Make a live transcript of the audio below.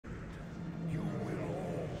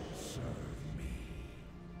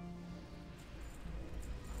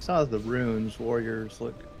Besides the runes, warriors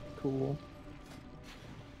look cool.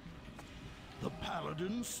 The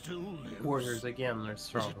paladin still lives. Warriors again are Is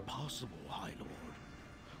strong. it possible, High Lord?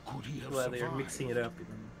 Could he have Well, survived? they're mixing it up.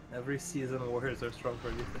 Every season, warriors are strong for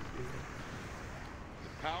a different reason.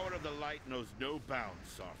 The power of the light knows no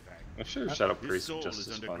bounds, Sarfang. I'm sure Shadow His Priest soul just is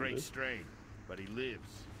as under fun. great Dude. strain, but he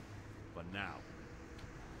lives. For now.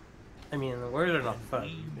 I mean, the warriors are not We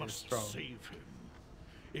fun. They're must strong. save him.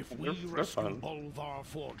 If we They're rescue fun. Bolvar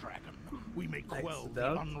Fordragon, we may quell Thanks, the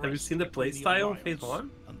Doug. unrest Have you seen the between playstyle in the Phase Alliance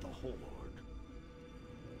 1? and the Horde.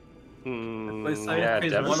 Yeah,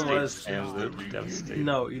 Phase 1 was... Devastate.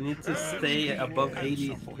 No, you need to stay above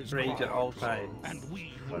 80 range at all times. And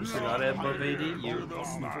we Once you're not above 80, you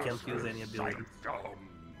can't use any abilities.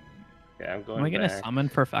 Yeah, I'm going Am I gonna back. summon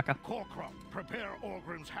for Feka? Korkrupt, prepare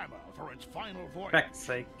Orgrim's hammer for its final voyage. Fact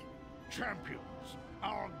sake. Champions,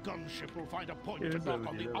 our gunship will find a point Here's to dock what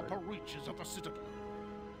on we the do, upper reaches of the Citadel.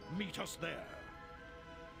 Meet us there.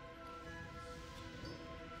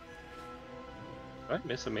 Did I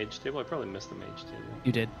miss a mage table? I probably missed the mage table.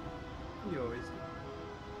 You did. You always do.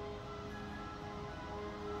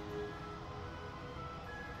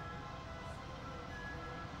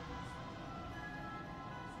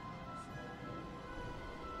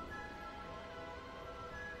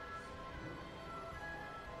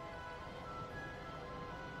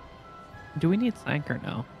 Do we need Sank or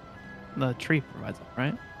no? The tree provides it,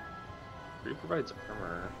 right? Tree provides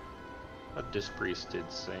armor. A Disc Priest did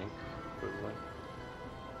sink equivalent.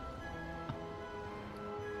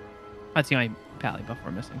 That's the only pally buff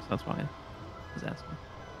we're missing, so that's why I was asking.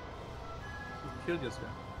 Kill this guy.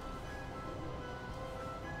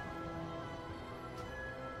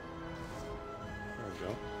 There we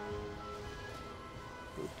go.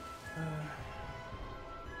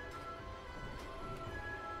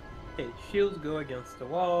 Okay, shields go against the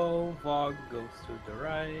wall, Vogue goes to the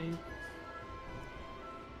right.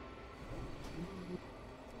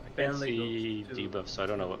 I can't Bandit see goes to- debuff, so I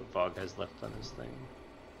don't know what Fog has left on his thing.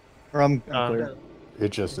 Or I'm clear. It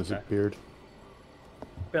just disappeared.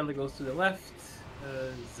 Panda goes to the left.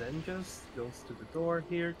 Zenjust goes to the door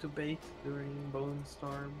here to bait during Bone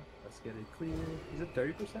Storm. Let's get it clear. Is it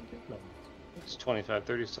 30% here? No. It's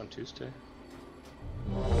 25-30 on Tuesday.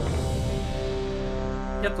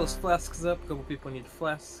 Get those flasks up. Couple people need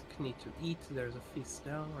flask. Need to eat. There's a feast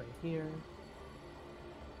down right here.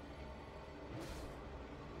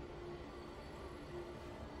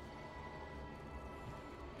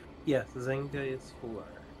 Yes, Zenga is full.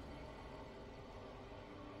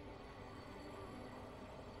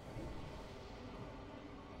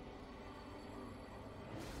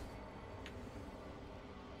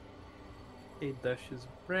 Okay, dash is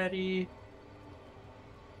ready.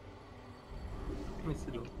 Let me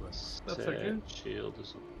see those quests. That's okay. Shield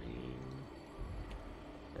is a beam.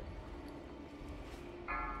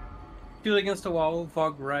 Shield against the wall,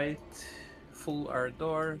 Vogue right, full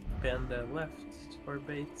Ardor, Panda left for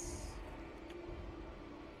baits.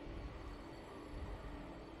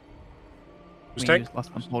 We tank? used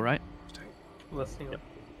last one full, right? Blessing up.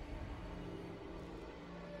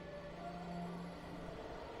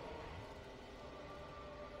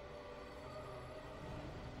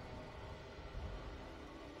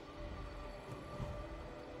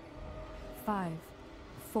 5,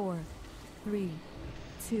 4, 3,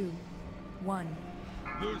 2, 1.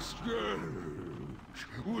 The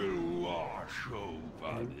scourge will wash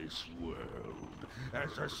over this world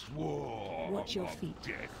as a swarm Watch your of feet.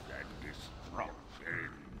 death and destruction.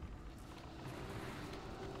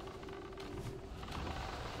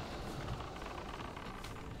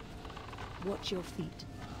 Watch your feet.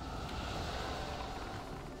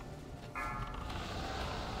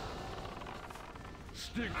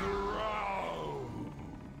 Stick around.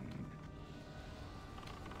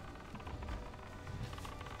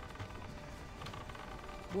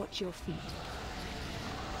 Watch your feet.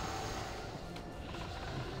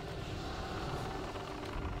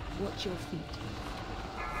 Watch your feet.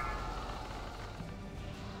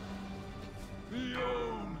 The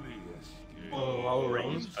only escape. Oh, all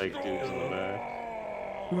range. Spike dudes in the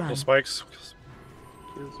back. Run. Little spikes.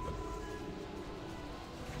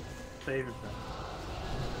 Save them.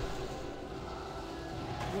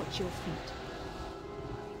 Watch your feet.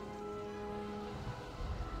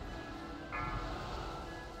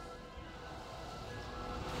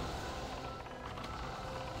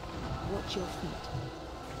 Watch your feet.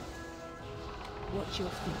 Watch your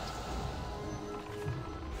feet.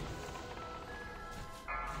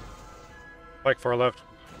 Spike far left.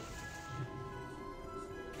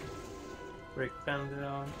 Break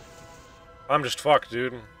Panda. I'm just fucked,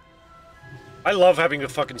 dude. I love having the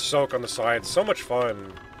fucking soak on the side. So much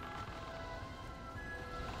fun.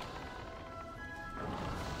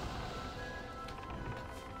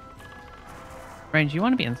 Range, you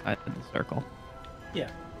want to be inside of the circle. Yeah.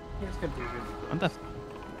 It's gonna be really What good. the?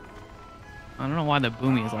 I don't know why the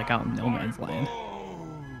boomy is like out in no man's land.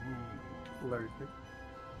 Lurker.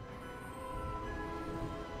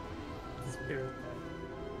 Spirit.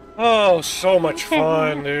 Oh, so much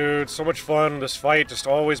fun, dude. So much fun. This fight just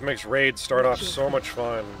always makes raids start off so much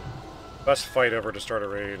fun. Best fight ever to start a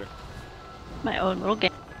raid. My own little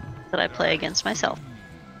game that I play against myself.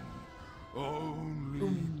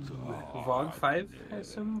 Vog 5, I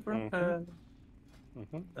assume, bro? No.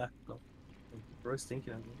 Bro's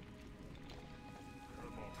thinking of it.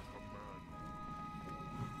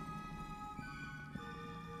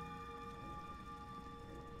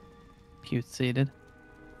 Cute seated.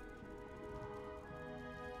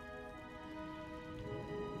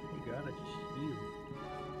 You got a shield.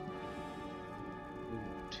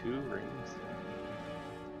 2 rings.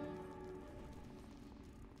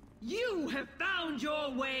 You have found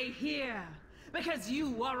your way here because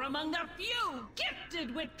you are among the few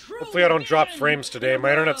gifted with true. Hopefully I don't drop vision. frames today.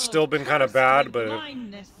 My internet's still been kind of bad, but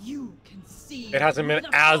it hasn't been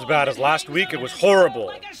as bad as last week. It was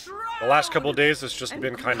horrible. The last couple of days it's just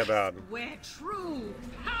been kind of bad. Where true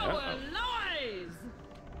power lies.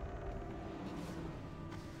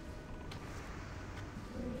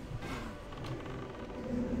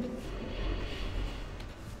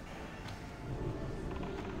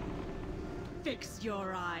 Fix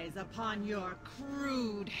your eyes upon your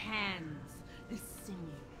crude hands. The sinew,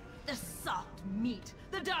 the soft meat,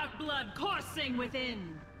 the dark blood coursing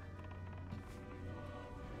within.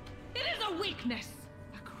 It is a weakness,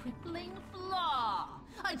 a crippling flaw,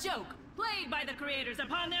 a joke played by the creators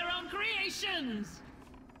upon their own creations.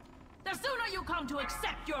 The sooner you come to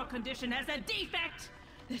accept your condition as a defect,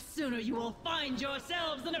 the sooner you will find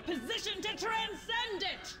yourselves in a position to transcend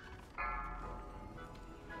it.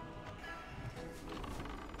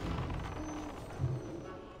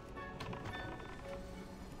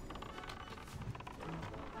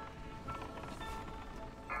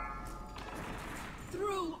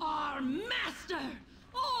 Through our master,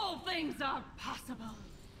 all things are possible.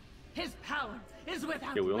 His power is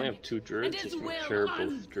without Yeah, we only have limit, 2 and druids. his Just make will sure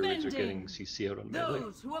both druids are unbending. getting CC out on melee.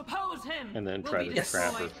 Those who oppose him And then will try be to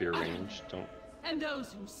trap or destroyed fear utterly. range. Don't. And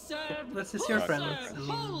those who serve, Let's just who hear friend. serve I mean,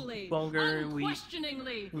 wholly, longer we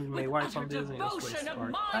unquestioningly, may with wipe utter on this and just waste devotion of our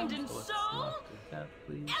mind time. and So let's soul, not do that,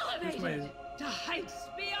 please. Here's elevated my to heights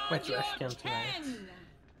my beyond your trash can tonight. ken.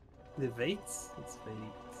 The Vates? It's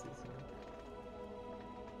Vates, isn't it?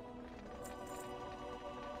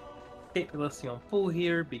 Okay, let's see on full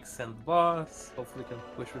here, big send boss. Hopefully we can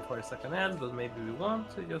push before the second end, but maybe we want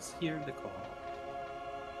to just hear the call.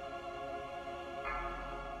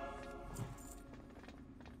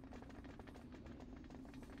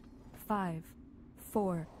 Five,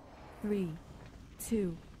 4, 3,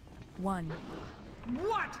 2, 1.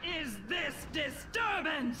 What is this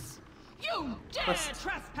disturbance? You dare Let's-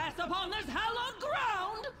 trespass upon this hallowed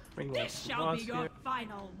ground? Bring This that shall boss be your here.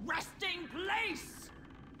 final resting place.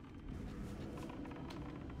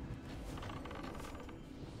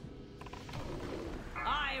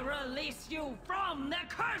 I release you from the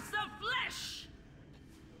curse of flesh.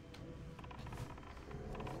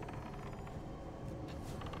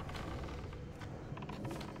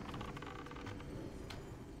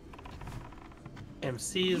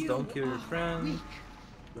 MCs, don't kill your friend.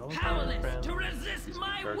 Don't kill your Powerless friend. to resist He's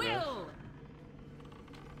my prepared now. will.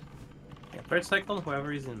 Yeah, third cycle,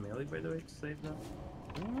 whoever is in melee, by the way, to save that.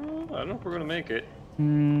 I don't know if we're gonna make it.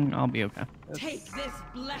 I'll be okay. Take this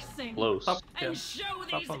blessing Close. Up, yeah. and show Up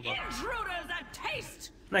these on block. intruders a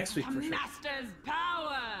taste Next week of for sure. master's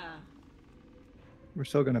power. We're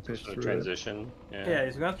still gonna push So through it. transition. Yeah,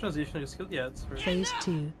 he's gonna transition, just kill the ads first. Phase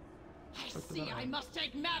 2. I see I must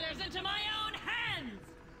take matters into my own hands.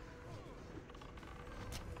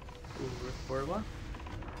 Warlock.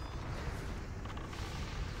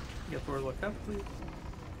 Get Warlock up, please.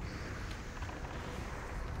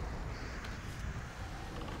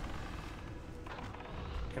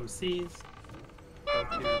 MCs. Don't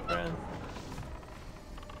kill your friend.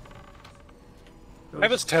 I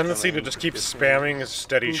have this tendency to just keep spamming a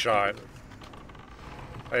steady shot.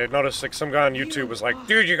 I had noticed like some guy on YouTube was like,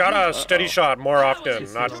 dude, you gotta steady shot more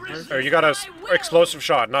often, not, or you gotta explosive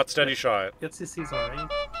shot, not steady shot. Get CCs on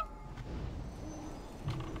range.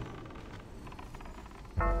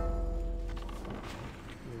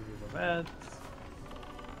 Bad.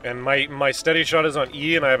 And my steady shot is on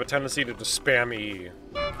E, and I have a tendency to just spam E.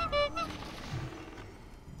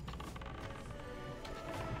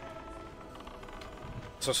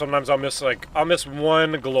 So sometimes I'll miss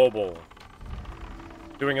one global.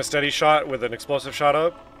 Doing a steady shot with an explosive shot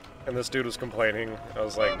up, and this dude was complaining. I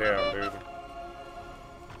was like, damn, dude.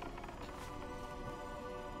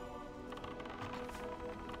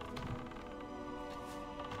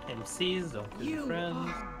 MCs, don't kill your You friends.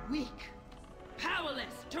 are weak,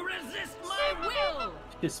 powerless to resist my will.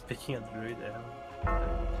 Just picking a druid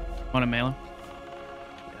out. Want a melee?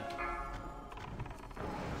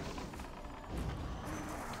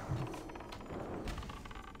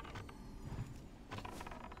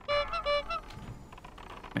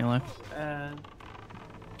 Melee. And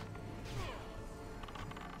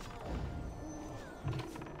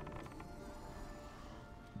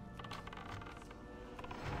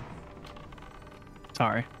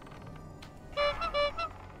Sorry.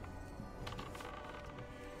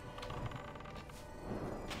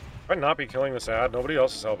 I'd not be killing this ad. Nobody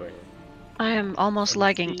else is helping. I am almost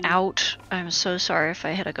lagging out. I'm so sorry if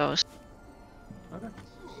I hit a ghost.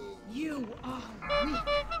 You are weak,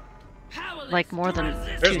 powerless Like more to than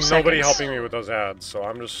resist There's 2 nobody seconds. helping me with those ads, so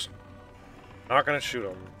I'm just not gonna shoot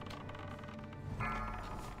them.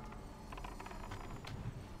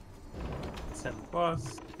 send the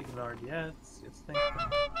boss. Ignore the ads. Just think.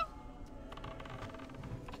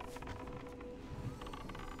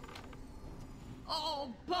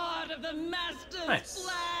 all part of the master's Nice.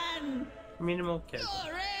 plan. Minimal kill.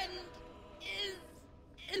 Your end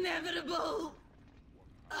is inevitable.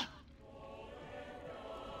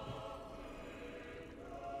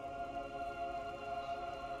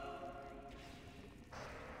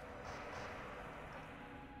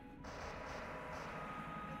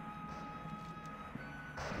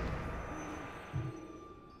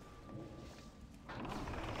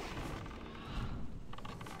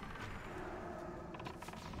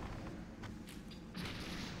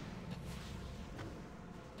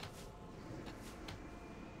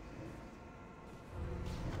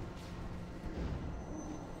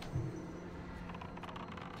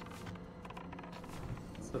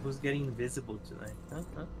 So who's getting invisible tonight?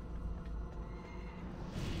 Huh?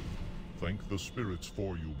 Thank the spirits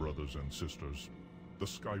for you, brothers and sisters. The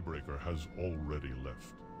Skybreaker has already left.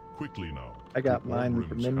 Quickly now. I got to mine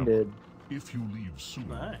Orgrim's Hammer. mended. If you leave soon,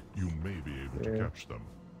 Nice. you may be able to Yeah. catch them.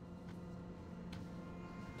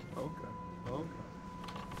 Okay. Okay.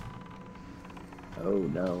 Oh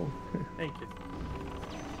no. Thank you.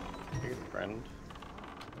 Hey, friend.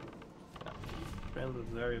 Friend was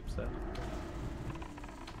very upset.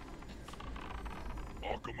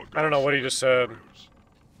 I don't know what he just said.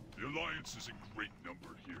 The Alliance is in great number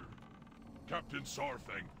here. Captain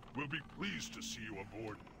Sarfang will be pleased to see you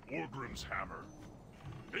aboard Orgrim's Hammer.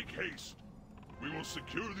 Make haste. We will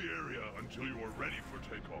secure the area until you are ready for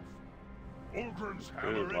takeoff. Orgrim's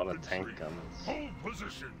Hammer Good, a lot of tank infantry. guns. Hold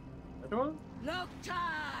position. Another one? Look Oh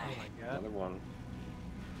time. my god. Another one.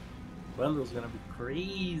 Bundle's gonna be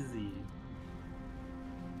crazy.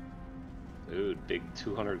 Dude, big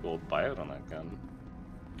 200 gold buyout on that gun.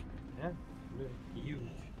 Yeah, really huge.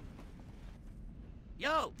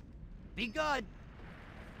 Yo, be good.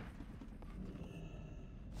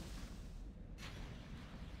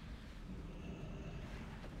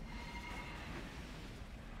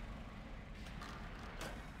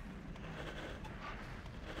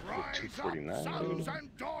 Rise 249, up, dude. sons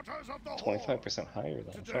and daughters of the 25% higher than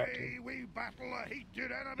I thought, Today dude. we battle a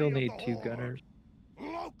hated enemy Still of need the 2 Horde. gunners.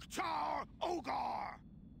 Loktar Ogar!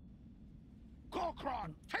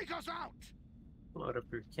 Gorkron, take us out! Load up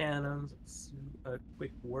your cannons. Let's do a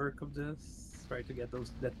quick work of this. Try to get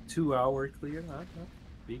that 2-hour clear. Huh?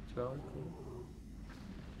 Big 2-hour clear.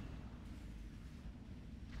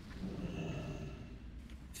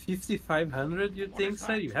 5,500, you think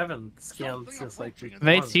so? You haven't scanned since like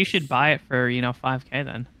Vates, you should buy it for, 5k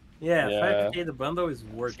then. Yeah, Yeah. 5k the bundle is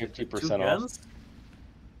worth it. 50% 2 off. guns?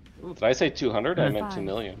 Did I say 200? I meant 2 5,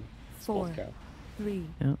 million. 4, Small cap. 3,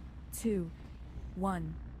 Yeah. 2,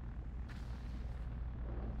 1.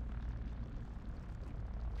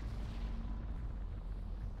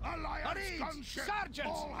 Alliance gunship! Sergeants,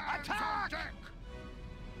 All hands attack! on deck!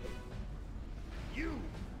 You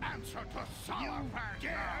answer to Sour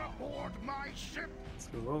dare board my ship! Let's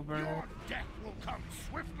go over. Your death will come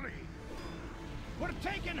swiftly! We're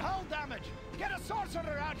taking hull damage. Get a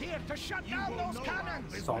sorcerer out here to shut You down will those know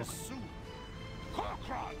cannons. our Salk. business soon!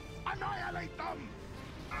 Corkron, annihilate them!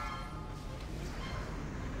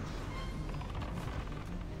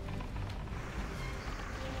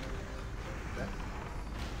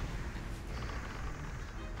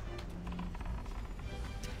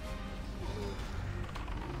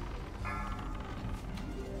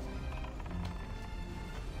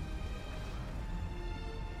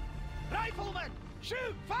 Riflemen,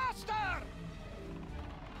 shoot faster!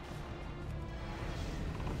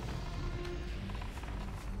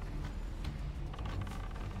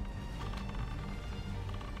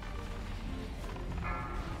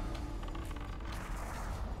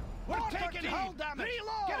 We're taking hull damage!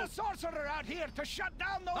 Reload! Get a sorcerer out here to shut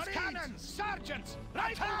down those cannons! Sergeants!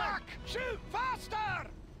 Attack! Shoot faster!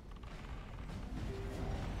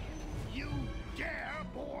 You dare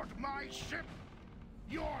board my ship?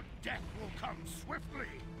 Your death will come swiftly.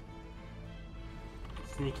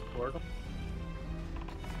 Sneaky portal.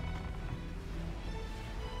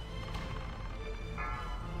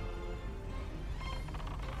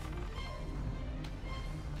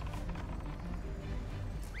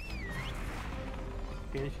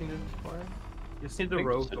 Finishing this far? You see the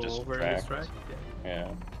road go over in this track?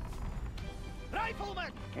 Yeah.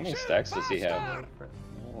 Rifleman! How many stacks does he have?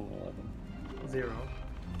 0.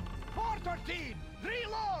 413!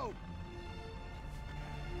 Reload!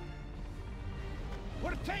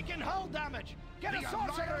 We're taking hull damage! Get a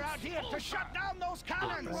sorcerer out here to shut down those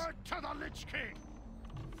cannons! Onward to the Lich King!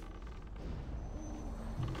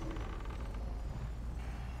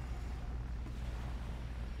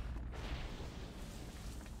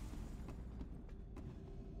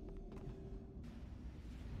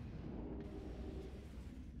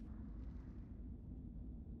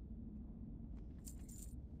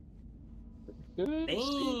 Good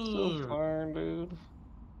seed so far, dude.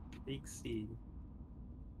 Big seed.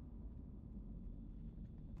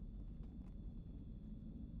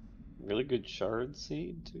 Really good shard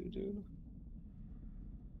seed too, dude.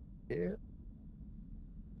 Yeah.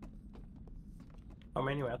 How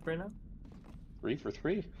many you at right now? 3 for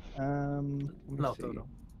 3. Let me No, see. total.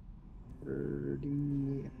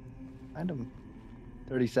 30. Find 'em.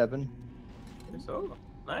 37. So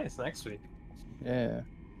nice, next week. Yeah.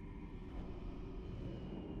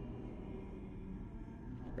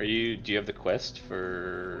 Do you have the quest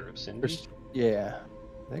for Cindy? Yeah.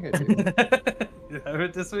 I think I do. You have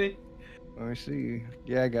it this week? Let me see.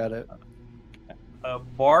 Yeah, I got it.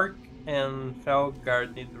 Bark and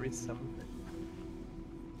Felguard need resummoned.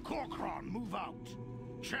 Corcoran, move out.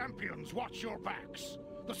 Champions, watch your backs.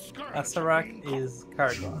 The scourge. Asarak is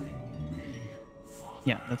Cargo.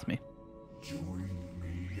 Yeah, that's me. Join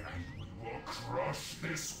me and we will crush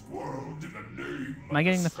this world in the name. Am I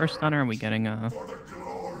getting the first stunner? Or are we getting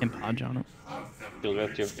Impodge on it? You'll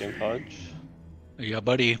have to have Impodge? Yeah,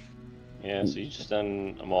 buddy. Yeah, so you just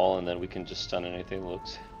stun them all and then we can just stun anything that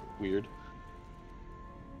looks weird.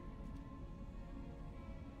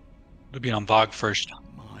 We'll be on Vogue first.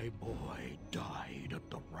 My boy died at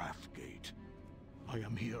the Wrathgate. I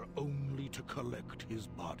am here only to collect his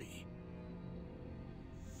body.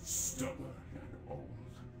 Stubborn and old,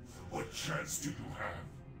 what chance do you have?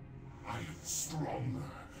 I am stronger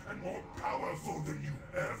and more powerful than you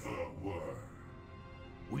ever were.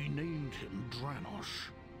 We named him Dranosh.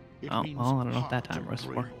 It Oh, means well, I don't know what that Heart time of was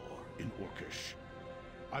for. Draenor in Orcish.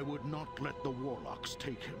 I would not let the warlocks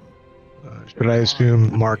take him. Should I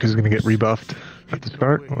assume Mark is going to get rebuffed at the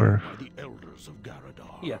start, or By the elders of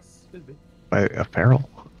Garadar. Yes, could be. by a feral?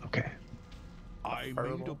 Okay. I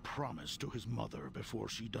made a promise to his mother before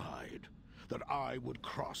she died that I would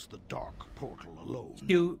cross the dark portal alone.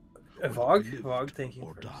 You, Vogue? Vogue, thank you.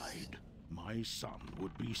 Or died. My son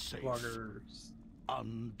would be safe. Vloggers.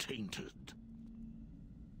 Untainted.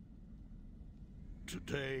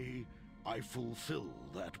 Today, I fulfill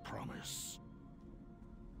that promise.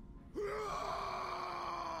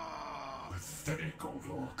 Pathetic old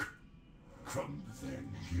orc. Come then,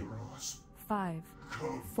 heroes. 5,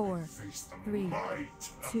 Come 4, and face the 3, might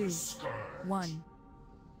of 2, the scourge. 1.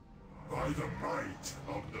 By the might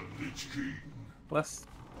of the Lich King. Bless.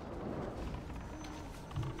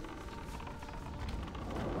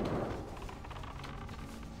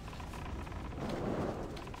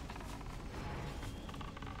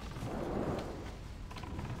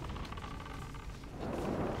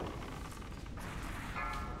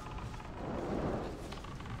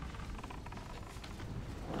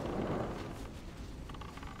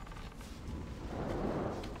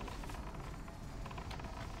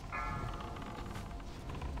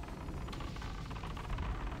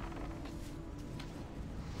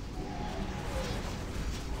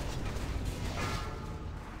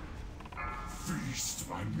 Feast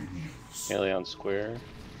my minions. Alien Square.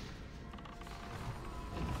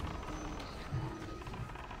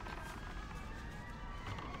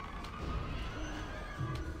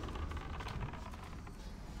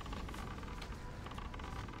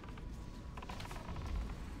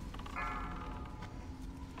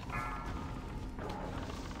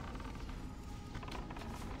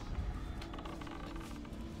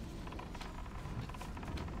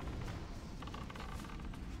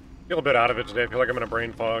 Feel a bit out of it today. I feel like I'm in a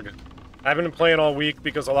brain fog. I haven't been playing all week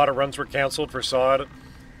because a lot of runs were canceled for SOD.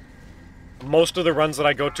 Most of the runs that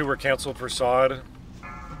I go to were canceled for SOD. The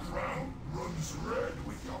ground runs red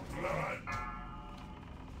with your blood.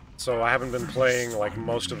 So I haven't been playing like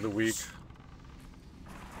most of the week.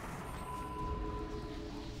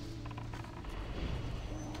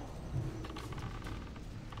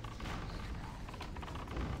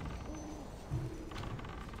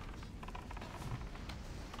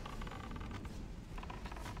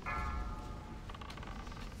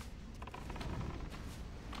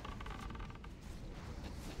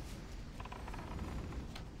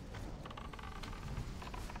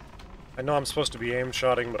 I know I'm supposed to be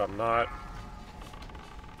aim-shotting, but I'm not.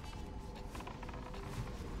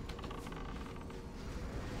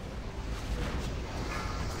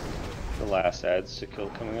 The last ads to kill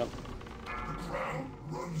coming up. The ground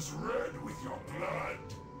runs red with your blood.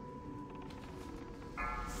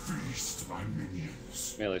 Feast my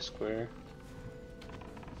minions. Melee square.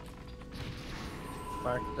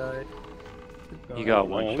 Mark died. You got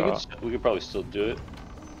one we shot. we could probably still do it.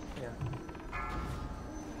 Yeah.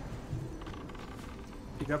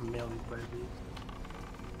 You got melee by these.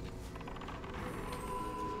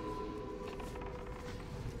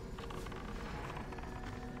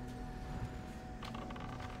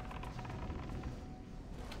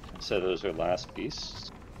 So those are last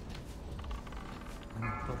beasts.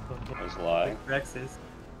 That was a lie. Rexes.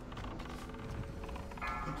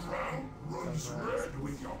 The ground runs red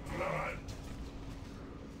with your blood.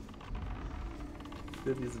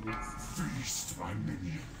 Good these beasts. Feast my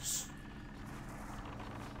minions.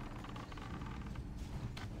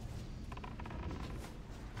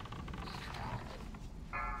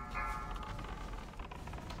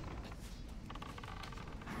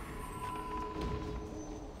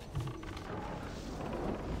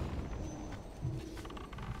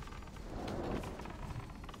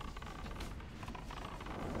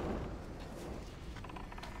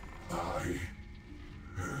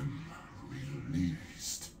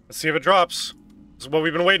 Let's see if it drops. This is what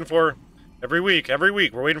we've been waiting for. Every week,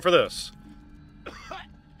 we're waiting for this.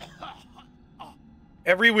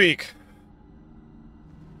 Every week.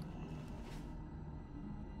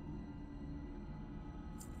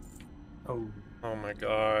 Oh. Oh my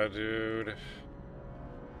god, dude.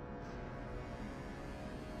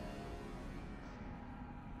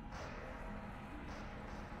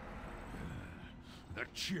 The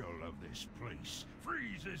chill of this place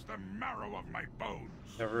freezes the marrow of my bones.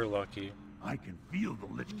 Never lucky. I can feel the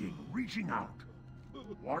Lich King reaching out,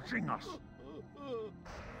 watching us.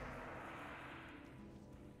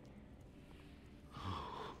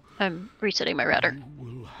 I'm resetting my router.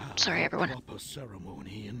 Sorry, everyone. Proper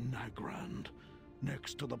ceremony in Nagrand,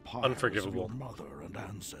 next to the piles Unforgivable. of your mother and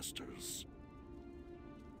ancestors.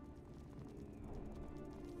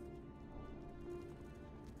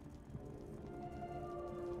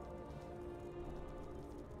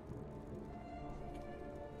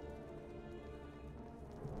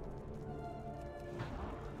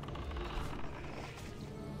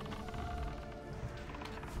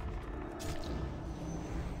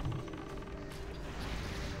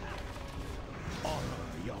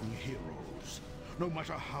 No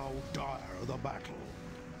matter how dire the battle,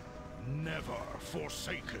 never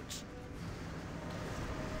forsake it.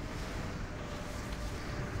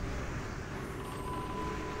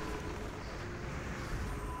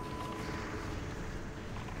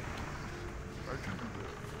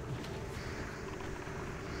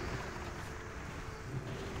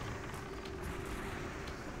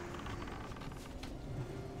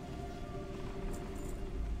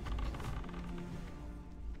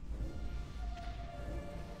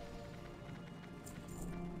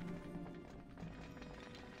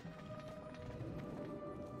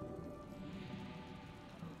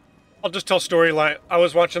 I'll just tell storyline. I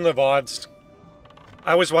was watching the VODs.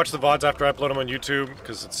 I always watch the VODs after I upload them on YouTube,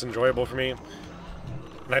 because it's enjoyable for me.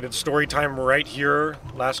 And I did story time right here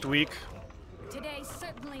last week.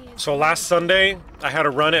 So last Sunday, I had a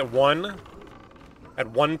run at 1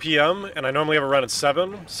 p.m., and I normally have a run at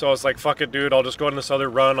 7. So I was like, fuck it, dude, I'll just go on this other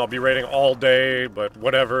run. I'll be raiding all day, but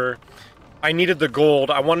whatever. I needed the gold.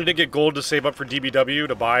 I wanted to get gold to save up for DBW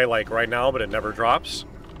to buy, like, right now, but it never drops.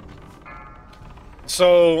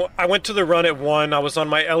 So I went to the run at 1. I was on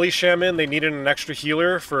my Ellie Shaman. They needed an extra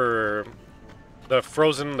healer for the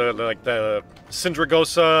frozen, the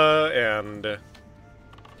Syndragosa and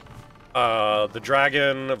the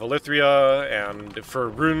Dragon of Elithria, and for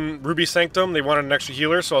Ruby Sanctum, they wanted an extra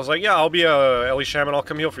healer. So I was like, yeah, I'll be a Ellie Shaman. I'll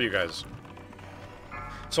come heal for you guys.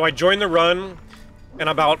 So I joined the run, and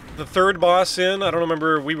about the 3rd boss in, I don't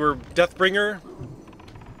remember, we were Deathbringer.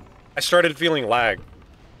 I started feeling lag.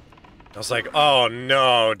 I was like, oh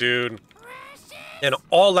no, dude. And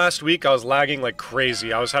all last week I was lagging like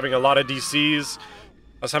crazy. I was having a lot of DCs.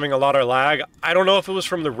 I was having a lot of lag. I don't know if it was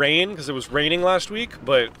from the rain, because it was raining last week,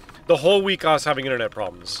 but the whole week I was having internet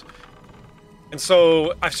problems. And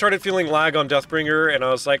so I started feeling lag on Deathbringer, and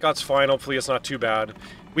I was like, that's fine, hopefully it's not too bad.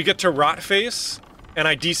 We get to Rotface, and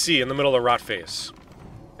I DC in the middle of Rotface.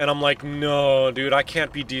 And I'm like, no, dude, I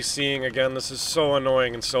can't be DCing again. This is so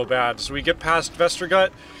annoying and so bad. So we get past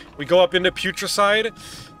Vestergut, we go up into Putricide.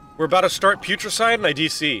 We're about to start Putricide, and I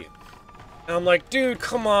DC. And I'm like, dude,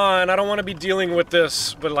 come on, I don't want to be dealing with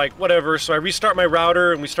this, but like, whatever. So I restart my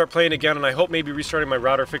router, and we start playing again, and I hope maybe restarting my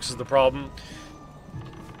router fixes the problem.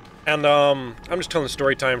 And I'm just telling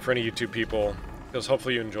story time for any YouTube people, because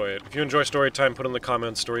hopefully you enjoy it. If you enjoy story time, put in the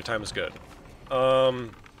comments, story time is good.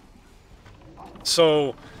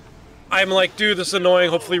 So I'm like, dude, this is annoying,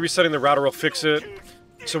 hopefully resetting the router will fix it.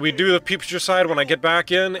 So we do the Putricide when I get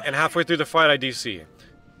back in, and halfway through the fight I DC.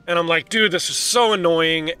 And I'm like, dude, this is so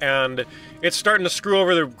annoying, and it's starting to screw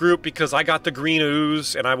over the group because I got the green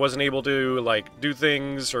ooze, and I wasn't able to, like, do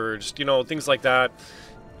things, or just, you know, things like that.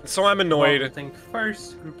 So I'm annoyed. I think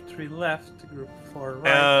first, group 3 left, group 4 right,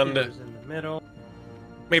 and healers in the middle.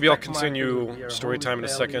 Maybe I'll continue story time in a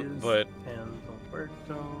second, but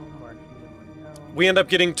we end up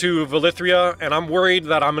getting to Valithria, and I'm worried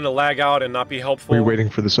that I'm going to lag out and not be helpful. We're waiting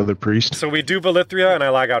for this other priest. So we do Valithria, and I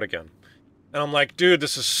lag out again. And I'm like, dude,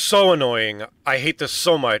 this is so annoying. I hate this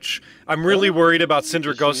so much. I'm really worried about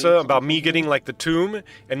Sindragosa, about me getting, like, the tomb,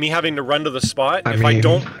 and me having to run to the spot.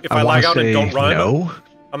 If I lag out and don't run, no.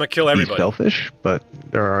 I'm gonna kill everybody. Be selfish, but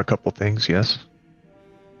there are a couple things, yes.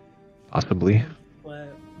 Possibly.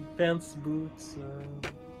 Pants, boots.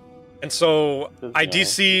 And so I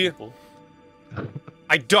DC.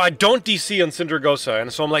 I don't DC on Sindragosa,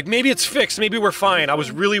 and so I'm like, maybe it's fixed, maybe we're fine. I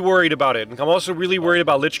was really worried about it, and I'm also really worried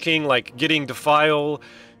about Lich King, like, getting Defile,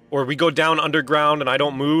 or we go down underground and I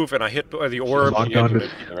don't move, and I hit the orb,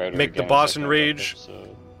 and make the boss enrage.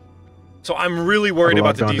 So I'm really worried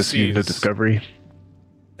about the DCs. The Discovery.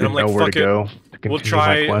 And I'm like, fuck it, we'll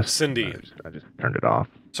try Cindy. I just turned it off.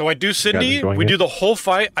 So I do Cindy, we do the whole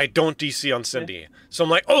fight, I don't DC on Cindy. So I'm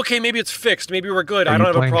like, okay, maybe it's fixed, maybe we're good, I don't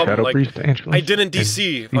have a problem. Like, I didn't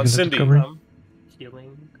DC on Cindy.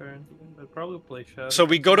 Healing currently, but probably play Shadow. So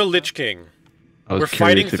we go to Lich King. We're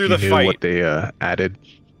fighting through the fight. What they added.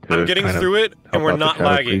 I'm getting through it, and we're not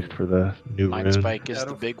lagging. For the new Mind Spike is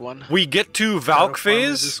the big one. We get to Valk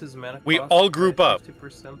phase, we all group up.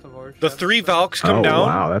 The 3 Valks come down.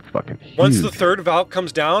 Wow, that's fucking huge. Once the 3rd Valk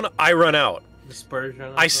comes down, I run out.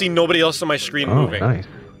 I see nobody else on my screen moving. Nice.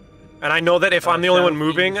 And I know that if I'm the only one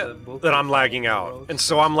moving, that I'm lagging out. And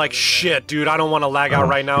so I'm like, shit, dude, I don't want to lag out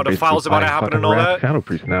right now. Defile's about to happen and all that. Shadow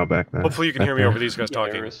Priest now back then. Hopefully you can hear me over these guys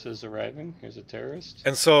talking. Terrorist is arriving. Here's a terrorist.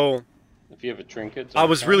 And so if you have a trinket, I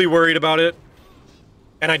was really worried about it,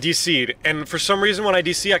 and I DC'd. And for some reason, when I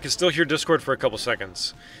DC, I can still hear Discord for a couple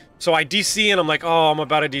seconds. So I DC, and I'm like, oh, I'm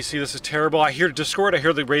about to DC. This is terrible. I hear Discord. I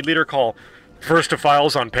hear the raid leader call first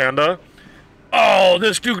Defiles on Panda. Oh,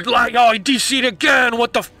 this dude, like, oh, he DC'd again.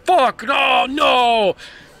 What the fuck? Oh, no.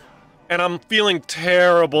 And I'm feeling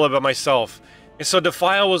terrible about myself. And so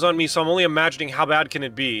Defile was on me, so I'm only imagining how bad can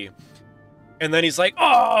it be. And then he's like,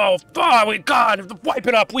 oh, God, wipe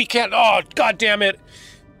it up. We can't, oh, God damn it.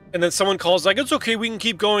 And then someone calls like, it's okay, we can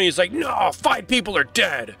keep going. He's like, no, 5 people are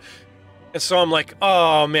dead. And so I'm like,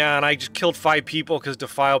 oh, man, I just killed 5 people because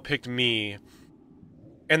Defile picked me.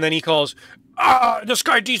 And then he calls, this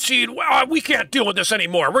guy DC'd, we can't deal with this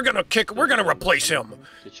anymore. We're gonna replace him.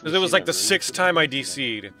 Because it was like the 6th time I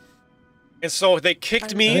DC'd. And so they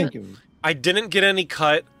kicked me. I didn't get any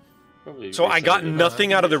cut. So I got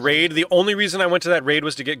nothing out of the raid. The only reason I went to that raid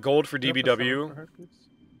was to get gold for DBW.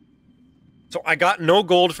 So I got no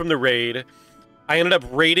gold from the raid. I ended up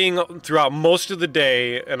raiding throughout most of the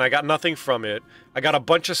day, and I got nothing from it. I got a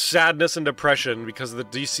bunch of sadness and depression because of the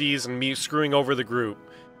DCs and me screwing over the group.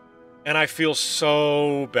 And I feel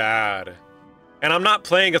so bad. And I'm not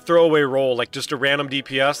playing a throwaway role, like just a random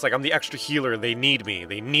DPS. Like, I'm the extra healer. They need me.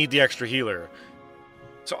 They need the extra healer.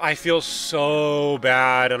 So I feel so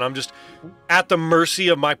bad, and I'm just at the mercy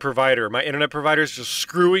of my provider. My internet provider is just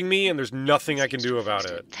screwing me, and there's nothing I can do about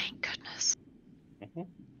it. Thank goodness.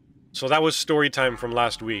 So that was story time from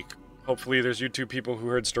last week. Hopefully there's YouTube people who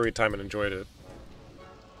heard story time and enjoyed it.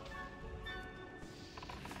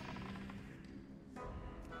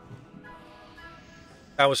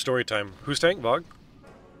 That was story time. Who's tank? Vog?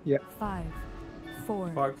 Yeah. 5, 4,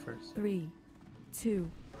 Vog first. 3,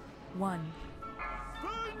 2, 1.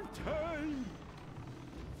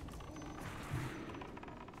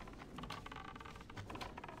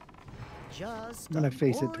 I'm gonna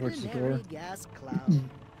face it towards the door.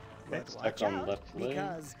 Stuck on left leg.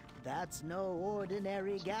 That's no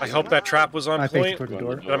ordinary gas. I hope that trap was on I faced point. toward the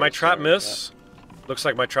door. Did my trap miss? Looks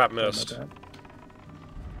like my trap missed.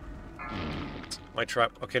 My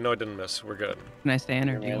trap. Okay, no, it didn't miss. We're good. Can I stay in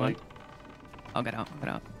or do you want? I'll get out. Get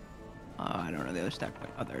out. I don't know the other stack.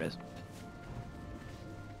 Oh, there it is.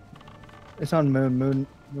 It's on moon. Moon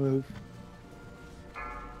move.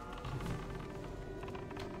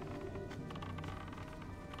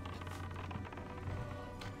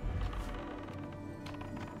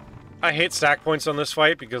 I hate stack points on this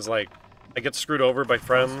fight because, like, I get screwed over by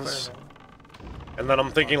friends. And then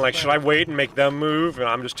I'm thinking, like, should I wait and make them move? And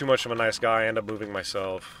I'm just too much of a nice guy. I end up moving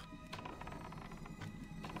myself.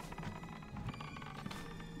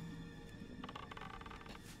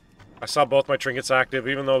 I saw both my trinkets active,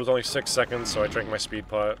 even though it was only 6 seconds, so I drank my speed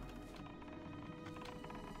pot.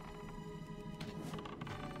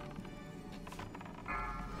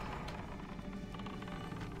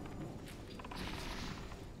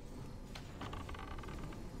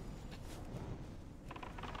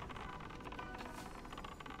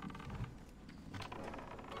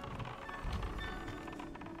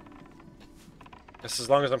 Just as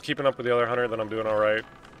long as I'm keeping up with the other hunter, then I'm doing alright.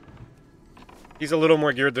 He's a little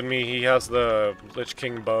more geared than me. He has the Lich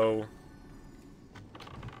King bow.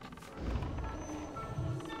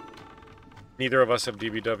 Neither of us have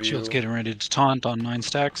DBW. Shield's getting ready to taunt on 9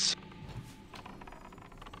 stacks.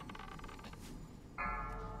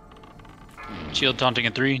 Shield taunting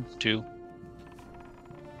at 3, 2.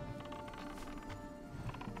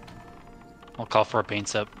 I'll call for a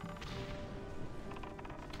paints up.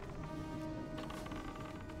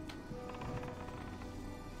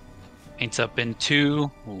 Paints up in 2,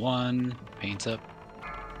 1, paints up.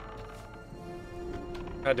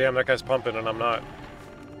 God damn, that guy's pumping and I'm not.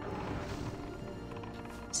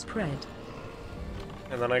 Spread.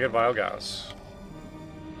 And then I get Vile Gas.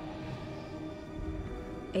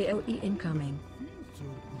 AOE incoming.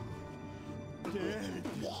 Dead.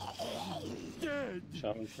 Dead.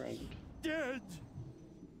 Shaman friend. Dead.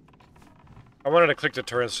 I wanted to click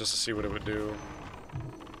deterrence just to see what it would do.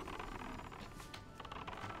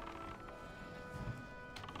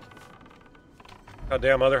 God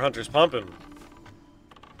damn, other hunter's pumping.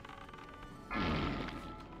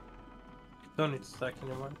 Don't need to stack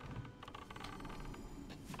anymore.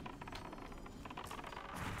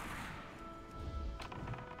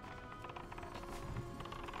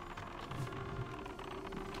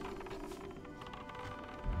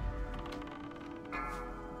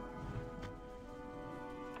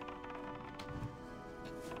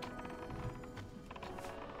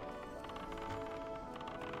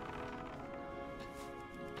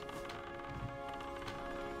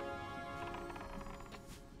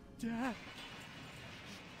 Dad.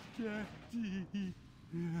 Daddy.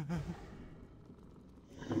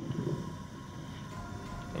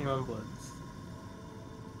 Anyone bloods.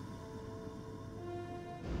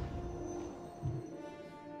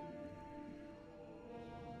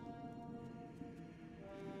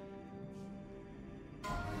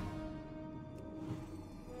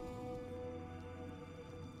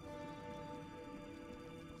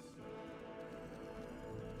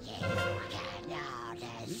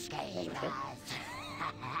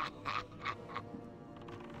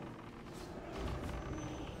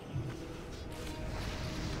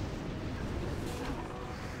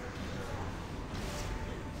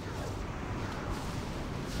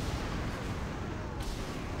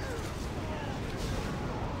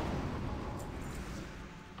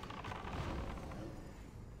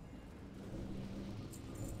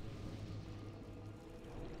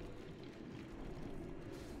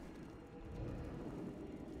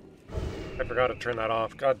 I forgot to turn that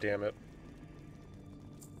off. God damn it.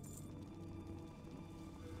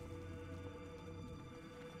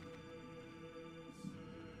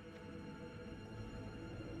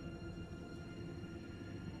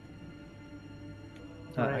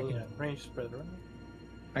 Range spread, right?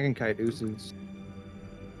 I can kite Usus.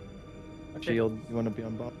 Okay. Shield, you want to be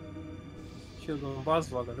on bot? Shield on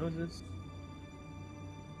boss, log on oozes.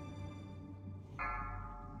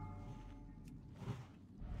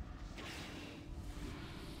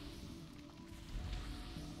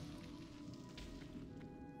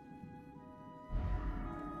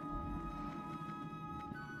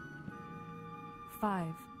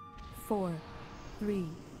 Five, 4, 3,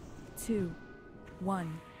 2,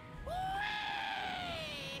 1.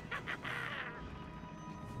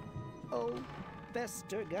 Oh,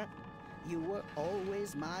 Vestergut, you were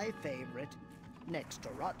always my favorite, next to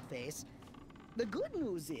Rotface. The good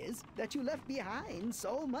news is that you left behind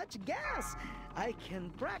so much gas, I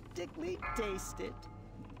can practically taste it.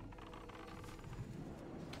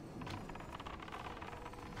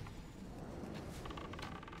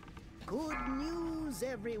 Good news,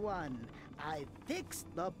 everyone. I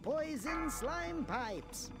fixed the poison slime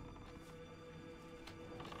pipes.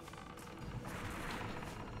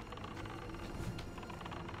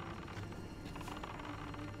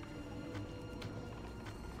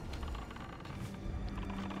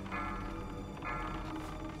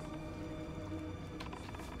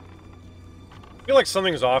 I feel like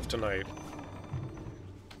something's off tonight.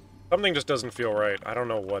 Something just doesn't feel right. I don't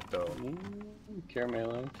know what though. Care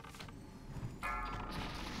melee.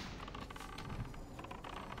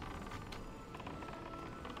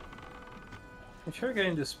 I'm sure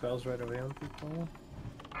getting the spells right away on people.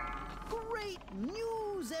 Great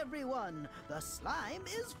news, everyone! The slime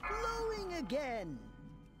is flowing again!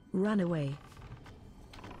 Run away.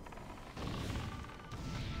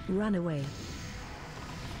 Run away.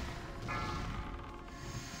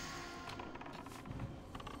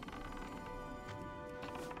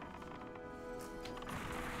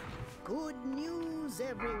 Good news,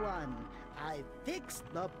 everyone! I fixed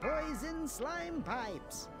the poison slime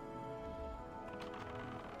pipes.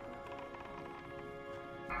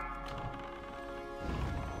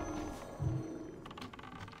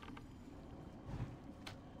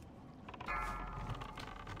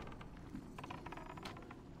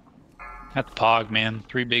 At the POG, man.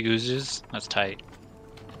 3 big oozes. That's tight.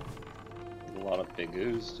 A lot of big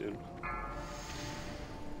ooze, dude.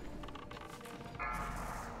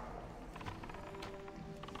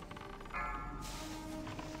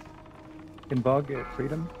 Can Bog get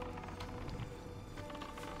freedom?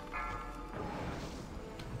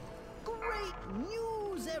 Great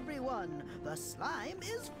news, everyone! The slime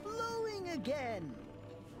is flowing again!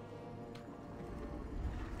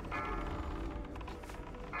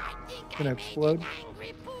 Gonna explode.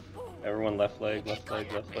 Everyone left leg, left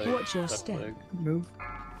leg, left leg. Watch your left step. leg. Move.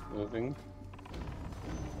 Moving.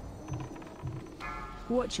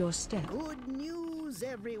 Watch your step. Good news,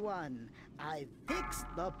 everyone! I fixed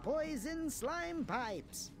the poison slime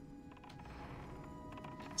pipes.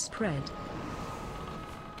 Spread.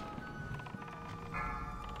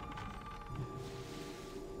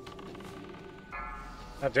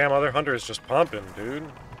 That damn other hunter is just pumping,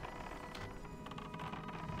 dude.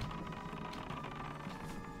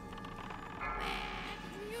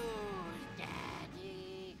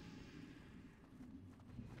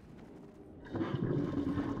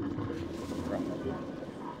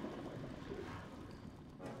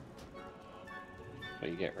 Will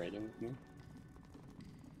you get right in with me?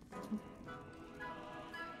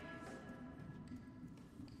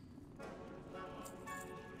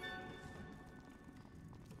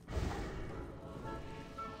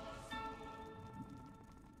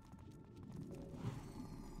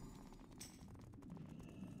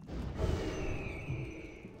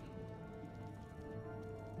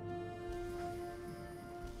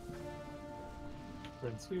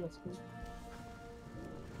 Let's see what's good.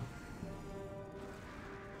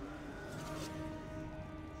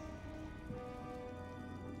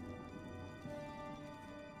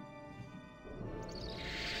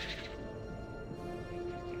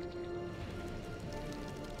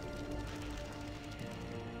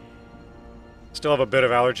 Still have a bit of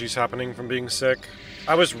allergies happening from being sick.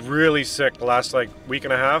 I was really sick the last like week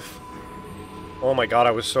and a half. Oh my god,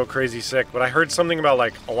 I was so crazy sick. But I heard something about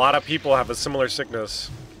like a lot of people have a similar sickness.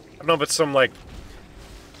 I don't know if it's some like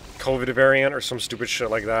COVID variant or some stupid shit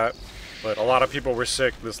like that. But a lot of people were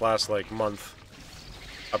sick this last like month.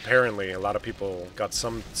 Apparently, a lot of people got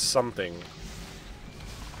something.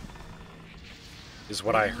 Is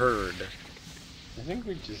what I heard. I think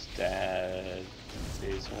we just add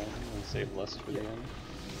phase 1 and save lust for the end.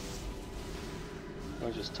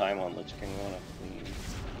 Or just time on Lich King on a clean.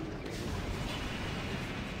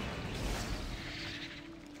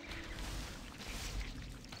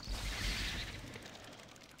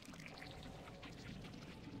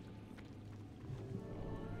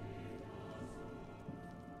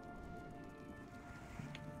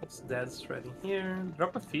 It's Dad's ready here.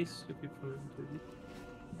 Drop a feast if you prefer to eat.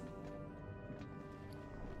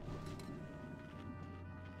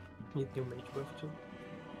 Need new mage buff too.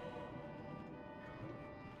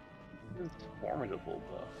 It's formidable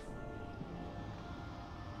buff.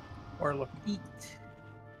 Warlock eat.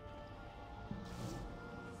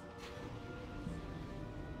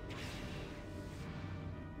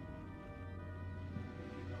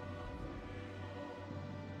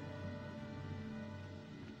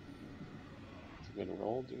 It's a good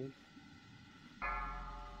roll, dude.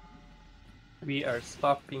 We are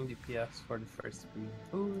stopping DPS for the first 3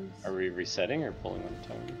 moves. Are we resetting or pulling on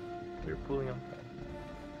time? We're pulling on time.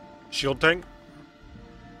 Shield tank?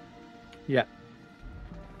 Yeah.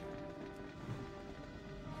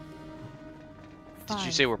 Did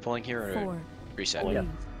you say we're pulling here or 4, reset? 3,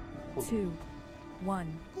 2,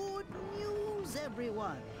 1. Good news,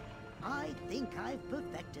 everyone! I think I've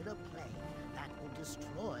perfected a plan that will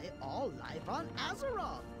destroy all life on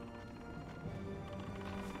Azeroth.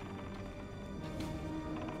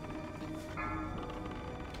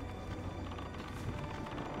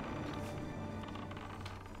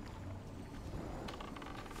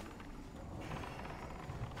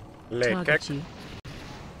 Target you.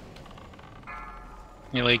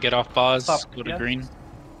 Melee, get off pause. Stop, Go to yeah. green.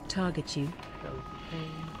 Target you.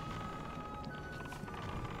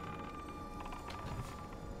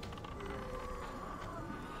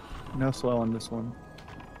 No slow on this one.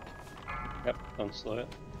 Yep, don't slow it.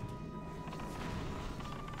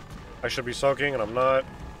 I should be soaking, and I'm not.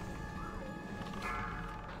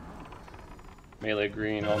 Melee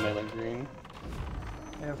green, all melee green.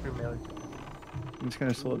 Every melee. I'm just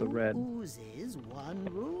gonna slow the red. Oozes one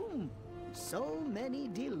room. So many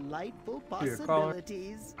delightful Your collar.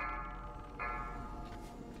 possibilities.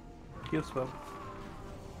 Heal swell.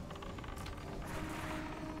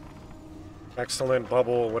 Excellent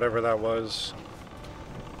bubble, whatever that was.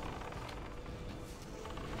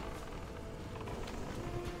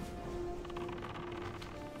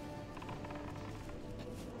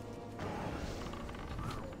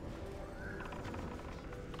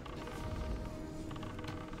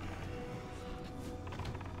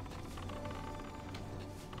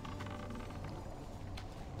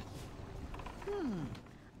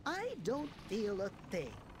 I don't feel a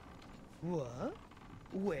thing. What?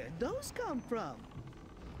 Where'd those come from?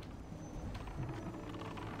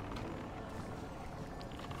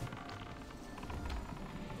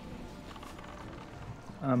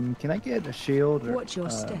 Can I get a shield or, Watch your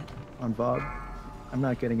step. on Bob? I'm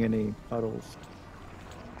not getting any puddles.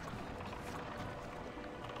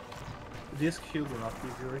 This cube will not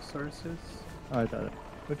give you resources. Oh, I thought it.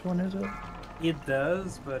 Which one is it? It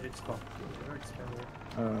does, but it's complicated or expensive.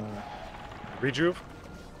 Rejuve?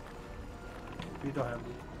 We don't have it.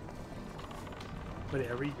 But yeah,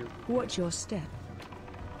 redo. Watch your step.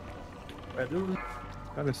 I do.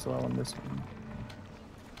 Gotta slow on this one.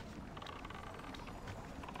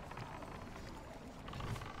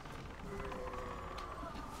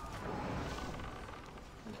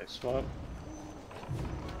 I swap.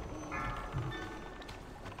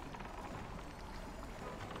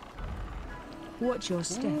 Watch your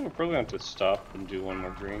step. We're probably going to have to stop and do one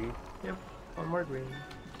more green. Yep, one more green.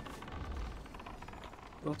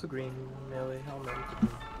 Go to green, melee, how many to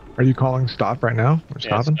green? Are you calling stop right now? We're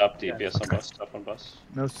Yeah, stopping? stop DPS on Okay. bus, stop on bus.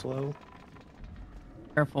 No slow.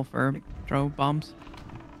 Careful for throw bombs.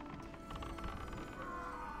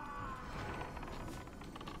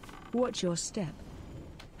 Watch your step.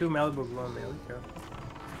 2 Malibu glow melee, careful.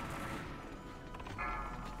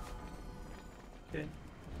 Okay.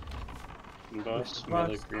 Bus, Bus.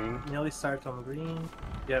 melee green. Melee start on green.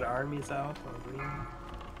 Get armies out on green.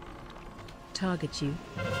 Target you.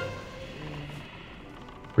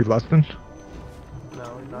 We Lustin?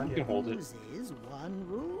 No, not You yet. can hold it. Oozes one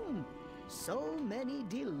room. So many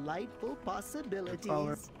delightful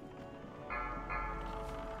possibilities.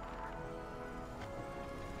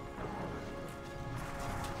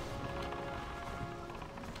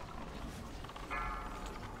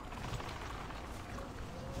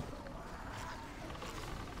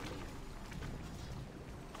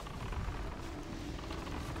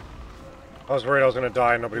 I was worried I was gonna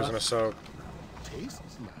die and nobody was gonna soak.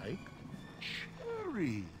 Tastes like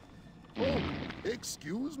cherry. Oh,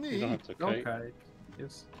 excuse me. You don't have to kite. Okay.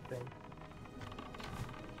 Just thing.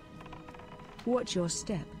 Watch your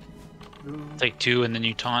step. Take 2 and then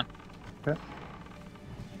you taunt. Okay.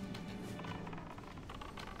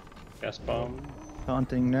 Gas bomb.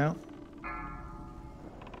 Taunting now.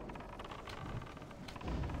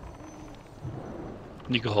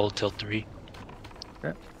 You can hold till 3.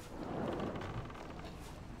 Okay.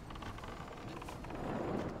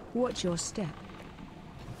 Watch your step.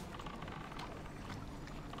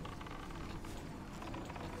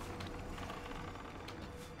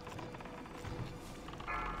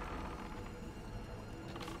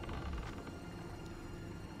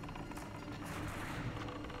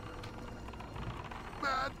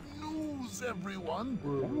 Bad news, everyone.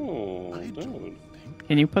 Oh, I dude. don't think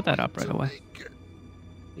Can you put that up right to away? make it.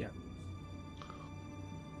 Yeah.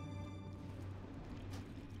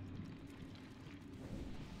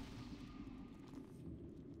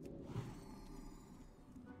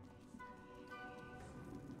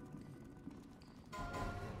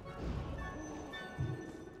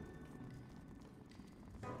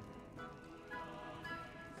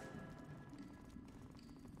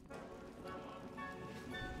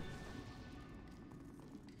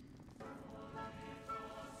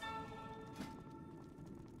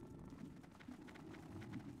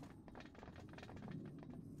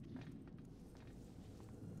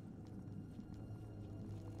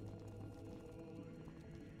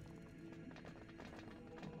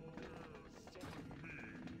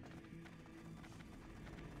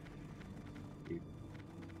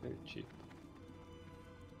 cheap.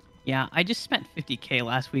 Yeah, I just spent 50k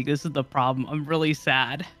last week. This is the problem. I'm really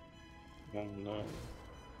sad. Oh no.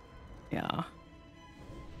 Yeah.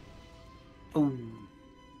 Ooh.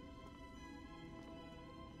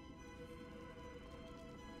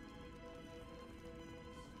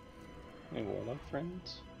 Any warlock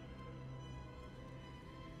friends?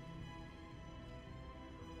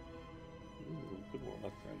 Ooh, good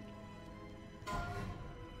warlock friend.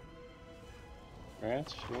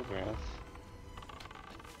 Wrath, shield wrath.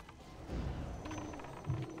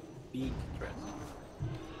 Big threat.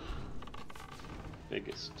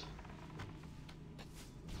 Biggest.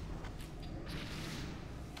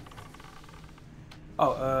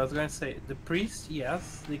 Oh, I was gonna say, the priest,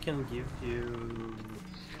 yes, they can give you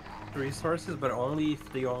resources, but only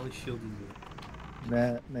if they only shielding you.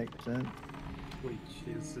 That makes sense. Which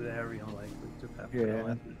is very unlikely to happen. Yeah.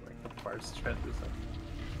 Unless it's like a first threat or something.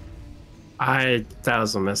 That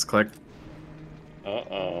was a misclick.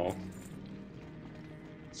 Uh-oh.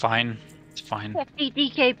 Fine. It's fine. 50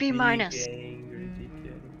 DKP minus.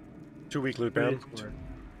 2 week loot Put ban. it to work.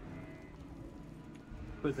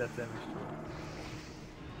 Put that damage to work.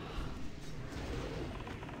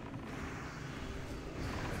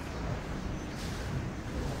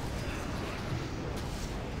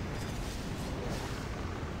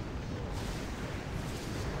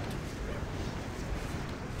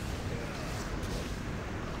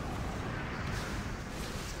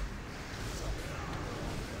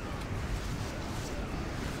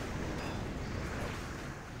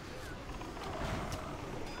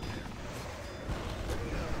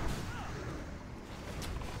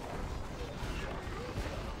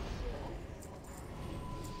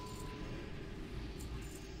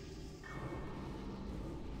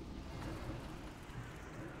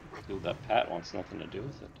 Dude, that Pat wants nothing to do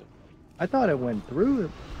with it. I thought it went through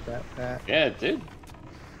that path. Yeah, it did.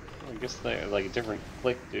 I guess they're like a different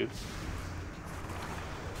click, dude.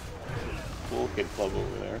 Cool kid club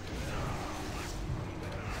over there.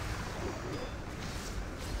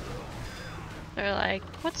 They're like,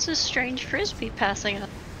 what's this strange frisbee passing up?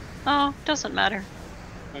 Oh, doesn't matter.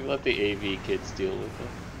 Maybe let the AV kids deal with it.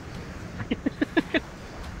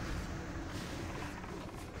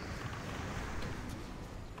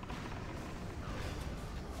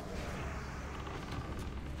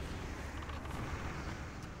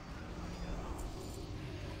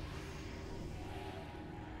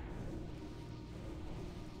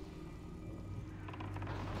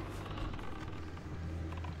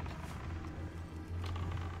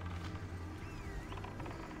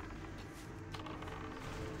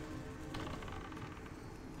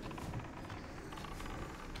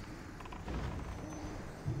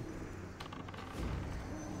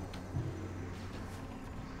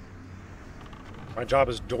 My job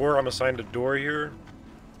is door. I'm assigned a door here.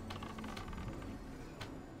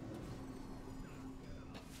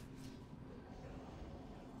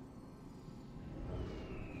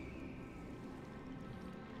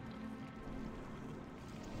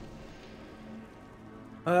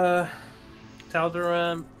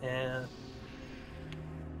 Tal'Daram and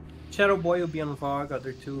Shadow Boy will be on Vogue,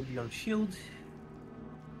 other two will be on Shield.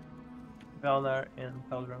 Valnar and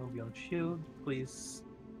Tal'Daram will be on Shield. Please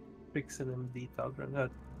Trix and MD Tal'Daram,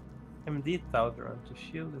 MD Tal'Daram to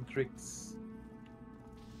Shield and Trix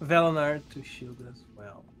Valinar to Shield as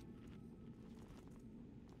well.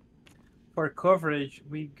 For coverage,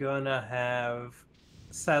 we're gonna have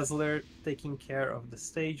Sazzler taking care of the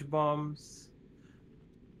stage bombs,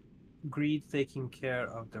 Greed taking care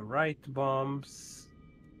of the right bombs,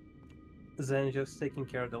 Zenjos taking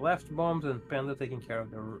care of the left bombs, and Panda taking care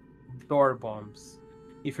of the door bombs.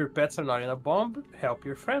 If your pets are not in a bomb, help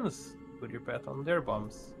your friends. Put your pet on their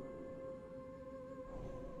bombs.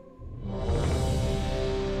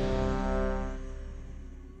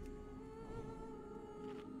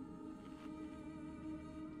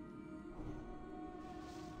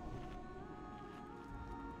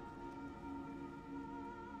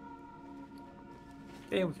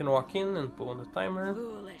 Okay, we can walk in and pull on the timer.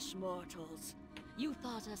 Foolish mortals. You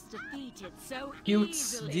thought us defeated so Hilts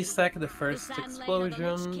easily. dissect the first The Sand Lane of the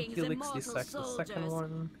explosion, Lich King's Helix immortal dissect the second soldiers.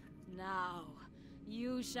 one. Now,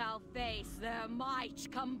 you shall face their might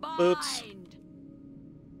combined. Oops.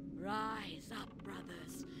 Rise up,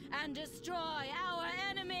 brothers, and destroy our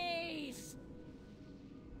enemies!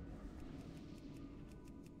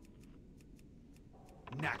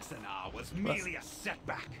 Naxanar was merely a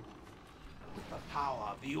setback. With the power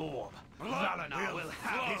of the orb, Valinar will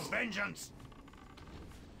have his vengeance!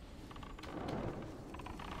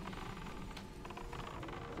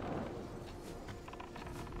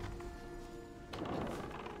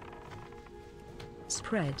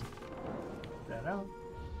 Spread. around.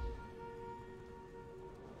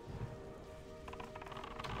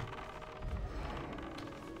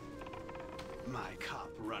 My cup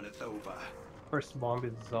runneth over. First bomb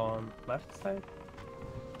is on left side.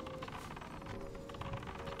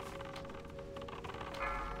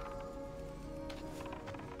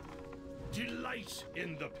 Delight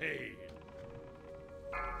in the pain.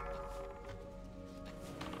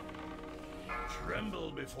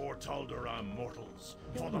 Tremble before Tal'Daram mortals,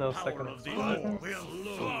 for the No power second of the explosion. Orb will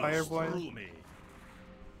flow Fireboy. through me.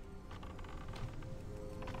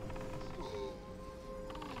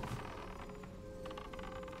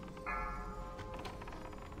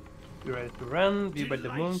 Be ready to run. Be by the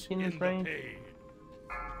Delight Moon King's in the range. pain.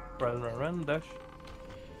 Run, dash.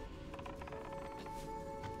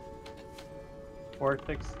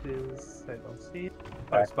 Vortex is, I don't see it.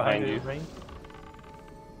 Oh, it's behind you in range.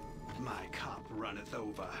 My cup runneth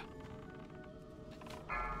over.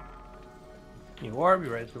 New orb, be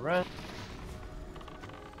ready to run.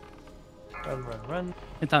 Run.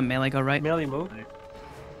 It's on melee, go right. Melee move.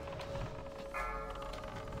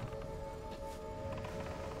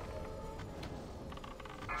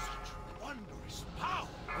 Wondrous power.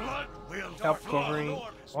 Blood will Help flow. covering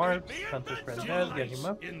orbs. Hunter's friend dead, get him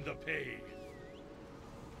up. In the pain.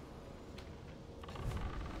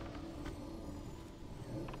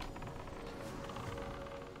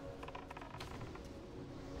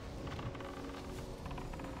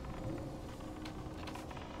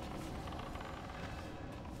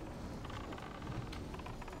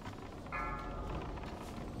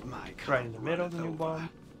 My cup Right in the middle, runneth the new over. bomb.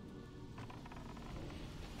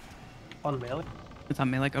 On melee. It's on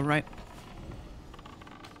melee, go right.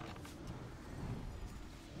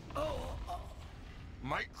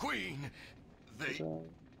 My queen, they come.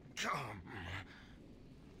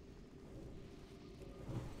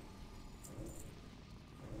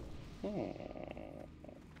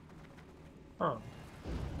 Huh.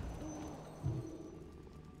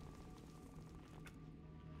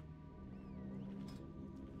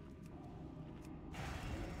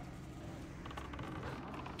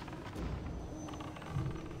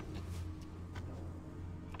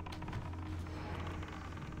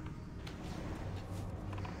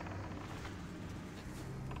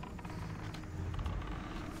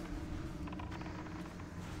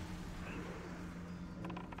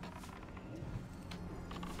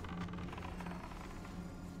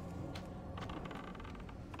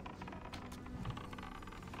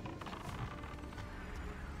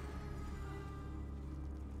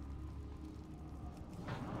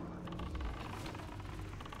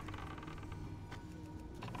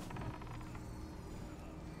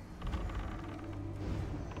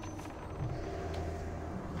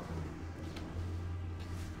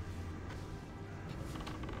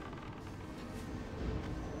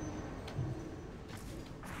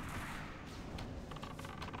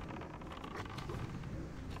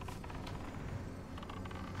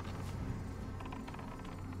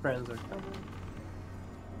 Friends are coming.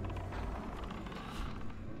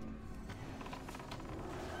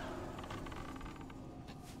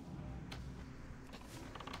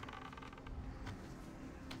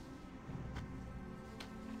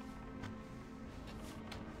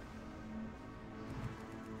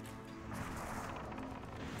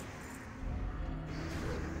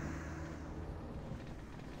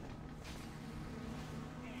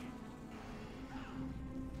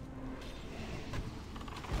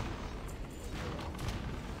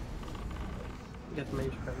 Get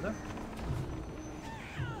mage friend up.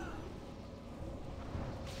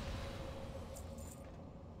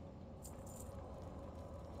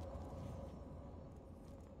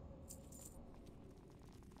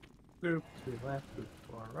 Group to the left, group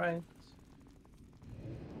to our right.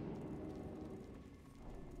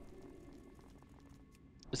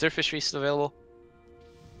 Is there fish feast available?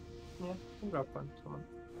 Yeah, can drop one, someone.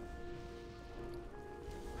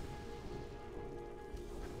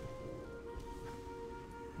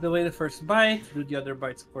 Delay the first bite, do the other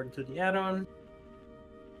bites according to the add-on.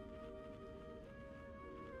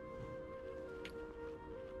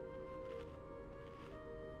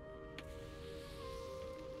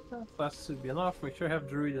 Flasks should be enough. Make sure you have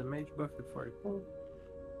Druid and Mage buff before you pull.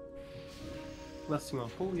 Blessing on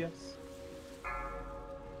pull, yes.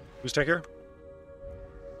 Who's taker?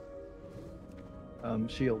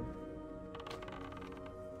 Shield.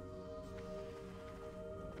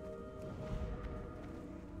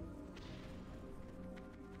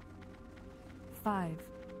 Five,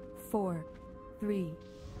 4, 3,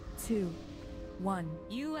 2, 1.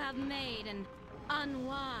 You have made an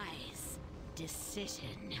unwise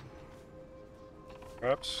decision.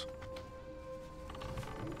 Perhaps.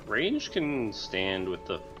 Range can stand with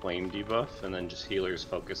the flame debuff, and then just healers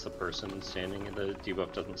focus the person standing, and the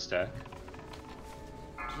debuff doesn't stack.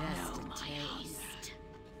 Just a taste.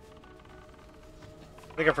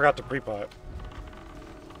 I think I forgot to pre-pot.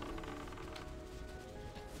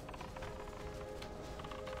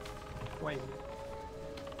 Wait.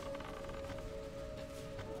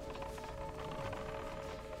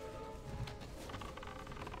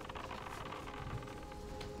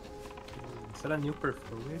 Is that a new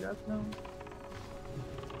perfume we got now?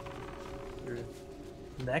 Your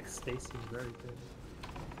next tasting very good.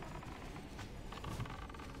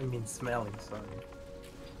 I mean smelling, sorry.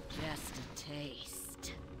 Just a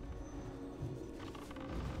taste.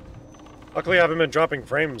 Luckily, I haven't been dropping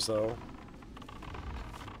frames though.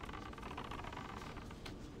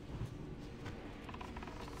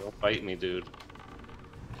 Don't bite me, dude.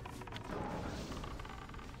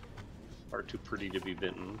 Far too pretty to be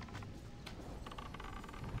bitten.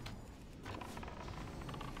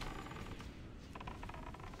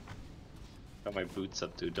 Got my boots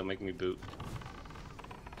up, dude. Don't make me boot.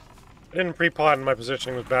 I didn't pre-pot and my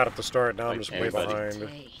positioning was bad at the start. Now I'm just way anybody.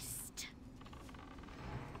 behind.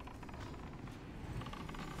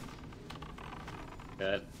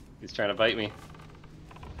 God, he's trying to bite me.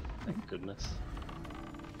 Thank goodness.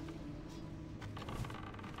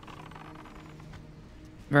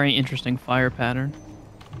 Very interesting fire pattern.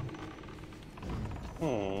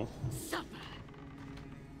 Hmm.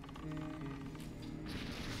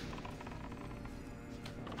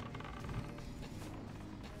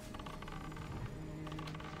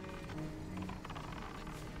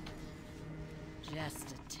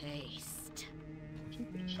 Just a taste.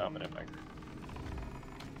 Shaman in my group.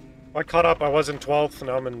 I caught up. I was in 12th,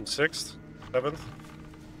 now I'm in 6th, 7th.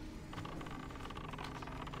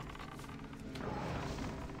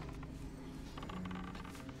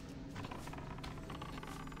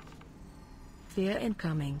 Fear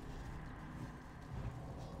incoming.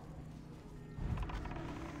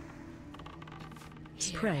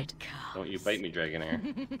 Spread. Don't you bite me,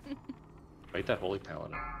 Dragonair. Bite that Holy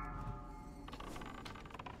Paladin.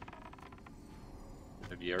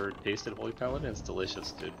 Have you ever tasted Holy Paladin? It's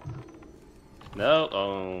delicious, dude. No?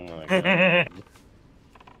 Oh my god.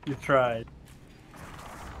 You tried.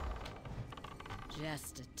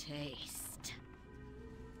 Just a taste.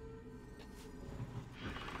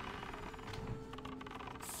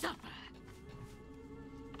 Supper.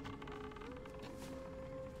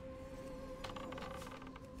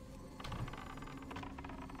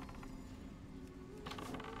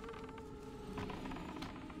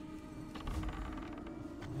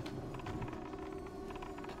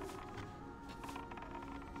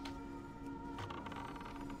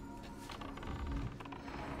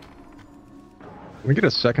 Can we get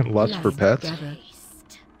a second lust for pets?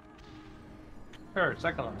 Sure,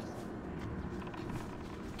 second last.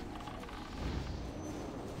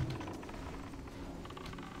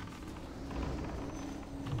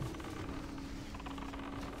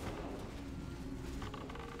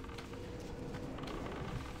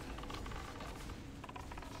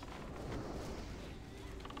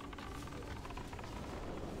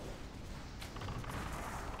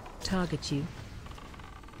 Target you.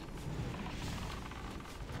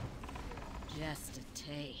 Just a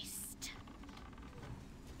taste.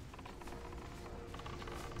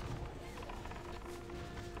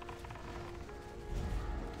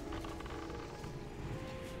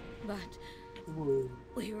 But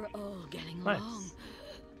we were all getting Nice. along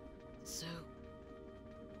so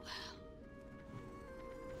well.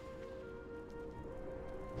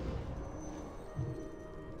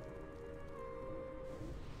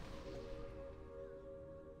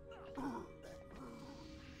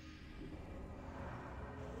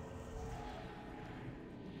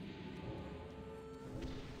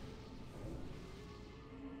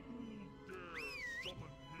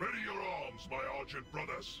 Ready your arms, my Argent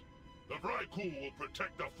brothers. The Vrykul will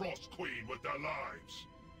protect the Frost Queen with their lives.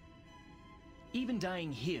 Even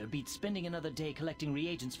dying here beats spending another day collecting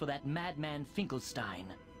reagents for that madman Finkelstein.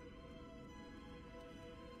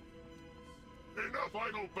 Enough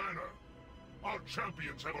idle banner. Our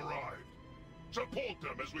champions have arrived. Support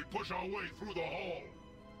them as we push our way through the hall.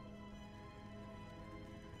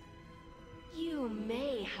 You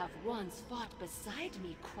may have once fought beside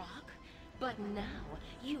me, Croc, but now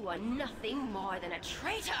you are nothing more than a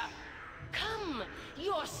traitor! Come!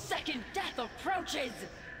 Your second death approaches!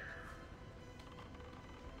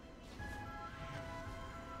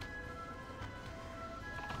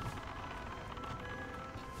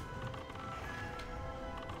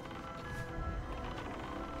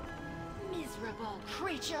 Miserable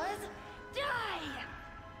creatures! Die!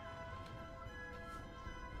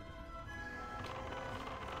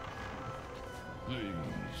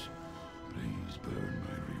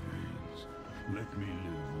 Let me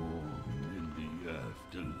live warm in the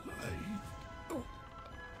afterlife.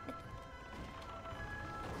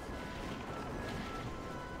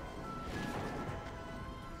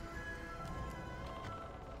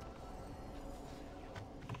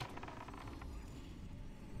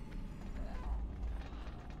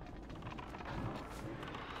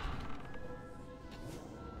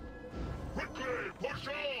 Quickly, push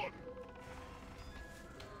on!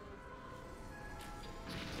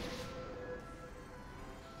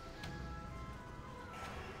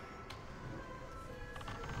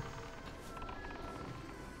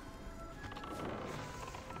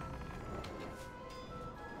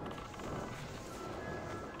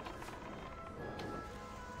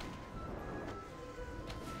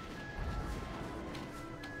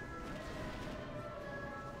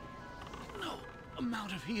 No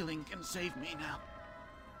amount of healing can save me now.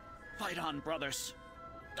 Fight on, brothers.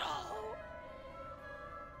 Oh.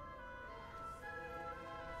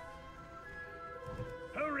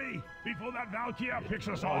 Hurry, before that Valkyrie picks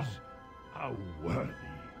us off! How worthy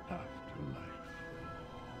afterlife.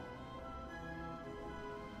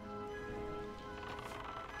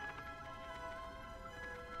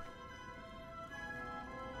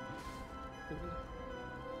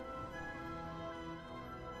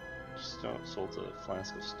 Sold a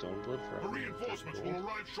flask of stone blood for The reinforcements will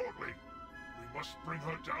arrive shortly. We must bring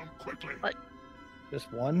her down quickly.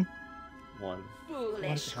 Just one? One.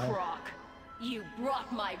 Foolish What? croc. You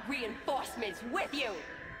brought my reinforcements with you.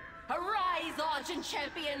 Arise, Argent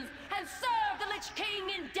champions, and serve the Lich King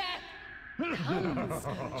in death. Come,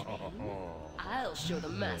 Sanctum. I'll show the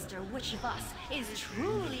master which of us is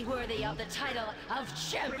truly worthy of the title of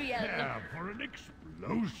champion. Prepare for an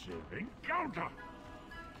explosive encounter.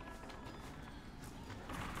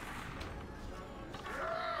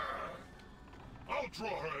 I'll draw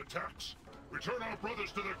her attacks. Return our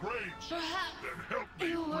brothers to their graves. Perhaps Then help me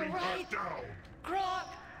you were bring right. her down. Croc.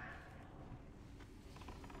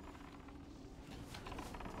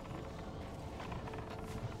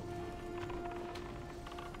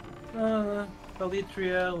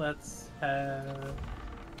 Elytria, let's have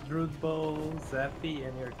Drudbol, Zappy,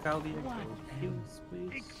 and your Kalia go heals,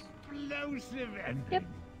 please. Explosive ending. Yep.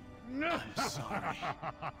 No. I'm sorry.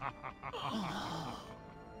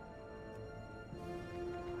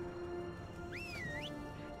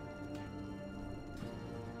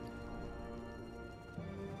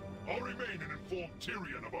 I'll remain and inform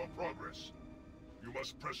Tyrion of our progress. You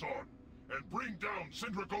must press on and bring down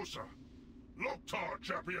Sindragosa. Loktar,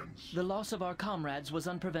 champions! The loss of our comrades was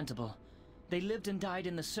unpreventable. They lived and died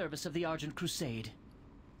in the service of the Argent Crusade.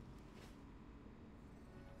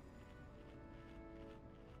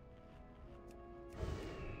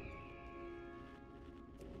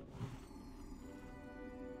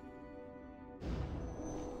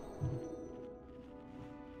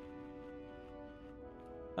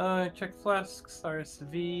 Check flasks,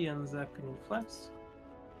 RSV, and Zapping flask.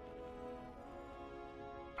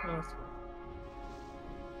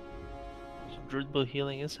 Drudbel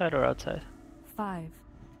healing inside or outside? 5,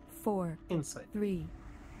 4, Inside. 3,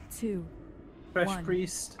 2, Fresh 1.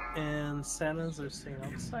 Priest and Santas are staying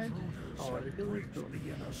outside. All other healers go. The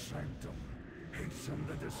inner sanctum. Hasten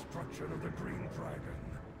the destruction of the Green Dragon.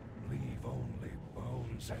 Leave only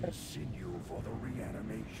bones and sinew for the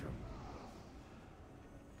reanimation.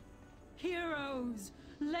 Heroes,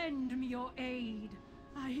 lend me your aid.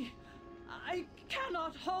 I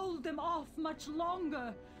cannot hold them off much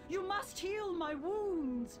longer. You must heal my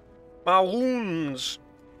wounds. My wounds!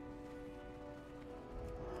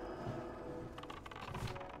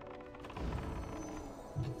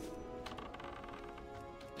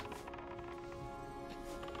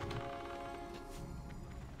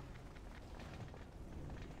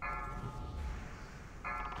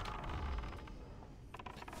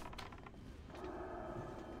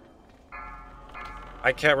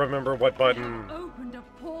 I can't remember what button Opened a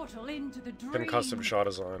portal into the dream. Then custom shot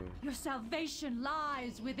is on. Your salvation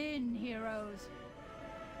lies within, heroes.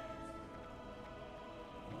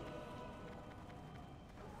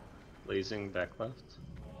 Blazing back left.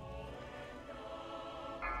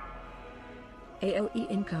 AOE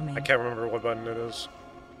incoming. I can't remember what button it is.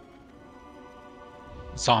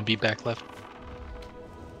 Zombie back left.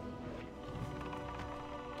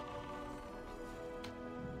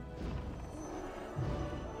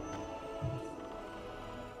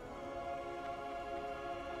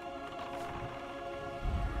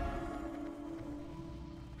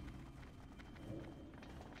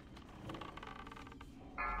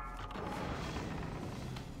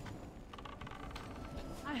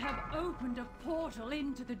 I have opened a portal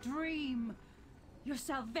into the dream. Your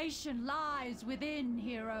salvation lies within,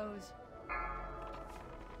 heroes.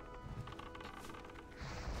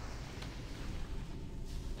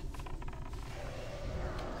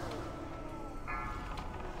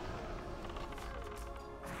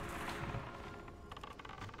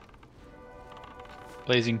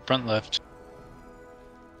 Blazing front left.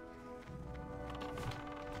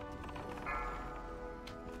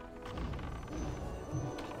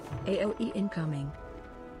 AOE incoming.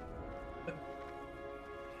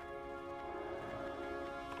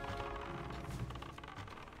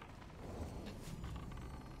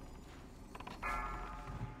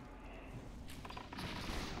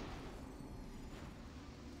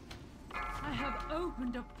 I have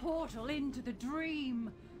opened a portal into the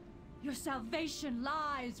dream. Your salvation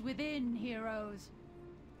lies within, heroes.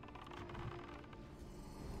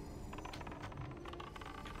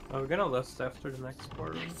 We're gonna list after the next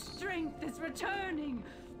portal. My strength is returning.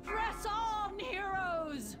 Press on,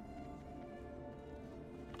 heroes!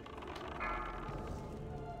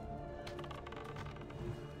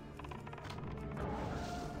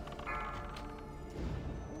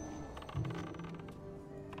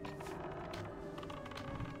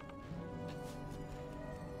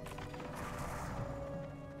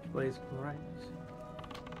 Blazing right.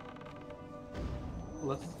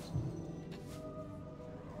 Left.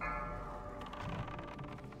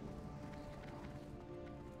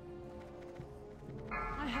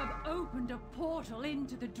 I have opened a portal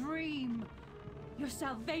into the dream. Your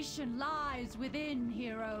salvation lies within,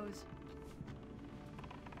 heroes.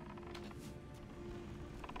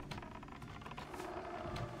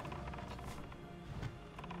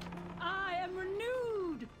 I am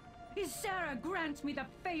renewed. Is Sarah grant me the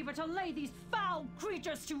favor to lay these foul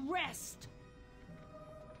creatures to rest?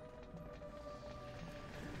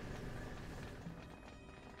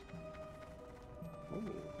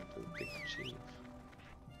 Ooh, big chief.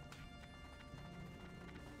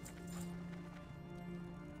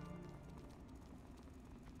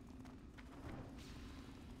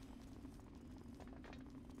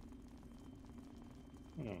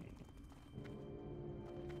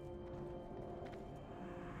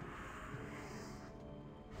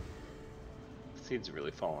 Seeds are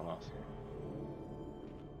really falling off here.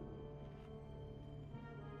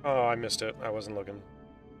 Oh, I missed it. I wasn't looking.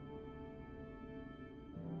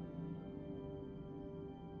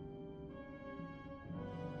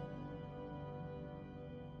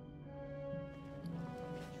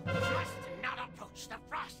 Must not approach the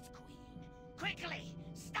Frost Queen. Quickly,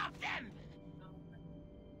 stop them!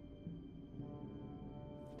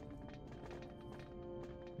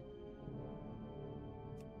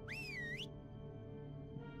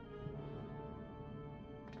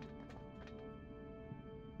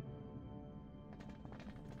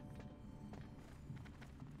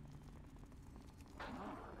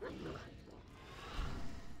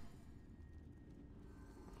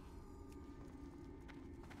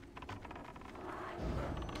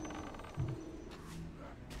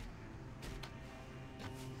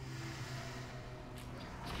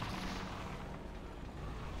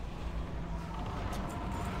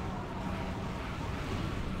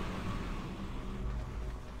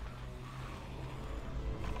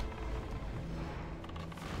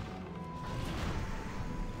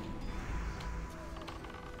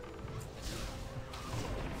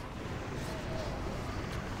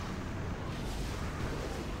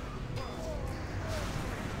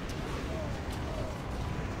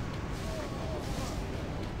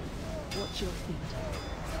 Watch your feet.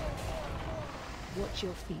 Watch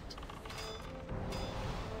your feet.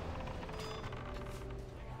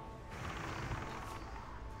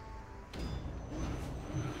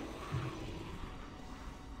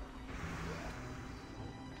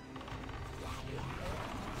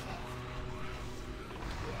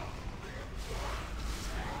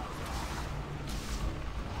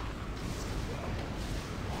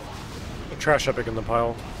 A trash epic in the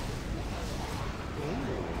pile.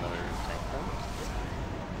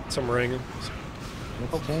 Some ring.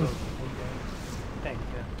 What's tank? Tank,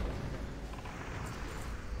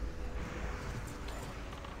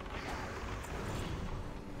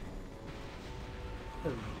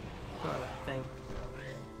 yeah. Got a tank.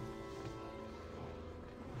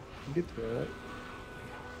 Get through it.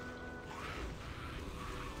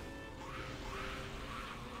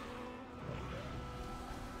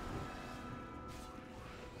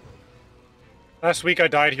 Last week I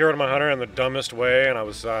died here on my hunter in the dumbest way, and I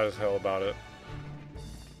was sad as hell about it.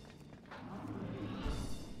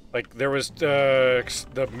 Like, there was the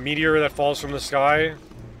meteor that falls from the sky,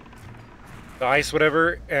 the ice,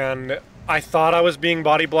 whatever, and I thought I was being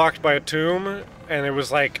body blocked by a tomb, and it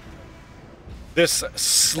was like this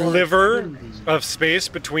sliver of space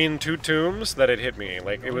between two tombs that it hit me.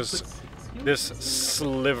 Like, it was this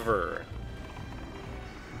sliver.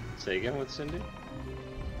 Say again with Cindy?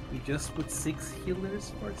 We just put 6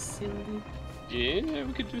 healers for Cindy. Yeah,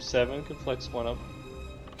 we could do 7. Could flex one up.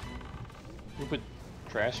 We put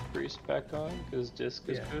Trash Priest back on because disc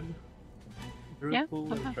is good. Yeah,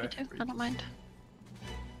 I'm happy to. I don't mind.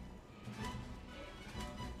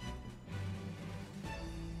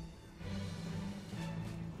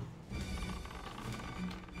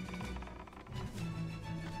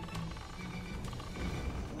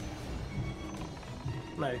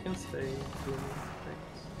 No, you can stay doing things.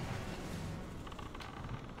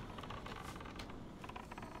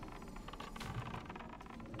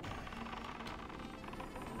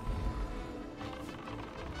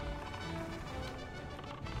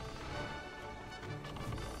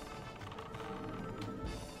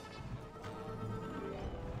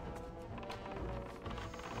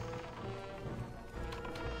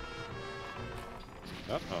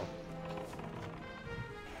 Uh-oh.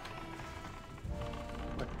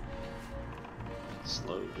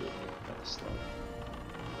 Slow, dude. Kinda slow.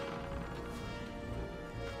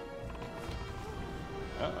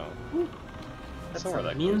 Uh-oh. That's Somewhere a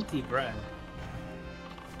that minty bread.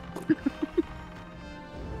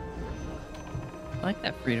 I like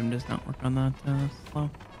that freedom does not work on that slow.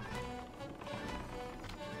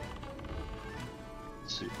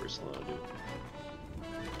 Super slow, dude.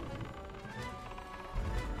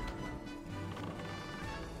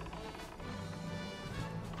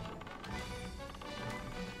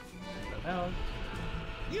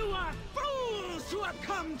 You are fools who have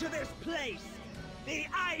come to this place! The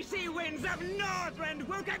icy winds of Northrend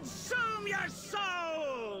will consume your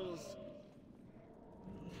souls!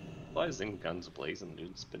 Why is in guns blazing,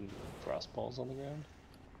 dude? Spin frost balls on the ground.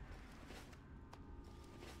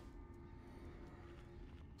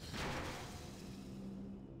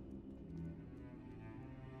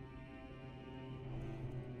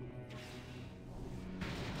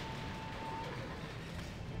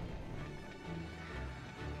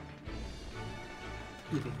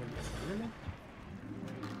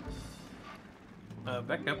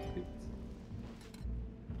 Back up, please.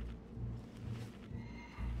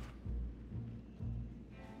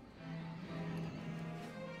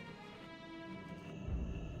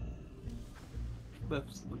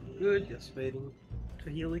 Buffs look good, just waiting to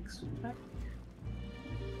Helix back.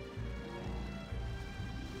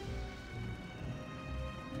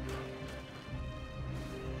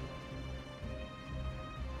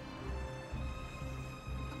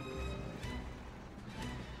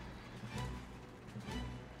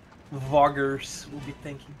 Voggers will be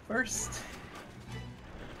thinking first.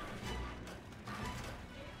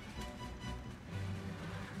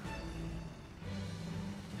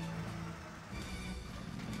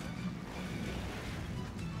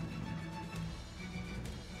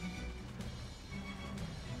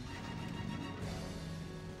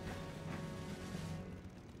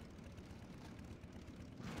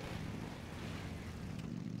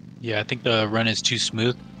 Yeah, I think the run is too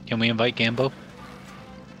smooth. Can we invite Gambo?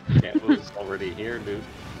 Gambo's already here, dude.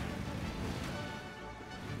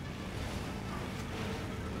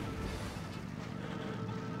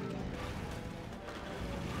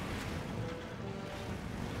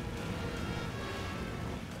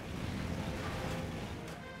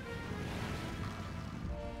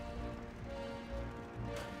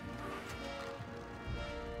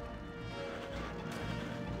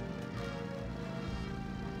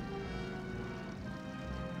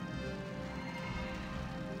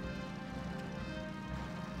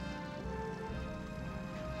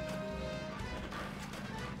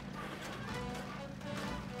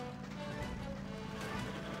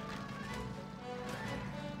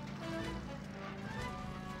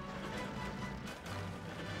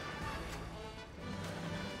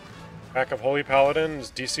 Pack of Holy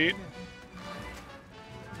Paladins DC'd.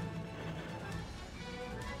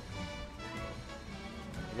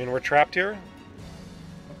 I mean, we're trapped here?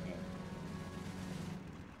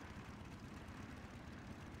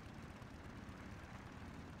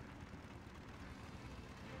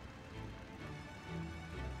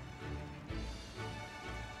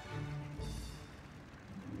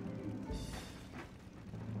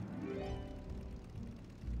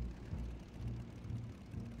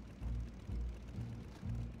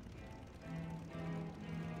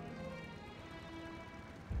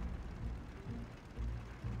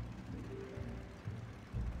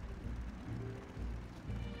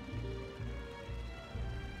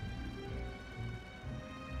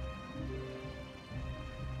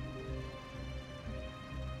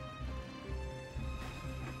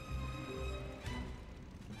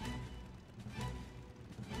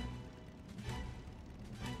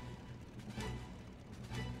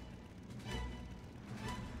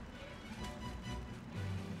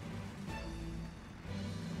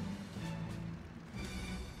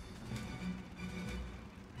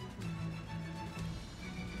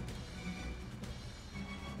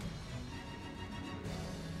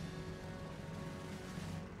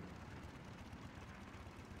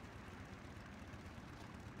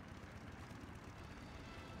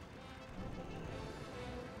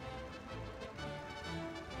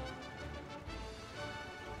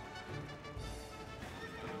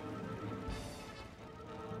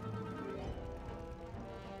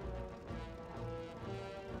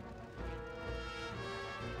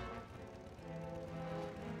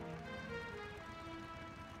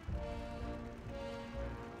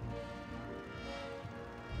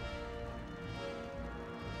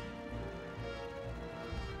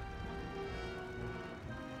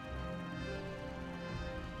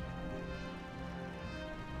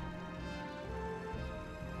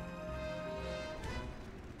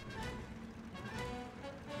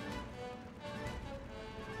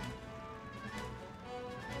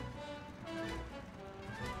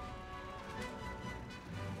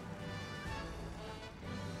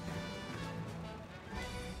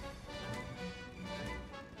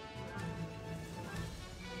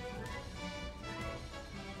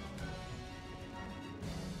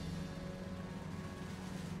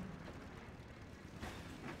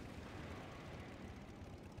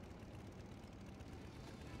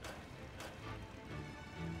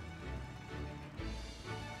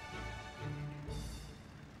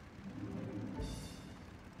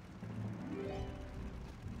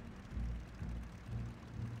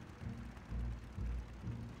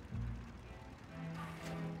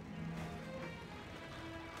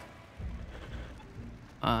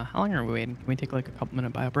 How long are we waiting? Can we take like a couple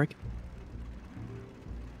minute bio break?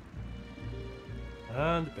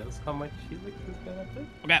 Depends how much Helix is gonna take.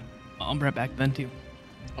 Okay, I'll be right back then too.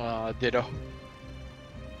 Ditto.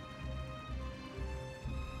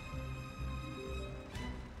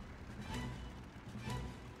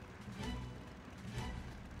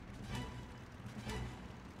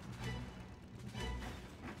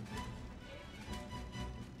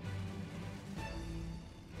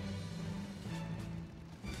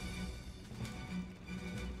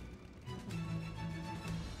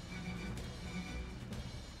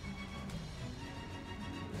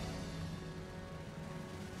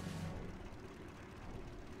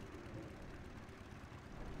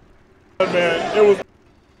 Man, it was.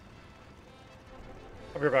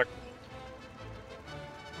 I'll be right back.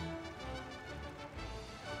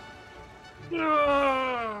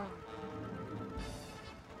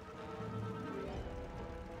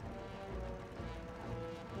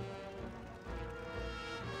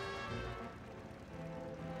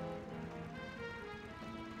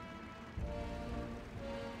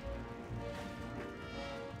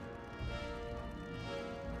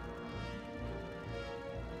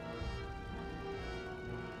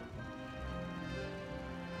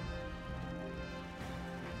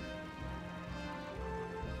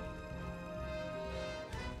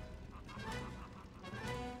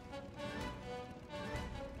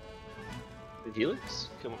 Did Helix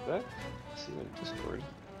come back? Let's see in Discord.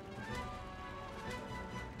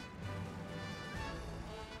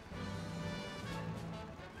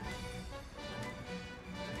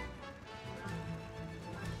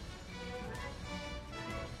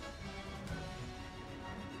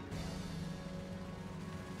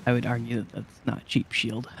 I would argue that that's not cheap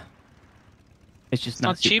shield. It's just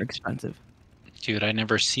not super cheap. expensive. Dude, I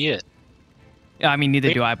never see it. Yeah, I mean,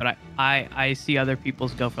 neither do I, but I see other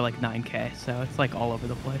people's go for like 9K, so it's like all over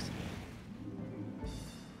the place.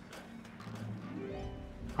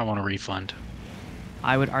 I want a refund.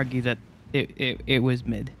 I would argue that it was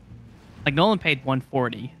mid. Like Nolan paid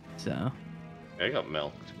 140, so. I got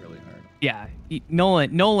milked really hard. Yeah,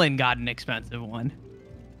 Nolan got an expensive one.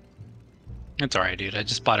 It's alright, dude. I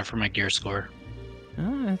just bought it for my gear score.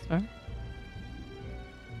 Oh, that's fair.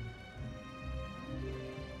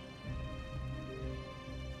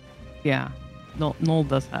 Yeah, Noel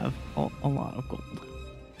does have a lot of gold.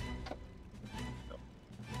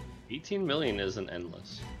 18 million isn't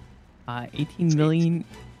endless. 18 million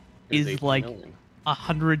It's is 18 like million.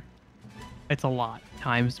 100. It's a lot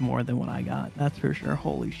times more than what I got. That's for sure.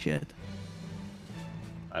 Holy shit.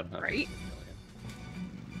 I'm not Right?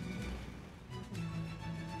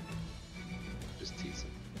 Just teasing.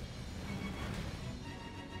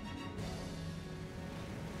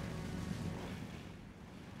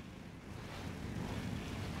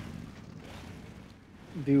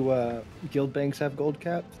 Do guild banks have gold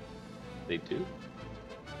caps? They do?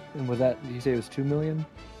 And was that, did you say it was 2 million?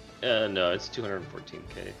 No, it's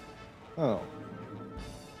 214k. Oh.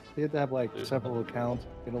 They have to have like several accounts,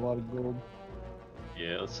 get a lot of gold.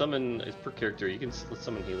 Yeah, let's summon, it's per character. You can let's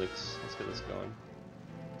summon Helix. Let's get this going.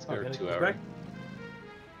 Let's go Okay, 2 go hour. back.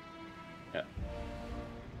 Yeah.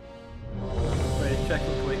 Wait,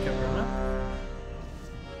 checking quick camera.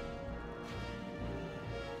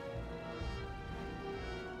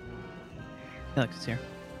 Alex is here.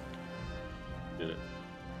 Did it.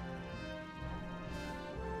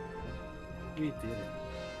 We did it.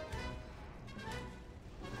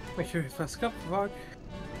 Make sure you flask up, Vog.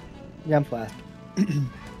 Yeah, I'm flask. I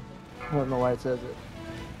don't know why it says it.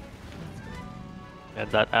 Yeah,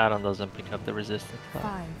 that add-on doesn't pick up the resistance.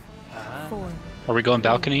 5, 4. Are we going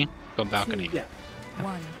balcony? Go balcony. Yeah.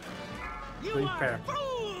 1. You are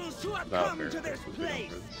fools who have come to this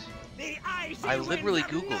place. The ICC I literally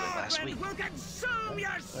winds of Googled it last week. will consume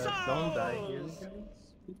your Don't die here, souls.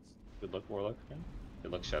 guys. Good luck, Warlock friend.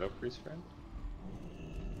 Good luck, Shadow Priest friend.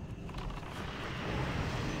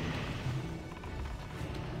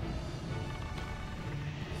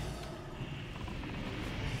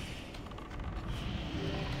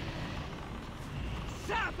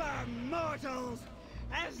 Suffer, mortals,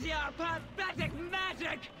 as your pathetic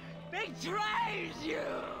magic betrays you!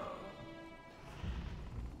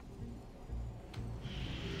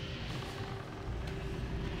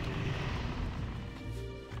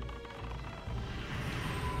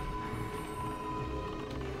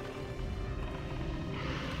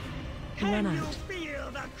 Run Can you out.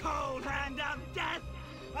 feel the cold hand of death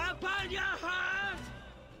upon your heart?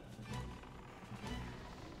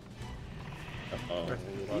 Uh-oh,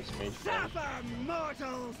 we lost mage friend. Suffer,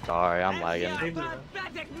 mortals, Sorry, I'm as lagging. your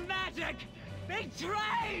pathetic magic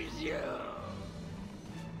betrays you!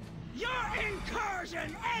 Your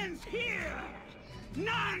incursion ends here!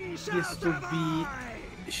 None shall This will be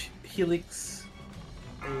survive! Helix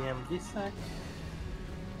AMD sec.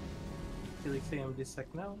 Helix AMD sec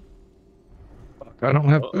now. I don't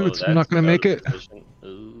have boots. I'm not gonna make it.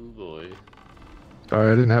 Oh boy.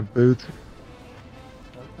 Sorry, I didn't have boots.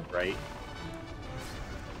 Right.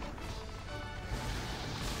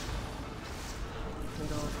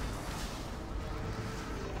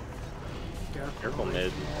 Careful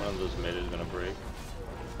mid. One of those mid is gonna break.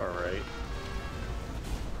 Far right.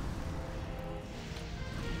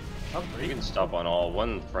 You can stop on all.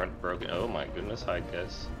 One front broken. Oh my goodness, hide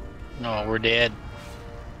guys. No, we're dead.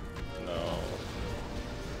 No.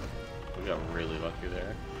 We got really lucky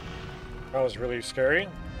there. That was really scary.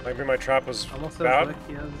 Maybe my trap was Almost bad. as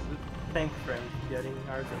lucky as a tank friend getting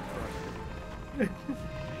Argent corrupted.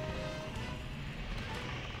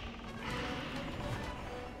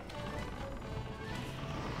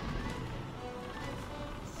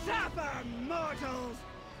 Suffer, mortals,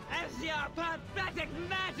 as your pathetic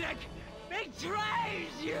magic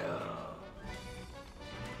betrays you!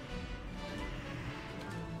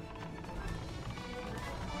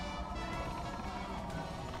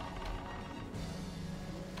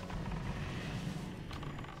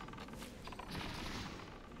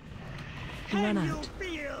 Run Can you out.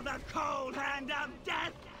 feel the cold hand of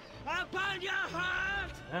death upon your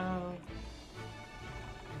heart? No.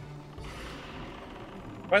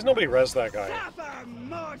 Why has nobody res that guy? Suffer,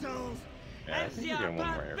 mortals, Yeah, I as think your you're getting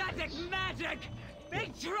one more pathetic airface. magic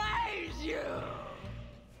betrays you!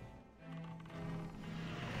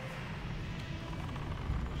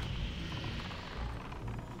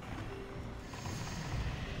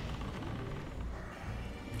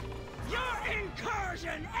 Your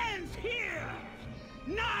incursion ends here!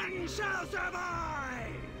 None shall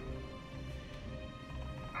survive!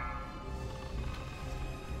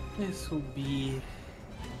 This will be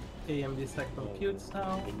AMD sec computes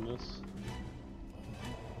now. Goodness.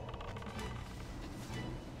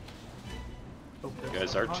 Hope You there's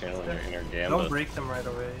guys some are bots channeling there. your inner Don't gambit. break them right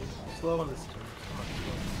away. Slow on the stairs. Come on,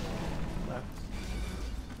 slow. Left.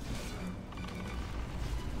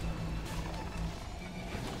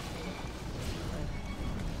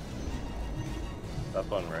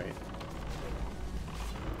 Up on right.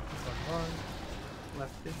 One.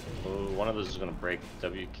 Left it. Oh, one of those is gonna break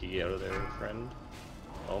W key out of there, friend.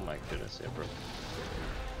 Oh my goodness, it broke.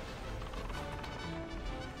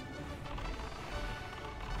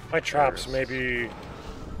 My traps may be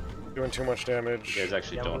doing too much damage. You guys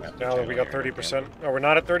actually don't have to Now that we got 30%. Oh, we're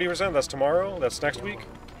not at 30%? That's tomorrow? That's next week?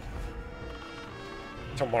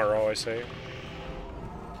 Tomorrow, I say.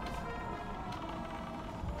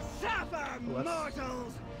 Suffer,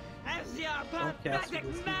 mortals, as your Don't cast pathetic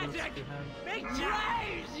with this magic behind.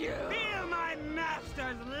 betrays you! Feel my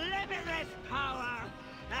master's limitless power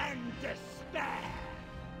and despair!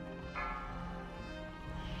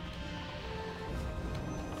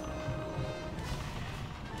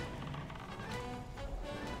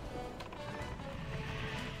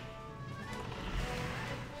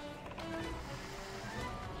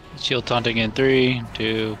 Shield taunting in 3,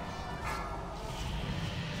 2.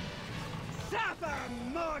 Suffer,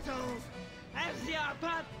 mortals, as your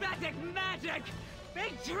pathetic magic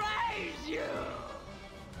betrays you!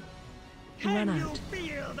 Run Can you out.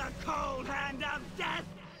 feel the cold hand of death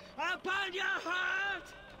upon your heart?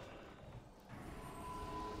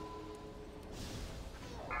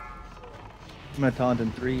 I'm gonna taunt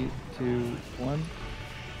in 3, 2, 1.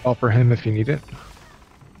 All for him if you need it.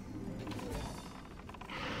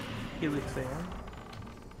 Helix AM.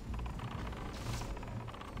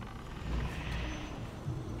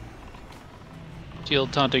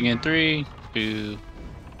 Shield taunting in 3, 2.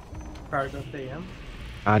 Cargo AM.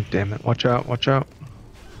 God damn it. Watch out, watch out.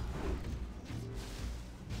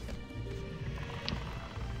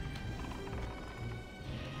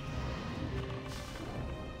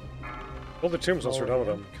 Build the tombs once we're done with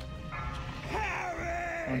them.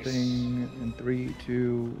 Taunting in 3,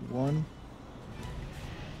 2, 1.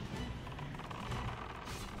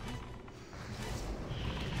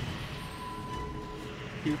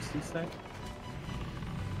 Huge C-sec.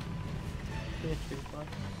 Finish big block.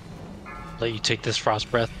 Let you take this frost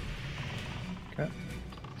breath. Okay.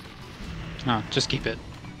 No, just keep it.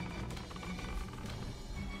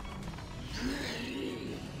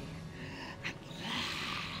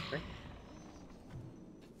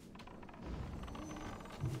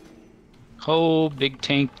 Oh, big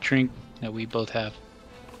tank drink that we both have.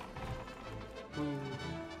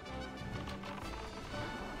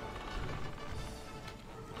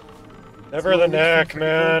 Never the neck,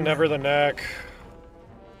 man. Never the neck.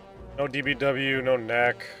 No DBW, no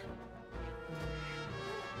neck.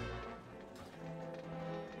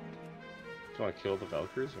 want to kill the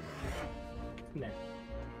Valkyries or No.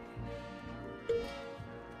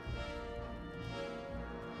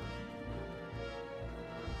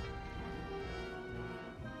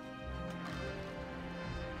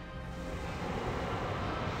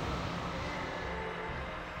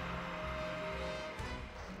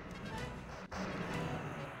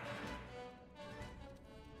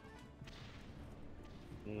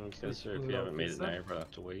 Okay, sir, if you haven't made it now, you're gonna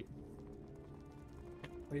have to wait.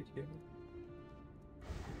 Wait here.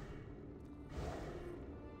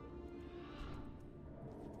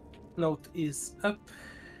 Note is up.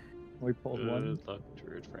 We pulled one. Good luck,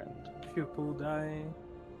 druid friend. Pupil die.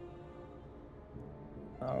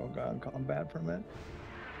 Oh god, combat from it.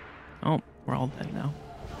 Oh, we're all dead now.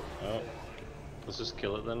 Oh, let's just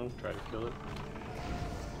kill it then. Try to kill it.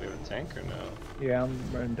 Do we have a tank or no? Yeah, I'm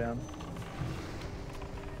running down.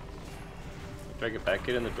 Drag it back,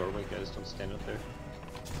 get in the doorway, guys. Don't stand up there.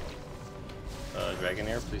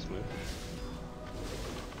 Dragonair, please move.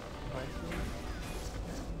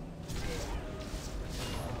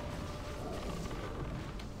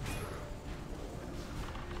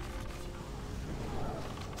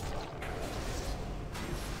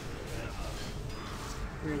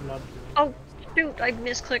 Oh, shoot, I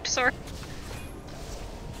misclicked, sorry.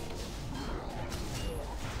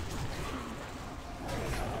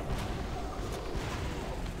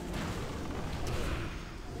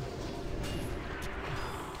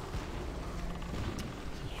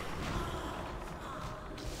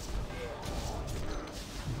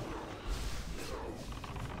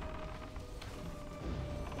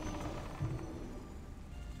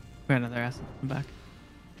 We got another asset come back.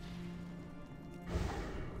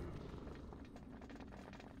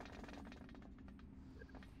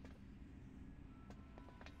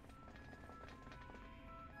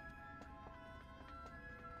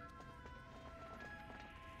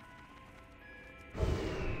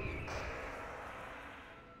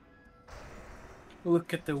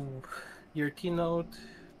 Look at your keynote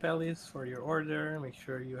palace for your order. Make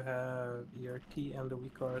sure you have ERT and the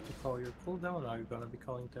weak aura to call your cooldown. Now you're gonna be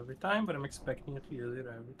calling it every time, but I'm expecting you to use it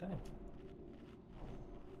every time.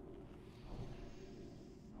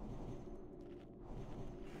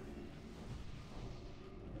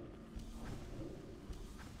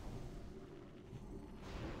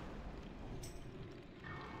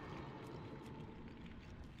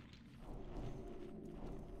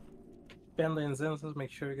 Benley and Zensus, make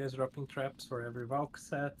sure you guys dropping traps for every Valk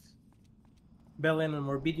set. Belen and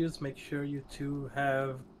Morbidius, make sure you two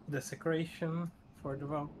have Desecration for the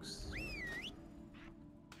Valks.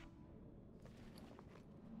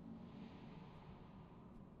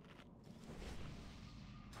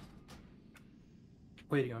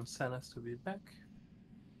 Waiting on Sanas to be back.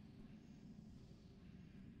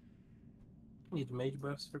 Need mage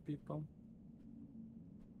buffs for people.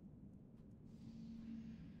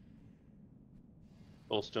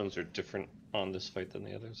 Soulstones are different on this fight than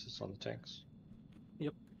the others. It's on the tanks.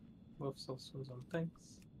 Yep, both soulstones on tanks.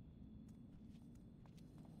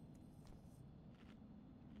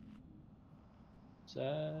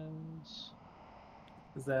 Zaz.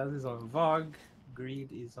 Zaz is on Vogue. Greed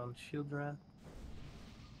is on Shieldra.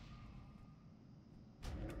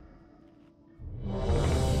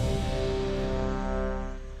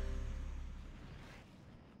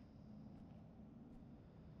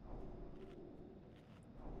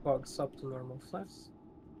 Vogue's up to normal flash.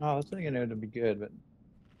 Oh, I was thinking it would be good, but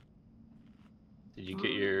Did you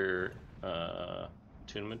get your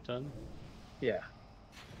attunement done? yeah.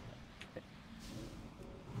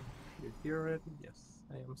 You're here already? Yes,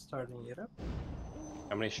 I am starting it up.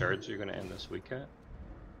 How many shards are you going to end this week at?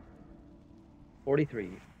 43.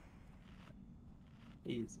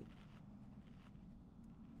 Easy.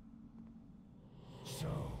 So,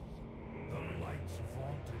 the lights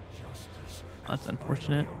vaunted justice. That's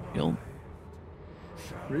unfortunate. You'll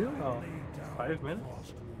Really? Oh, 5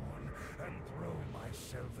 minutes?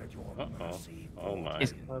 Oh my.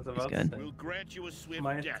 He's good. We'll grant you a swift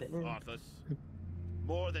My death, turn. Arthas.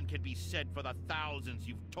 More than can be said for the thousands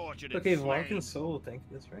you've tortured Okay, and slain. Vulcan Soul will tank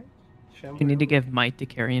this, right? You need to give might to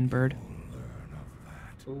Carrion Bird.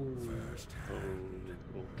 Ooh.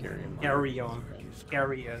 Carry on.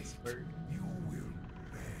 Carry us, bird.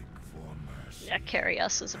 Yeah, carry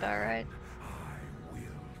us is about right.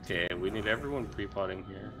 Okay, we need everyone pre-potting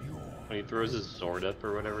here. When he throws his sword up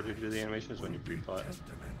or whatever to do the animation is when you pre-pot.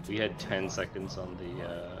 We had 10 seconds on the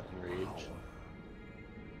enrage.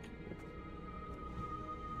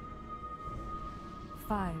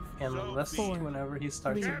 5, And unless whenever he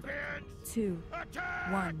starts 3, it. 2,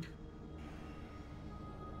 1.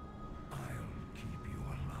 I'll keep you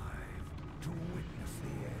alive to witness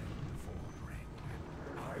the end, Fordrain.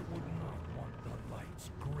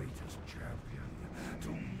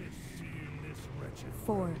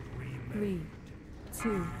 4, 3, 2,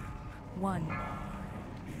 1.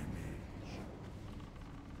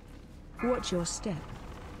 Watch your step.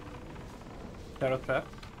 Shadow trap.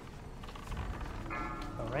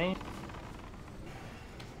 Alright.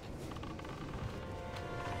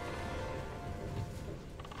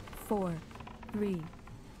 Four, 3,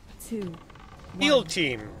 2. Heal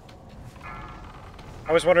team.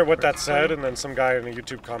 I was wondering what that said, and then some guy in a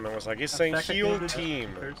YouTube comment was like, he's saying heal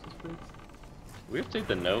team. We update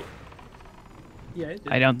the note. Yeah, it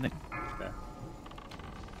did. I don't think. Okay.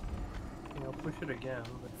 I'll push it again.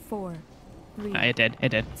 4, 3. It did. It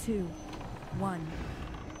did. 2, 1.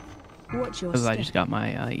 Watch your Because step. I just got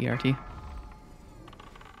my ERT.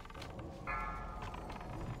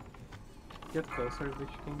 Get closer, Lich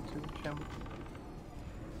King, to Shamble.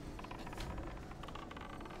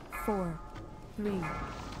 4, 3,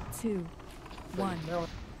 2, 1.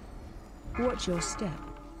 Watch your step.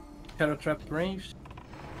 Shadow trap range.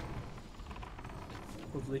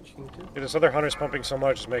 With Lich King too. This other hunter's pumping so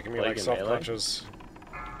much, it's making me Plague like and melee? self-conscious.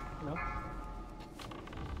 No.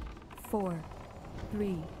 4,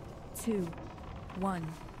 3, 2, 1.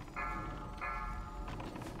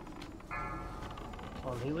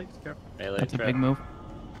 On Helix, careful. Melee That's a trap. big move.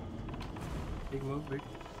 Big move, big.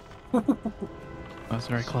 That was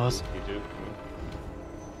very close. You do.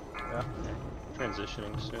 Yeah.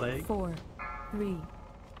 Transitioning soon. Plague. 4, 3,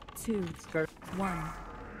 2, 1.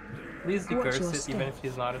 Please Watch decurse your it, even step. if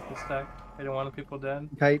he's not at the stack. I don't want people dead.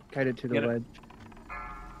 Kite it to the Get it. ledge.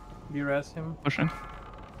 De-res him. Pushing.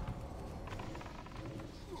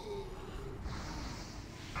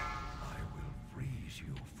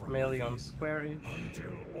 Melee on square-ish.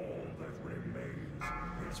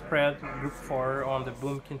 Spread group 4 on the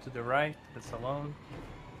boomkin to the right. That's alone.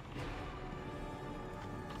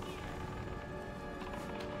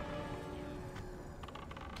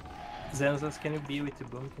 Zenzas, can you be with the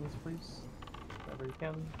boomkins, please? Whenever you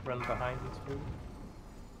can. Run behind this group.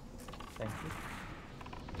 Thank you.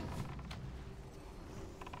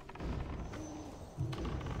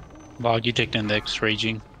 Bog, you take the index,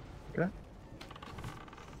 raging. Okay.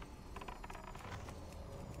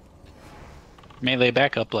 Melee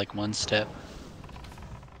back up like one step.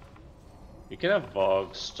 You can have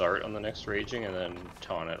Vogue start on the next raging and then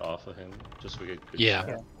taunt it off of him, just so we get good Yeah.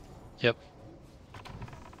 start. Yep.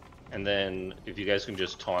 And then if you guys can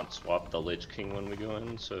just taunt swap the Lich King when we go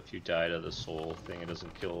in, so if you die to the soul thing, it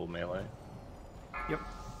doesn't kill melee. Yep.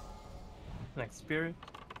 Next spirit.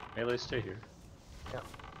 Melee, stay here. Yeah.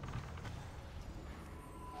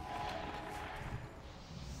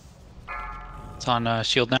 It's on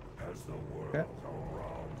shield now. Okay.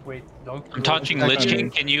 Wait, don't. I'm taunting Back Lich on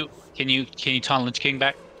King. you. Can you taunt Lich King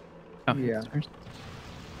back? Oh, Yeah. To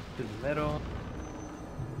the middle.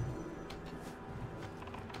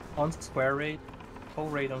 On square raid. Whole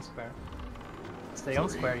raid on square. Stay on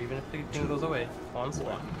square even if the thing goes away. On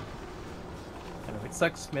square. I know it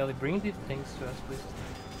sucks, Melee. Bring these things to us, please.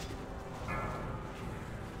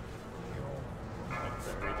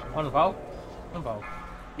 On Valve. On Valve.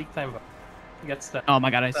 Big time Valve. Get stunned. Oh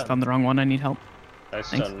my god, I stunned the wrong one. I need help. I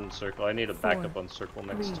Thanks. stun circle. I need a backup on circle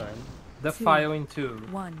next time. The file in 2.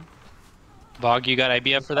 1. Bog, you got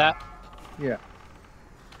IBF for that? Yeah.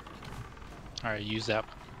 Alright, use that.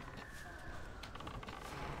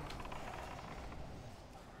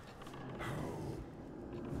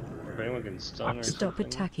 If anyone can stun or Stop something.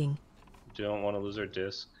 attacking. Don't want to lose our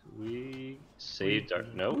disc. We saved our.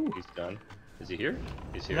 No, he's done. Is he here?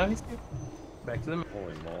 He's here. No, he's here. Back to the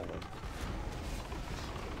Holy moly.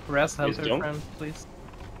 Rest Please Hunter don't. friend, please.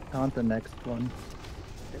 Taunt the next one.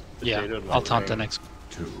 Yeah, Potato I'll taunt the ring. next.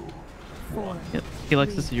 4. Yep.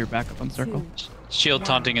 Helix, this is your backup on circle. Shield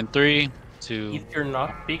taunting in 3, 2. If you're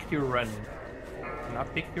not picked, you're running. If you're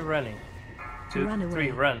not picked, you're running. 2, Run 3,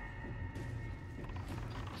 away. run.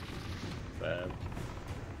 Bad.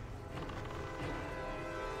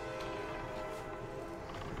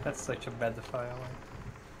 That's such a bad file.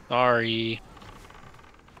 Sorry.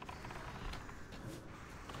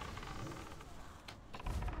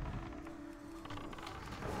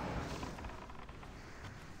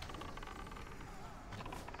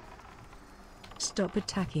 Stop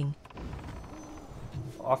attacking.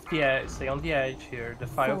 Off the edge, stay on the edge here. The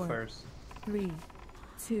file 4, first. 3,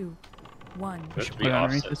 2, 1. There should put be it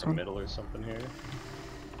underneath offset this for one. middle or something here.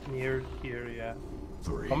 Near here, yeah.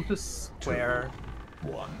 Come to square.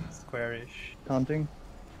 Square-ish. Taunting.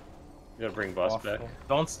 You gotta bring boss Awful. back.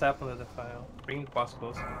 Don't step on the file. Bring the boss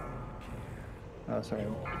close. Oh, sorry.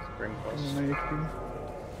 Bring boss. My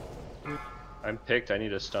HP. I'm picked. I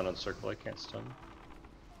need a stun on circle. I can't stun.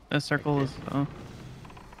 The circle is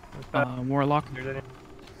Warlock.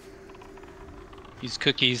 Use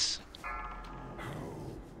cookies.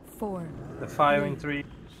 4. The fire in 3.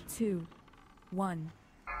 2. 1.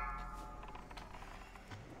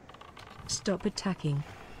 Stop attacking.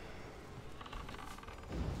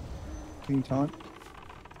 King taunt.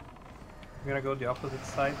 I'm gonna go the opposite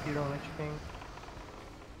side here on Lich King.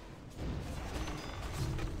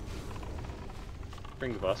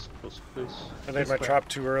 Bring the bus, please. I laid my trap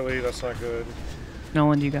too early, that's not good.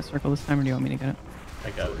 Nolan, do you got circle this time, or do you want me to get it?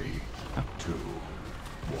 I got it. 2,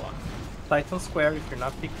 1. Titan square, if you're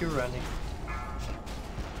not picked, you're running.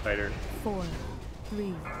 Tighter. 4.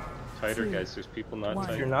 3. Tighter, 2, guys, there's people not 1.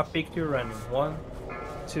 tight. If you're not picked, you're running. 1,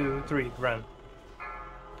 2, 3, run.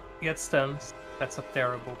 Get stunned. That's a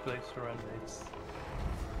terrible place to run raids.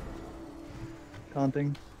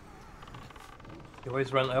 Taunting. You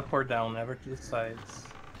always run up or down, never to the sides.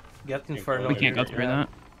 Get Inferno. We can't go through that.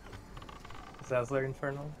 Zazzler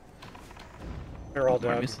Inferno. They're all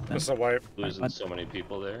dead. This is a wipe. Losing so many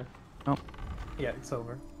people there. Oh. Yeah, it's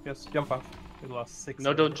over. Just jump off. We lost 6.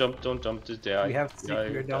 No, don't jump, just die. We have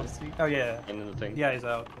 3. You're down 3. Oh yeah. End of the thing. Yeah, he's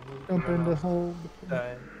out. Jump in the hole.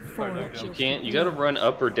 Die. You can't. You gotta run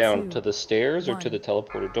up or down to the stairs or to the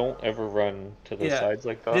teleporter. Don't ever run to the sides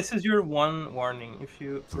like that. This is your one warning. If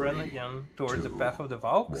you run again towards the path of the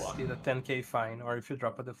Valks, it's a 10k fine, or if you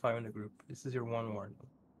drop a defy in the group. This is your one warning.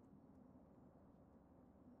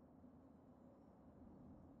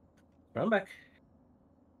 Run back.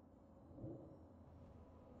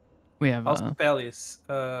 We have also Palace.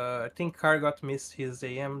 I think Kargot missed his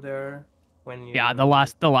AM there when you. Yeah, the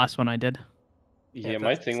last one I did. Yeah,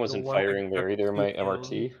 my thing wasn't firing there either. My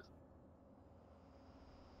MRT.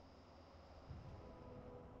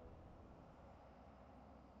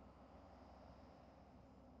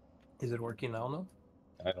 Is it working now? No.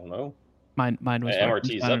 I don't know. Mine was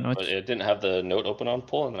MRT's up, but it didn't have the note open on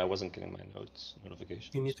pull, and I wasn't getting my notes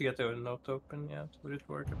notifications. You need to get the note open, yeah, to it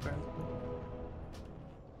work apparently.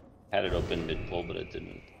 Had it open mid pull, but it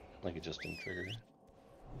didn't. Like it just didn't trigger.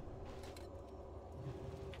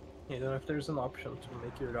 Yeah, I don't know if there's an option to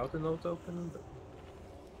make your router note open, but.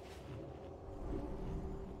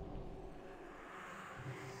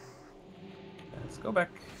 Let's go back.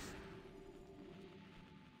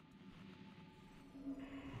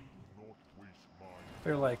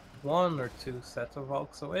 We're like 1 or 2 sets of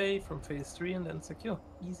Valks away from phase 3 and then secure.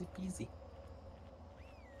 Easy peasy.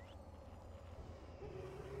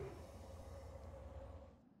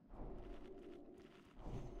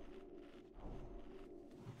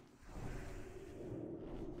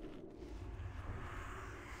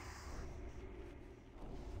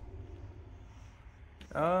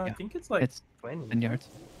 I think it's like 20. 10 yards.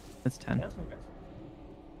 It's 10. Yeah, okay.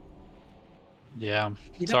 Yeah,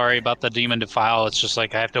 sorry about the Demon Defile. It's just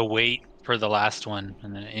like I have to wait for the last one,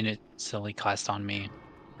 and then it silly cast on me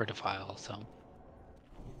for Defile. So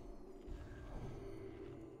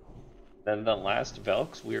then the last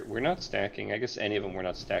Velks, we're not stacking. I guess any of them we're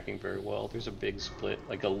not stacking very well. There's a big split,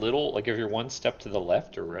 like a little, like if you're 1 step to the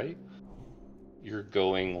left or right, you're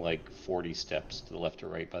going like 40 steps to the left or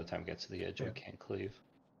right by the time it gets to the edge. Yeah. We can't cleave.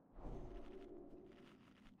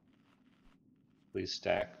 Please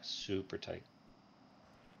stack super tight.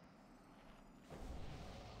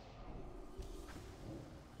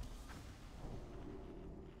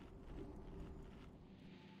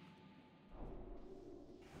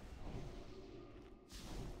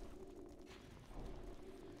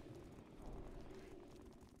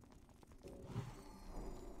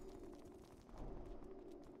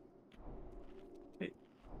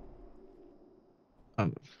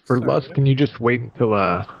 For Lust, can you just wait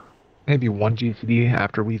until maybe 1 GCD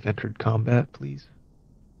after we've entered combat, please?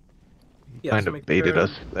 You kind of baited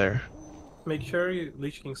us there. Make sure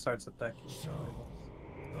Lich King starts attacking. So,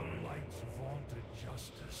 the light's vaunted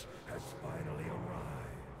justice has finally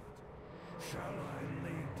arrived. Shall I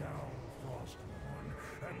lay down Frostborn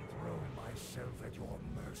and throw myself at your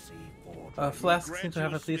mercy for Flasks seem to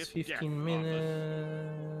have at least 15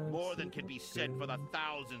 minutes. More than can be said for the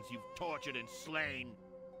thousands you've tortured and slain.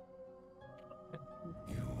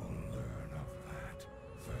 You will learn of that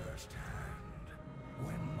firsthand.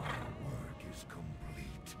 When my work is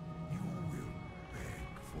complete, you will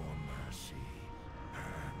beg for mercy,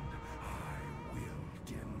 and I will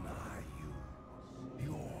deny you.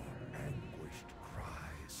 Your anguished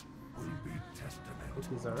cries will be testament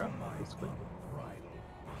to my unbridled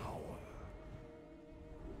power.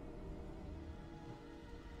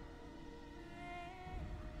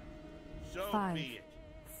 So 5, be it.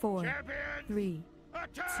 4, 3,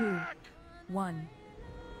 2, 1.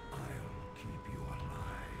 I'll keep you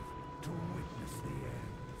alive to witness the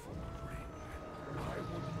end for the ring. I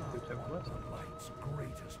would not want the light's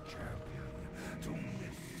greatest champion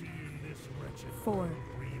 4,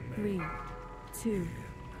 3, 2,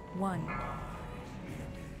 1.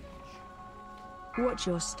 Watch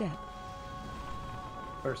your step.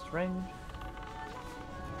 First range.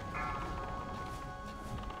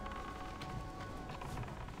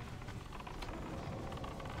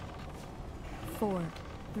 Four,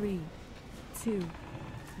 3, 2,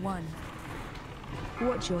 1.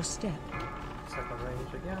 Watch your step. Second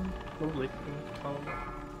range again. Probably.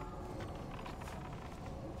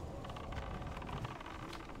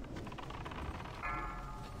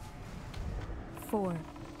 4,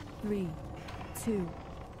 3, 2,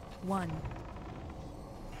 1.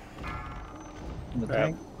 The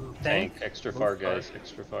Crap. tank. Extra far, guys.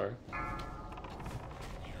 Extra far.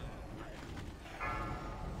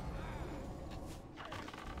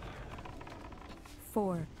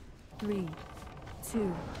 Four, 3, 2,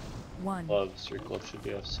 1. Gloves. Your glove should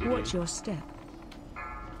be off CD. Watch your step.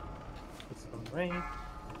 It's on range.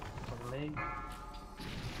 On leg.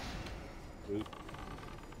 Boot.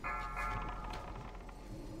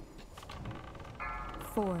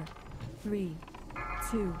 4, 3,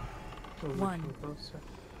 2, 1.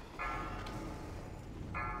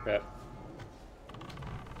 Crap.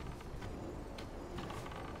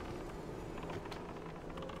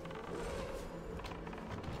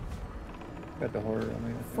 Got the horror on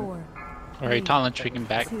me. 4. Alright, Talent streaking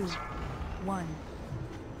back. 2, 1.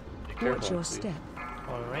 Watch your step.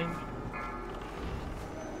 On range.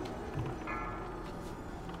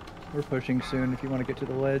 We're pushing soon if you want to get to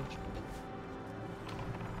the ledge.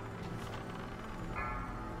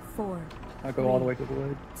 4. I'll go all the way to the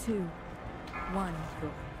ledge. 2, 1.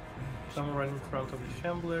 Someone right in front of the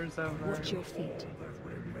Shamblers out there. Watch your feet.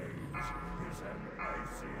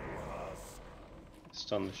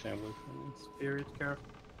 Stun the Shambler. Spirit careful.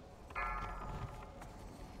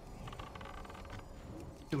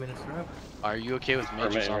 2 minutes are up. Are you okay with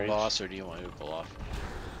mages Permit on range. boss, or do you want to pull off?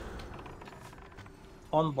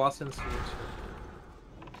 On boss and Spirit.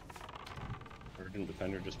 Virgin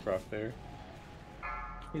Defender just proc there.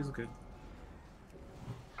 He's good.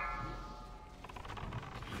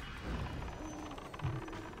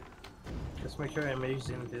 Just make sure I mage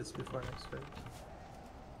in this before next phase.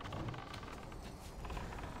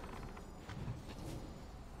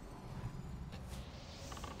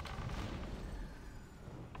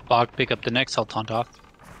 Bog, pick up the next, I'll taunt off.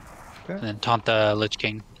 Okay. And then taunt the Lich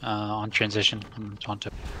King on transition. I'm gonna taunt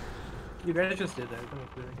him. You guys just did that. Let me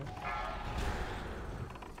do it again.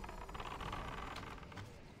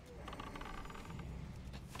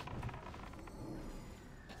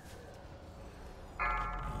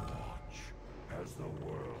 As the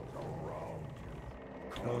world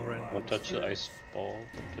around you. Alright. Don't touch the ice ball.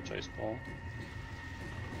 Don't touch ice ball.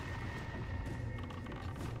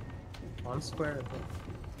 On square, I think.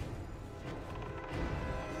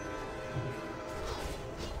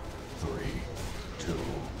 3, 2,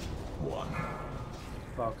 1.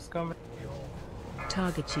 Box coming.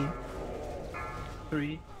 Target you.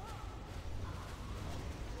 3.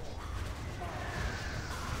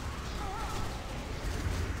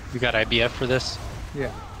 You got IBF for this?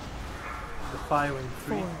 Yeah. The 5 and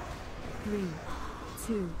 3. 4, 3,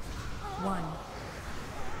 2, 1.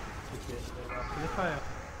 Okay, then after the 5.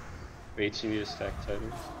 Baits, you need to stack tighter.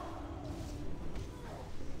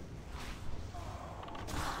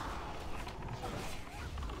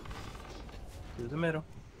 To the middle.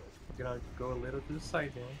 You're gonna go a little to the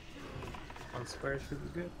side here. On square should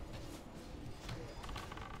be good.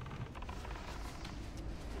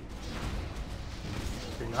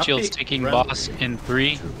 If you're not Shield's big, taking run. boss in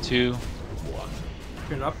 3, 2. If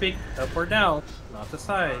you're not big, up or down, not the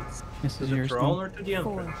sides. This To is the yours. throne Now. or to the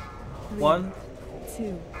 4, entrance. 3, 1,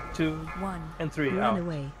 2, 2, 1. and 3 Run out.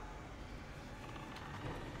 away.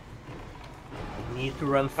 Need to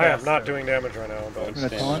run I fast. am not doing damage right now, but Don't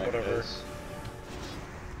stand like whatever. this.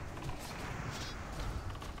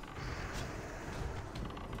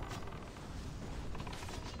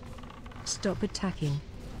 Stop attacking.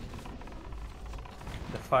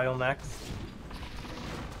 The file next.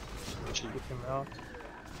 Should- Get him out.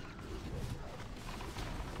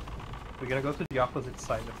 We're gonna go to the opposite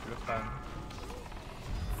side of your time.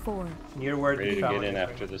 4, Near where Ready the to get shaman in is,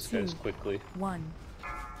 after right? this guy's quickly. 1.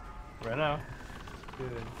 Right now.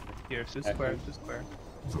 Good. Here, 2 square, 2 square.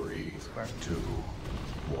 3, Square. 2,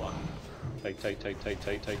 1. Tight, tight, tight, tight,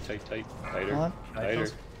 tight, tight, tight, tight. Tighter. On. Tighter.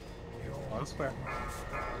 1 square.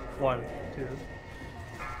 1, 2.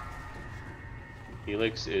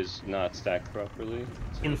 Helix is not stacked properly.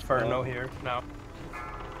 So Inferno here now.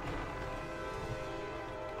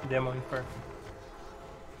 Demo Inferno.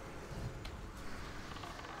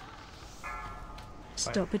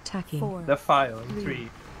 Stop attacking. 4, The file in 3, 3.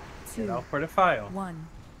 2, Get out for the file. 1.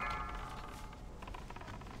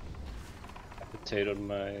 Potatoed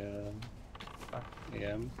my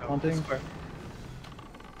AM. Hunting.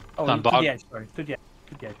 Oh, On to bog. the edge, sorry. To the edge.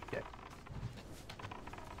 To the edge. To the edge.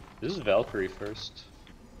 This is Valkyrie first.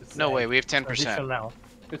 It's No the way, edge. we have Transition 10%. now.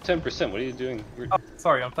 You have 10%. What are you doing? Oh,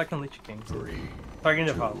 sorry, I'm talking Lich King. Talking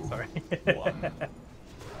the file, sorry.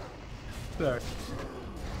 Sorry.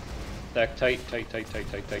 Stack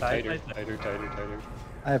tighter.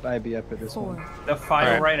 I have IB up at this 4, one. The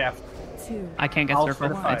file right after. 2, I can't get Out circle.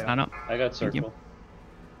 for the It's file. not up. I got Thank you. circle.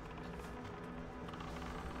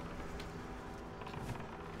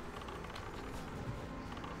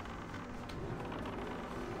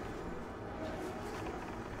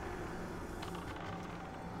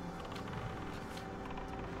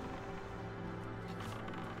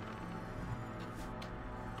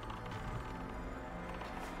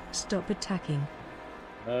 Stop attacking.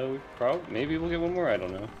 Maybe we'll get one more. I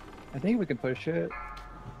don't know. I think we can push it.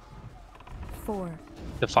 4,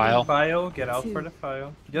 The file. File, get out 2, for the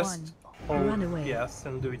file. Just 1. hold Run away. yes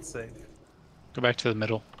and do it safe. Go back to the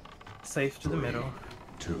middle. Safe to the middle.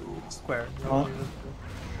 2. Square. No, Oh.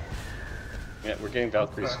 Yeah, we're getting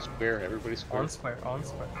Valkyrie square. Everybody square. On square, on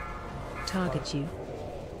square. Target you.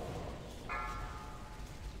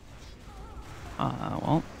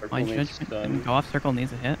 Well, Circle my needs judgment stun. didn't go off. Circle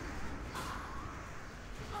needs a hit.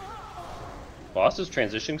 Boss is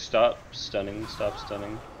transitioning. Stop stunning. Stop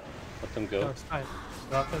stunning. Let them No, go. it's fine.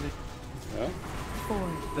 Not really. No? 4,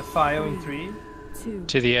 The file in 3. 2,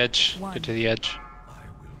 To the edge. One. Get to the edge.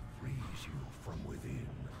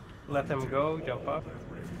 Let them go, jump up.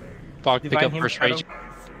 Bog, pick Divine up him, first Shadow. rage.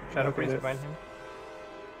 Shadow Priest, divine him.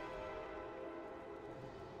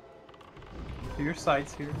 To your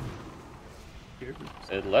sides here. Here.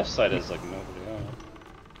 The left side is like nobody on.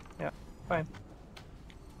 Yeah, fine.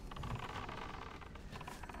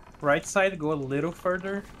 Right side, go a little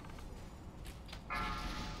further.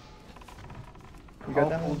 You got All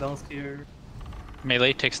that one? cooldowns here.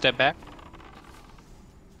 Melee, take a step back.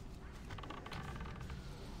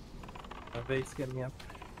 My base get me up.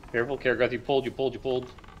 Careful, Karagath, you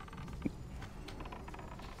pulled.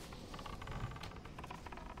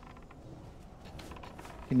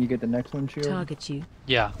 Can you get the next one, Shield? target you.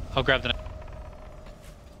 Yeah, I'll grab the.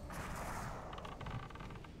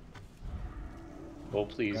 Oh,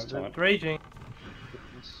 please, taunt. Raging.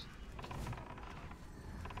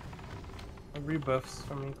 Rebuffs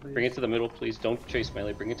for me, please. Bring it to the middle, please. Don't chase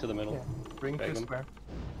melee. Bring it to the middle. Yeah, bring it to Drag the him. square.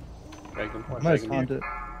 Drag him. I might Drag him. taunt it.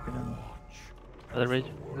 Other rage.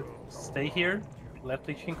 Stay here. Let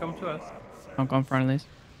Lich King come to us. Don't go in front of these.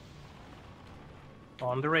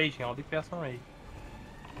 On the raging. All DPS on rage.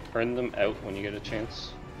 Turn them out when you get a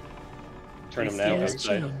chance. Turn them now Yes,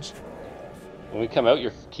 outside. change. When we come out,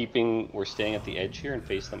 we're staying at the edge here and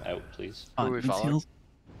face them out, please. Who are we following?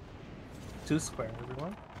 2 square,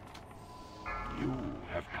 everyone. You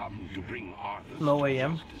have come to bring Arthur's No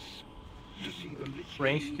AM. justice, to see the Lich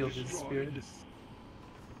Range King kills his destroyed. spirit.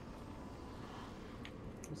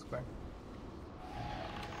 2 square.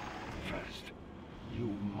 First, you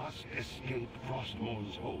must escape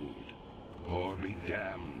Frostmourne's hold, or be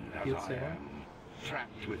damned as You'll I say that? am,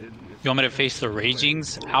 trapped within this You want me to face the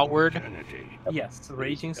ragings outward? eternity. Yes, the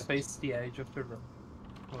ragings face the edge of the room.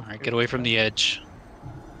 Alright, get away from the edge.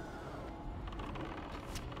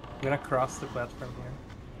 I'm gonna cross the platform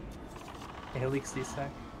here. Helix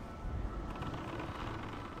D-stack.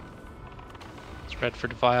 Spread for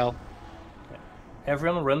defile.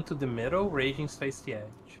 Everyone run to the middle, ragings face the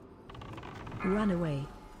edge. Run away.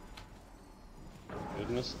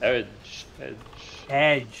 Goodness. Edge.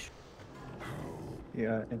 Edge.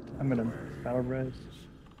 Yeah, I'm gonna battle res.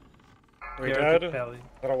 We Garrett dead? Pelly.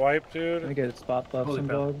 Got a wipe, dude? Let me get spot buffs Holy and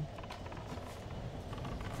bell. dog.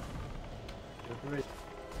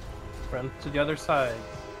 Run to the other side.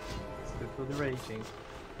 Let's go to the raging.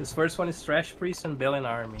 This first one is Trash Priest and Balen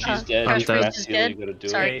Army. She's dead. I'm She's dead. mass heal, you gotta do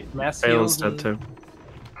Sorry. it. Okay, mass Balen's heals dead and... too.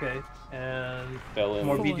 Okay, and Belen,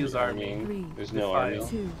 more Four, videos army. 3, There's no Defile. army.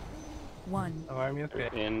 2, 1. No army, okay.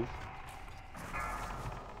 In.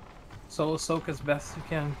 Solo soak as best you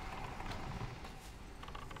can.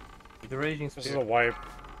 The raging This is a spirit. wipe.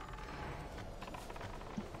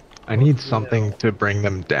 I need something to bring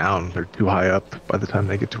them down. They're too high up by the time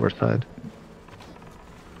they get to our side.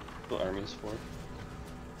 What army is for?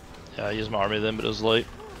 Yeah, I used my army then, but it was late.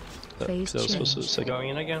 Phase That was supposed to be change. second. Going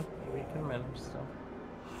in again. We can manage still.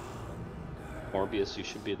 Morbius, you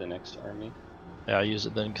should be the next army. Yeah, I used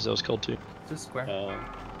it then because I was cold too. 2 square. You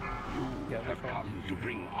Yeah, have no problem. come to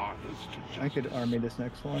bring Arthur's to I could army this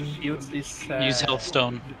next one. Use this. Use health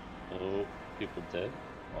stone. Oh, People dead.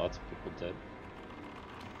 Lots of people dead.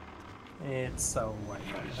 It's so white.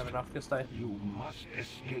 I don't have enough this time. You must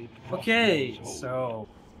escape. Okay, so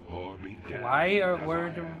were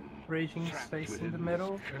the raging space in the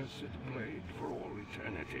middle?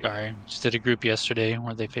 Sorry, just did a group yesterday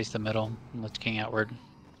where they faced the middle and Lich King outward.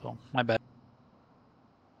 So my bad.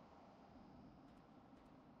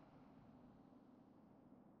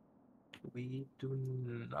 We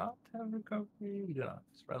do not have recovery. We do not.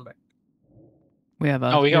 Let's run back. We have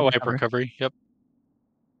Oh, we got wipe recovery. Yep.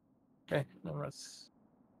 Okay, no rest.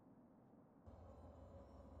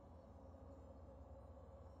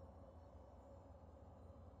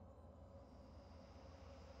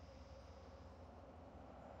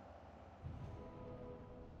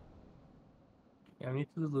 Yeah, I need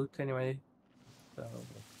to loot anyway. So.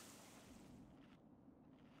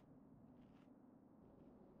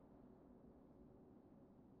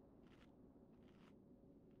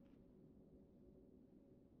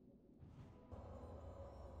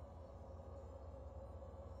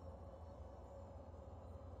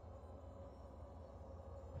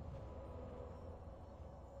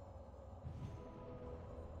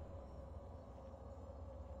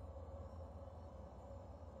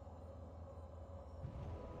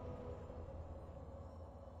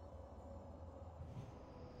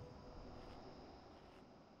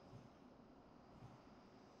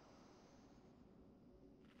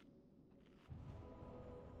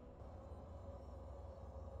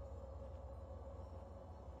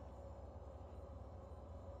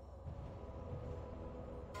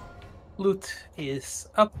 Loot is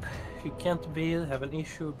up. If you can't build, have an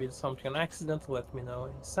issue, build something on accident, let me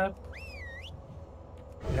know ASAP.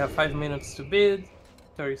 You have 5 minutes to build,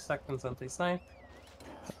 30 seconds until snipe.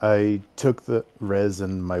 I took the res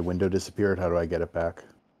and my window disappeared. How do I get it back?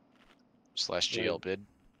 /GL bid.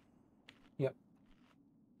 Yep.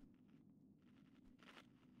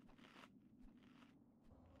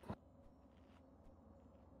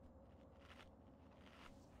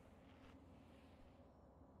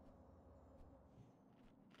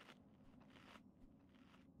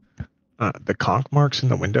 The conch marks in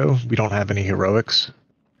the window, we don't have any heroics?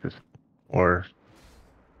 Or...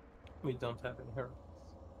 We don't have any heroes.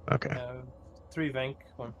 Okay. 3 Vank,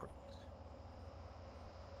 1 Pro.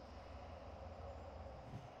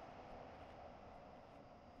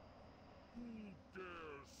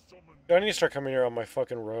 I need to start coming here on my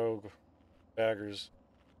fucking rogue daggers.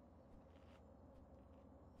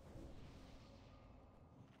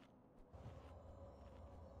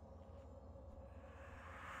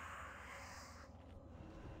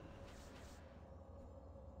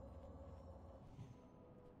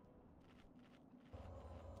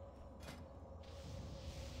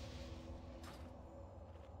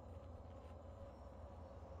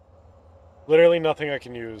 Literally nothing I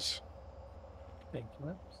can use. Thank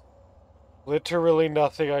you. Literally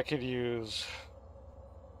nothing I could use.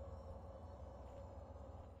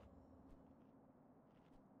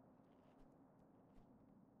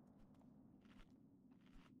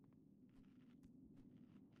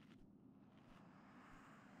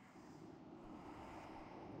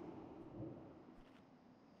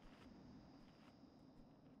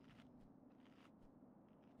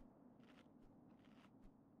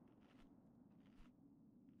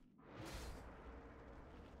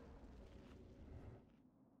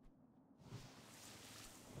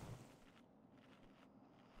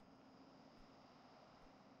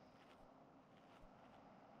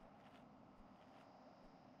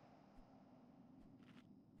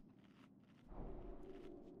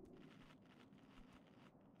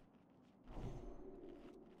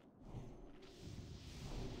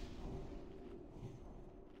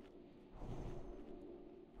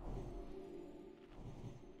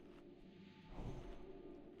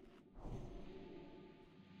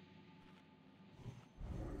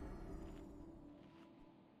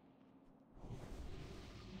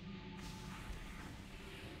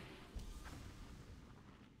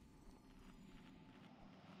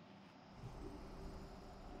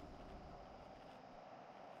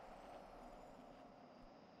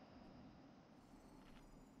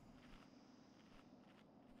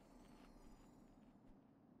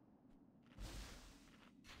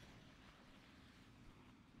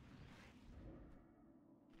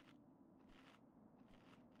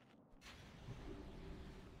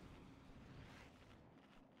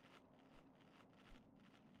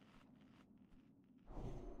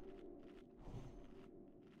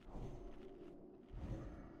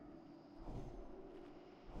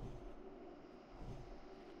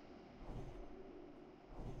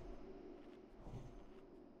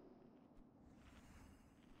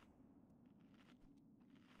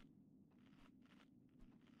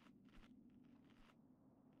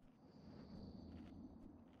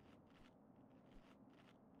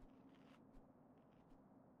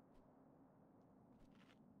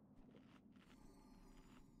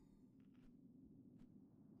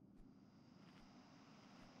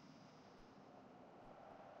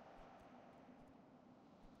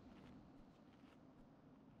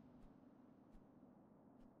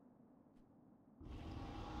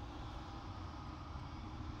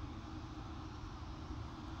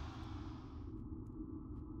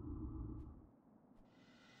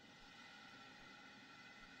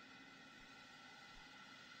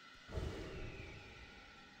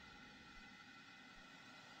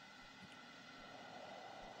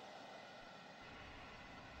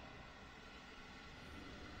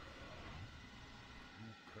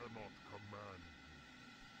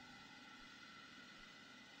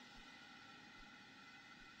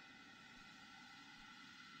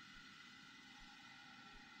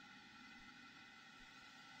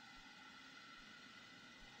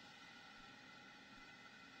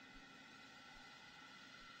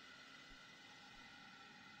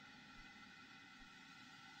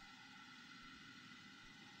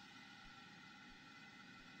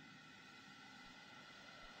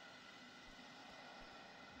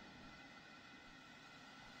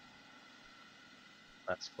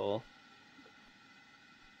 That's cool.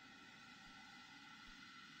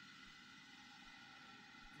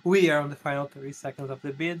 We are on the final 30 seconds of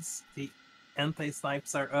the bids. The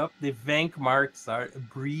anti-snipes are up. The vank marks are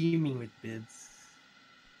brimming with bids.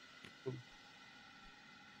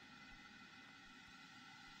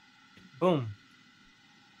 Boom.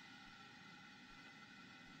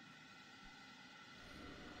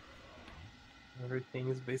 Everything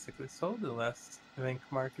is basically sold. The last vank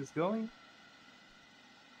mark is going.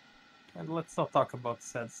 And let's not talk about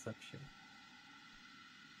sad stuff here.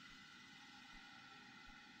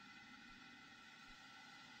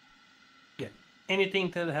 Yeah, anything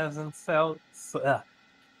that hasn't sold,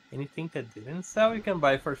 anything that didn't sell, you can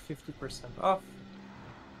buy for 50% off.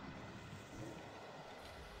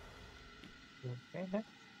 Okay.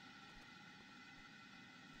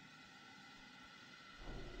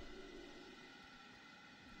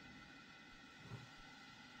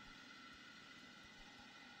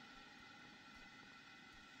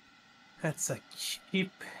 That's a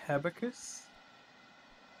cheap abacus.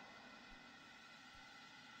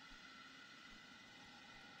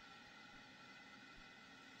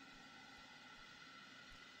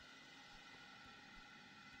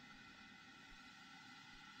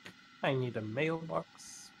 I need a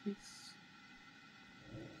mailbox, please.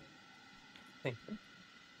 Thank you.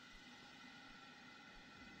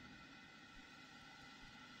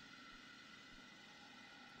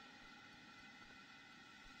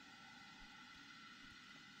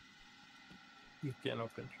 You can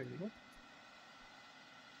open trading.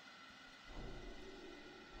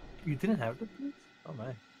 You didn't have the please? Oh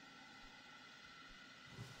my.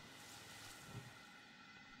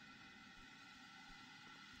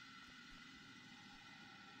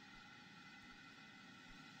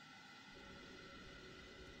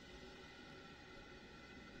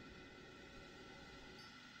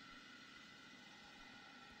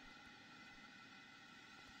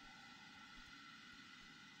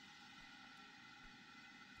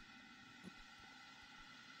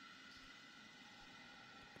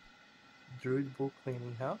 Druid Bull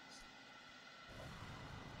cleaning house.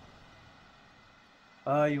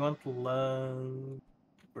 You want Lung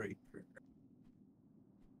Breaker.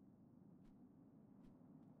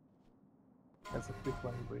 That's a quick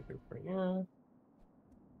Lung Breaker for you.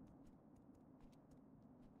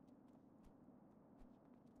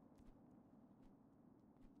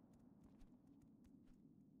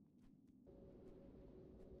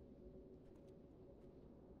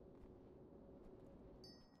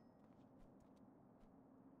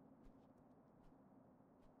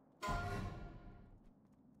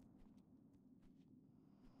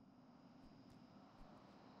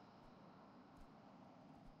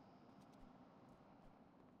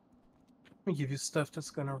 Let me give you stuff that's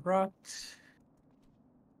gonna rot.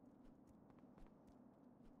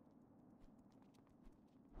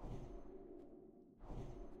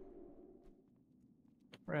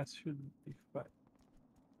 Rest should be fine.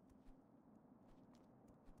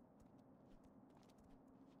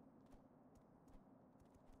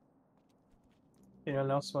 Anyone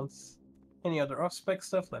else wants any other off-spec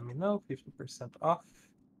stuff? Let me know. 50% off.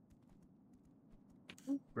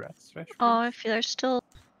 Rats, Oh, if there's still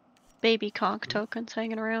baby conch tokens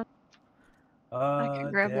hanging around, I can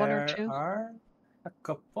grab one or two. There are a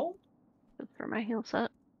couple. Good for my heal set.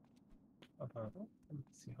 Let me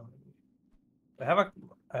see how many.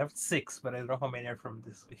 I have 6, but I don't know how many are from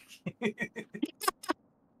this week.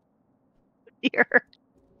 Here.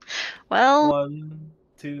 Well, 1,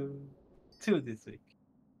 2 this week.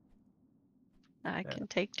 I can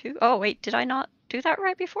take 2. Oh wait, did I not do that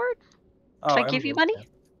right before? Did I give you money? Camped.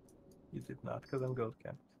 You did not, because I'm gold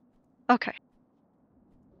camped. Okay.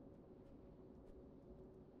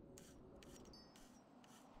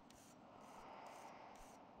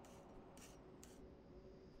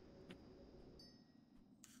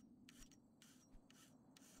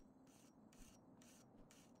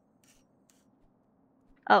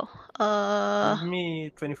 Oh, Give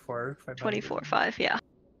me 24. 24.5, yeah.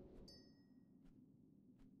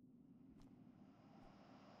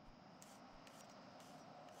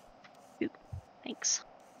 Oop, thanks.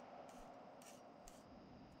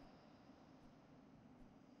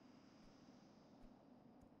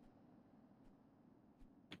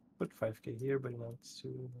 Put 5k here, but now it's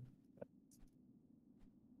too.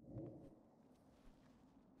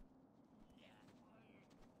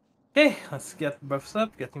 Okay, let's get buffs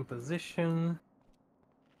up, get in position.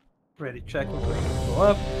 Ready, checking, go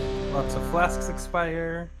up. Lots of flasks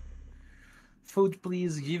expire. Food,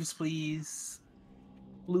 please. Gives, please.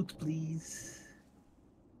 Loot, please.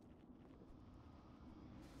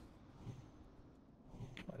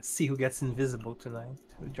 See who gets invisible tonight.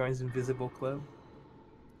 Who joins Invisible Club?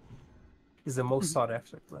 Is the most sought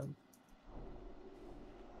after club.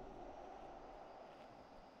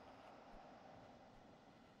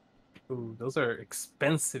 Ooh, those are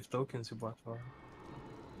expensive tokens you bought for.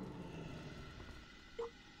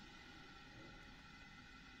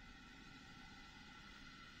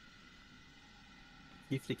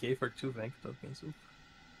 50k for 2 Vank tokens. Oof.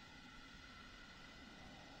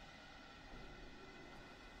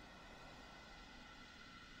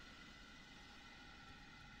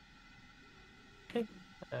 Okay.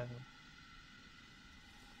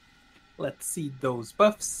 Let's see those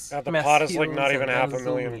buffs. God, the Mass pot is like heals not even and half a Enzo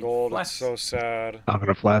million need gold. flask. It's so sad. I'm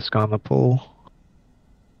gonna flask on the pull.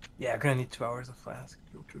 Yeah, I'm gonna need 2 hours of flask.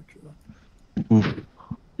 True. Oof.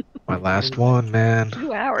 My last one, man.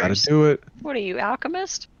 2 hours. Gotta do it. What are you,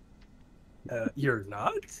 alchemist? You're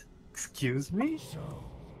not? Excuse me?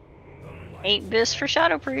 Ain't this for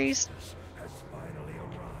Shadow Priest?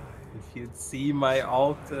 If you'd see my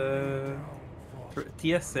alt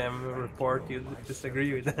TSM report, you'd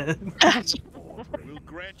disagree with that. We'll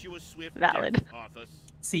grant you a swift Valid. death, Arthas.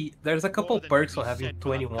 See, there's a couple More than perks can for be having said for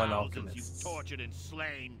the 21 thousands alchemists. you've tortured and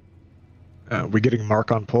slain. We getting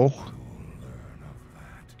mark on pull?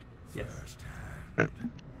 Yes.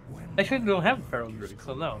 Actually, we don't have feral druid,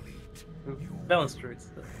 so no. Balance druids.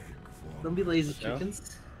 Don't be lazy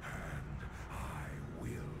chickens.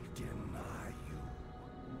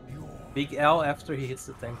 Big L after he hits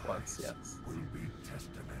the tank once, yes.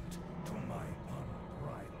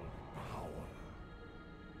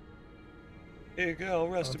 Big L,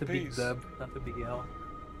 rest Not in the big peace. dub, not the big L.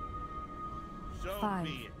 5,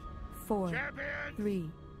 4, 3,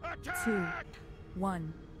 2,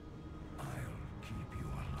 1.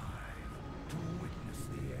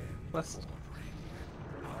 Plus.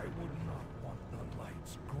 I would not want the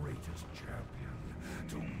light's greatest champion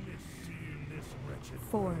to miss seeing this wretched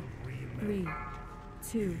 4, 3,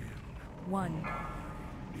 2, 1.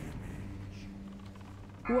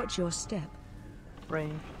 Watch your step.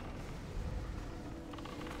 Range.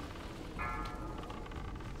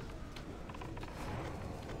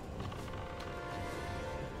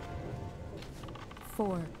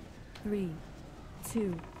 Four, 3,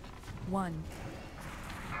 2, 1.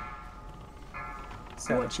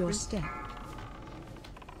 Watch your step.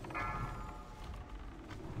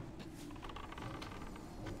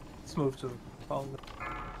 Let's move to follow.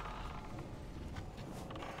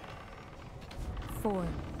 4,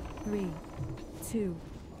 3, 2,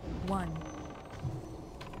 1.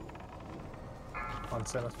 On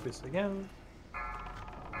Senna's piece again.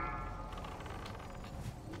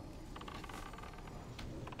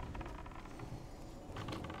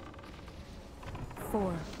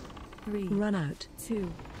 Four, 3, run out. 2,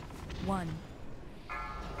 1.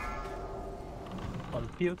 On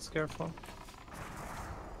fields, careful.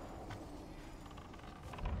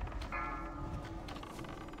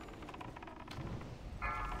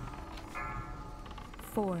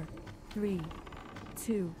 Four, 3,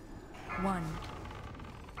 2, 1.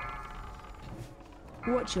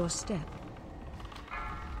 Watch your step.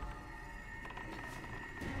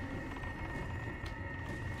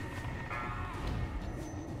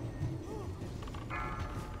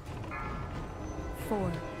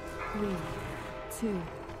 Four, 3, 2,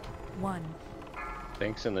 1.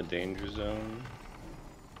 Thanks in the danger zone.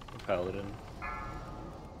 Paladin.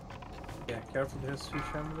 Yeah, careful, there's two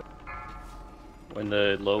shambles. When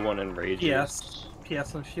the low one enrages.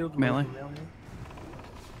 PS on shield. Melee.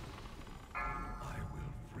 I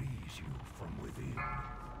will freeze you from within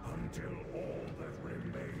until all that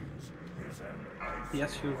remains is an ice.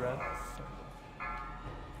 PS shield red.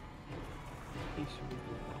 He should be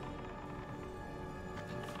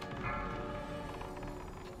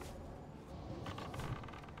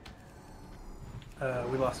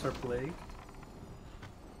good. We lost our plague.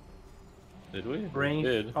 Did we? Range,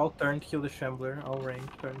 We did. I'll turn, kill the Shambler. I'll range,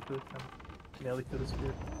 turn, kill the Shambler. Melee, kill the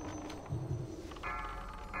Spirit.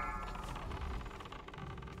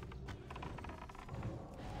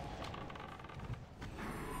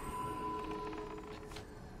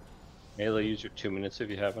 Melee, use your 2 minutes if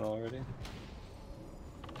you haven't already.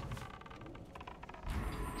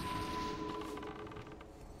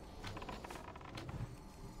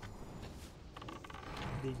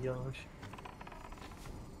 Big yellowish.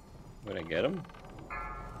 When I get him?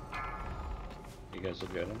 You guys will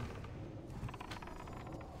get him.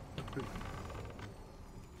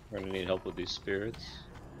 We're gonna need help with these spirits.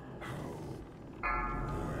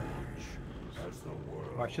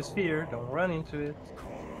 Watch the sphere, don't run into it.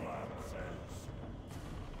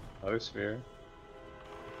 Other sphere.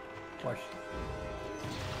 Watch.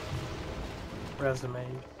 Resume.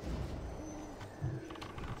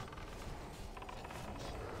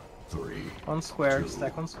 3. On square,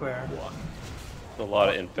 stack on square. 1. A lot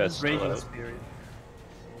of infest still Raging out. Spirit.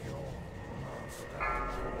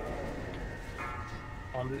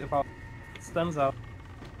 On the about stuns out.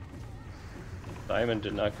 Diamond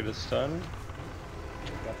did not get a stun.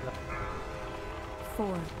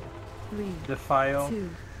 4, 3, Defile. 2,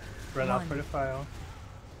 Run out 1. for Defile.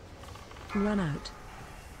 Run out.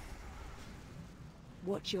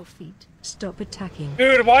 Watch your feet. Stop attacking.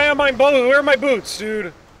 Dude, why am I where are my boots,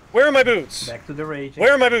 dude? Where are my boots? Back to the raging.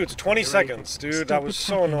 Where are my boots? 20 seconds, dude. Stop That was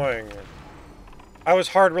so attacking. annoying. I was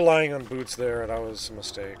hard relying on boots there. That was a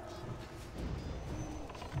mistake.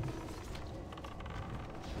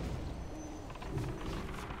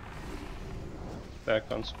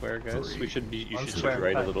 Back on square, guys. We should be. You On should square, shift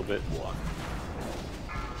right a back. little bit. We'll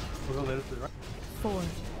go a little to the right. 4,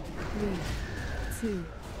 3, 2.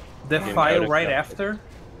 Defile out right of after.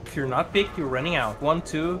 If you're not picked, you're running out. 1,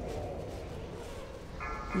 2,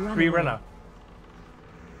 Run 3, away. run out.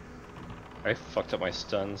 I fucked up my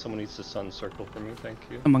stun. Someone needs to stun circle for me, thank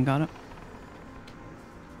you. Someone got it.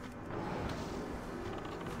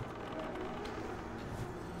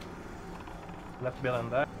 Left bill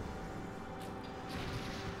and that.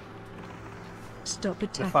 Stop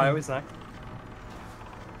attacking. Defile is next.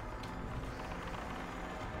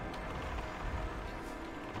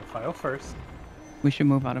 Defile first. We should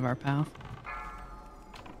move out of our path.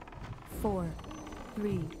 4,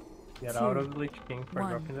 3, Get 2, out of the Lich King for 1.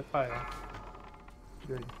 dropping Defile.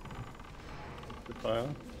 Good. Defile.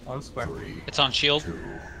 On square. It's on shield. 2.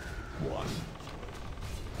 1.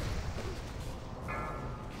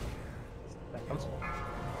 Back on square.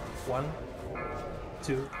 1,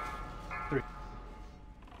 2, 3.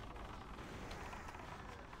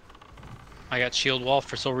 I got shield wall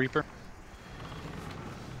for Soul Reaper.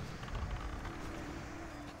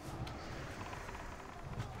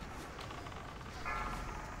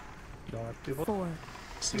 Don't have people. 4.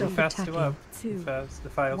 Too Stop fast to attacking. up. 2, Too fast.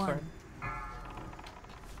 Defile 1. turn.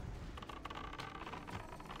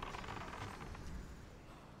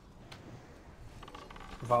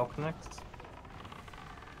 Valk next.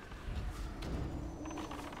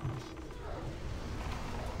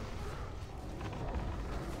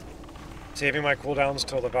 Saving my cooldowns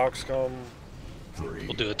till the Valks come. 3.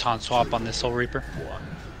 We'll do a taunt swap on this Soul Reaper.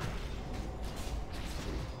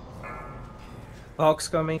 1. Valk's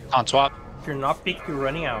coming. Taunt swap. If you're not picked, you're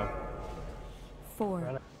running out.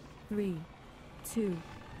 4, 3, 2,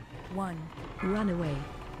 1. Run away.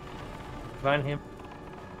 Find him.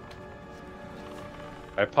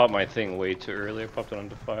 I popped my thing way too early. I popped it on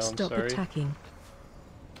Defile, I'm Stop sorry. attacking.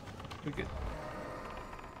 You're good.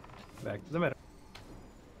 Back to the middle.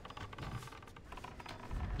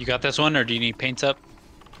 You got this one, or do you need paints up?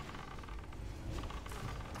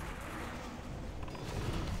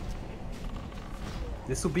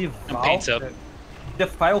 This will be Valk. paints up.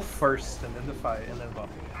 Defile first, and then Defile, and then Valk.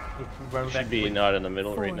 Run back Should be quick. not in the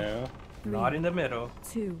middle right 4, now. 3, Not in the middle.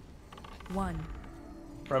 2, 1.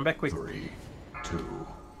 Run back quick. 3. 2.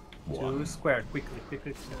 2 squared. Quickly,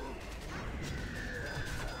 quickly.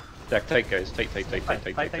 Stack tight, guys. Tight, tight, tight, tight,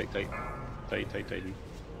 tight, Tight, tight, tight, tight, tight, tight, tight, tight.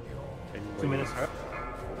 2 minutes up.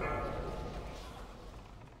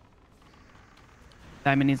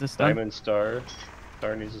 Diamond needs a stun. Diamond star.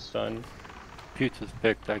 Star needs a stun. Putes is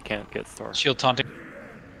picked, I can't get star. Shield taunting.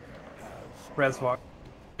 Res walk.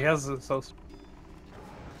 He has a so.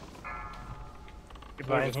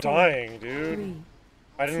 I'm dying, dude. 3,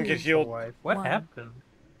 I didn't get 2, healed. What 1. happened?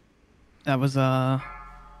 That was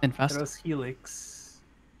infest. That was Helix.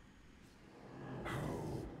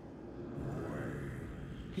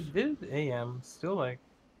 He did AM. Still like.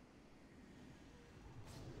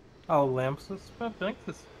 Oh, lamps was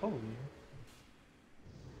this. Holy.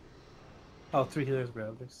 Oh, 3 healers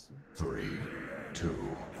grabbed this. 3. 2.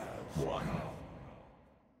 1.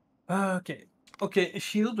 Okay. Okay,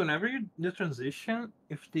 shield, whenever you do transition,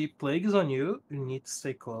 if the plague is on you, you need to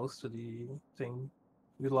stay close to the thing.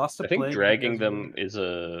 We lost the I think plague. dragging because them is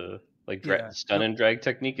a Yeah. stun and drag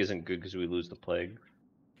technique isn't good because we lose the plague.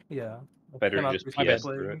 Yeah. I Better cannot just resist PS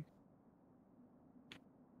plague. through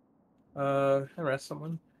it. Arrest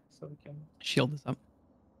someone so we can. Shield is up.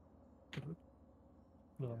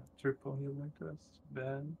 Yeah, triple heal like this.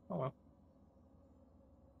 Bad. Oh well.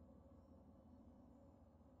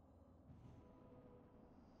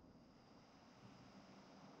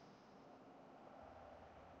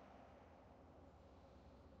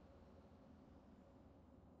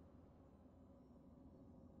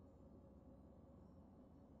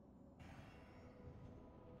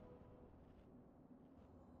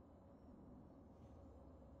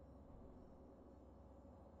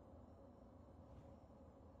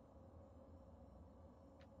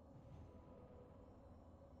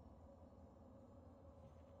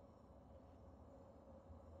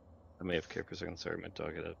 I'm AFK for a second. Sorry, my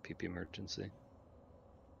dog had a pee-pee emergency.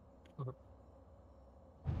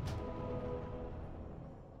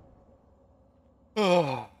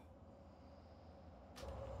 Oh.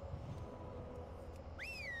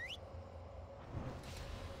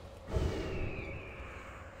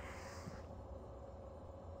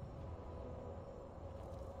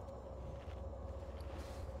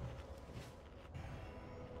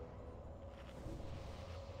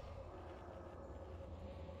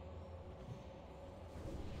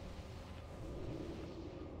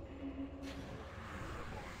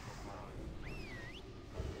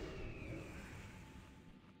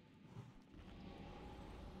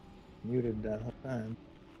 Muted that whole time.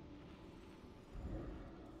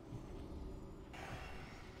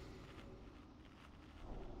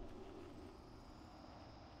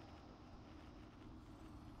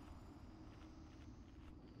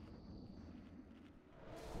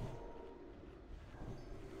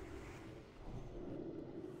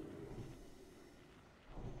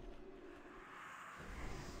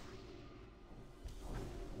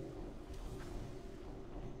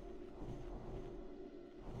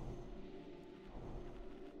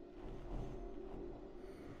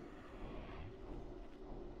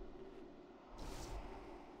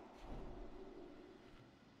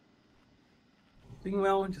 Doing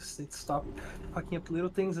well, just need to stop fucking up little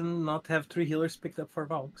things and not have 3 healers picked up for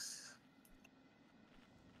Valks.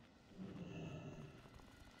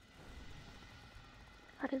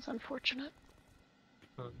 That is unfortunate.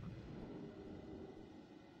 Oh,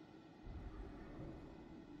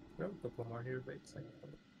 a couple more here, wait a second.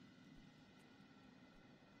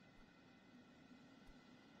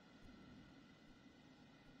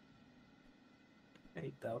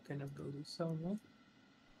 I doubt I of those so well.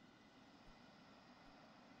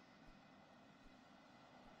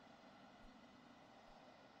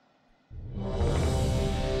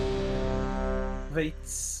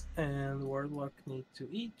 Vates and Warlock need to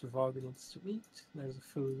eat, Vog needs to eat, there's a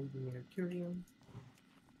food near Curium.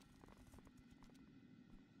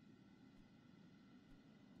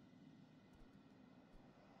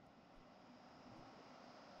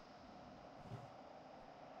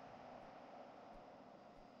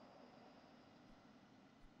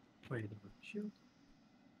 Wait a minute, shield.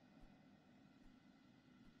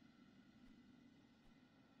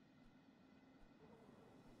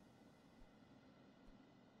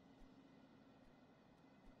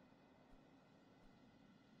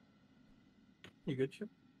 You good, Chip?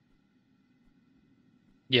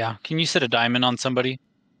 Yeah, can you set a diamond on somebody?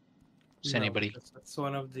 Just No, anybody. That's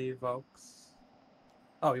one of the Valks.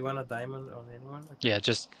 Oh, you want a diamond on anyone? Okay. Yeah,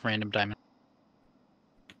 just random diamond.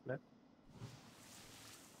 Left.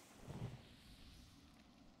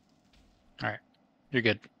 Alright, you're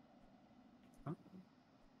good.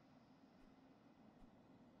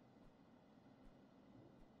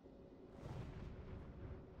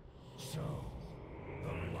 So,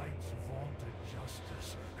 the light's vaunted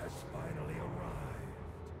justice has finally arrived.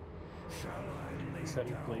 Shall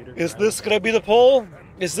I lay down? Is this gonna be the poll?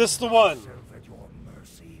 Is this the one?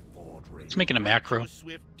 Let's make it a macro.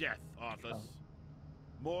 Swift death, Arthas.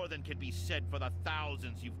 More than can be said for the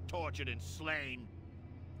thousands you've tortured and slain.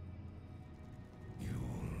 You'll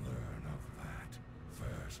learn of that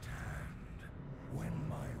firsthand. When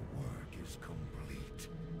my work is complete,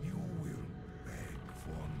 you will beg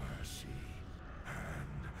for mercy,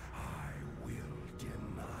 and I will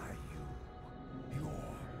deny you. Your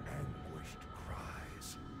anguished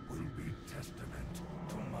cries will be testament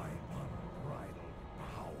to my unbridled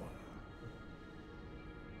power.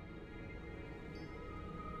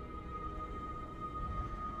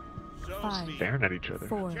 Five, Staring at each other.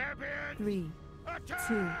 4, 3,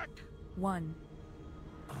 2, 1.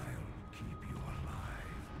 I'll keep you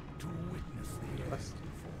alive to witness the end of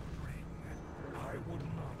Ring. I would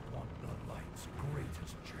not want the light's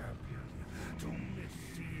greatest champion to miss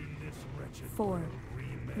seeing this wretched 4, world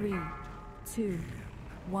 3, remade 2,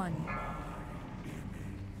 1.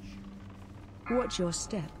 Watch your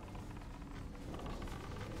step.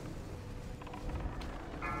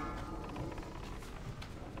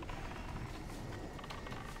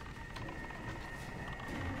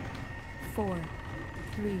 Four,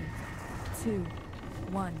 3, 2,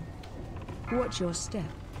 1. Watch your step.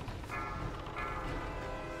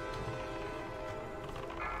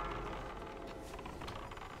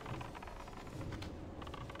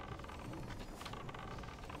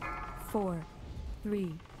 Four,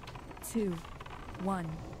 3, 2,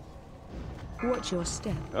 1. Watch your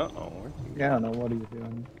step. Uh-oh. Yeah, I don't know what he's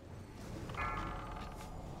doing.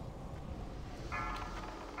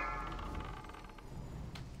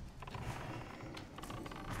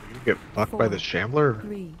 You get fucked by the Shambler?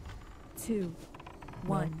 3, 2,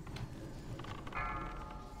 1.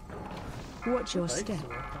 Watch your step.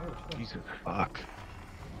 Jesus fuck.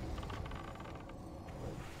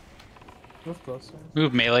 Move closer.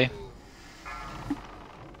 Move melee.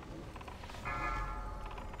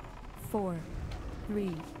 4,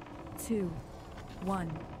 3, 2,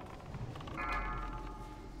 1.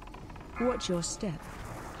 Watch your step.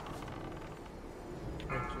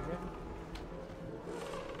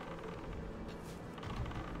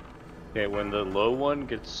 Okay, when the low one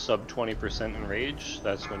gets sub 20% in rage,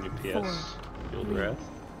 that's when you PS Shield 3, Wrath.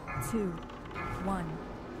 2, 1.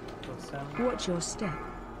 Watch your step.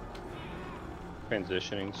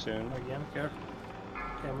 Transitioning soon. Again, careful.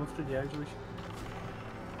 Okay, move to the edge.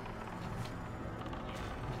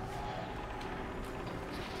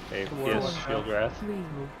 Okay, PS Shield Wrath. 3,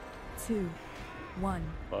 2, 1.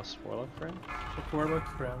 Plus Warlock Friend. Check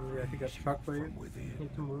Warlock Friend. Yeah, he got struck by you.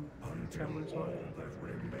 Need to move. Cameras on.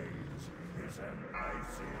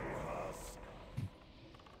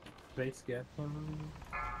 Base get him.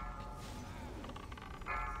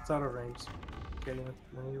 It's out of range. Getting it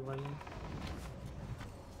when you run in.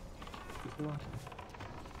 Keep going.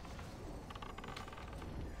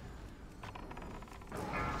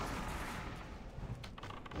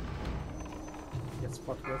 Get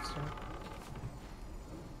spot left here.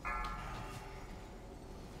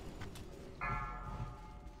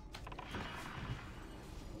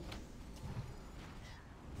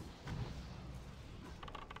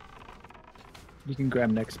 You can grab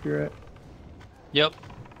next spirit. Yep.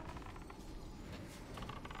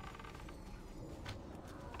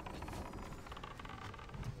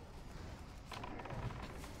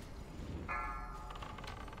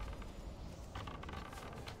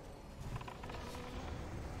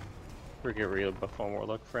 Or get rid of buff on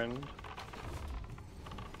Warlock Friend.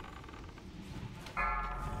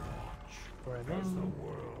 Right in.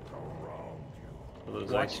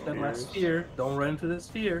 Those Watch that last sphere. Don't run into the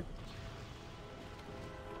sphere.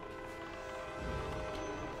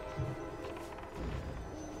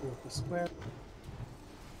 Move the square.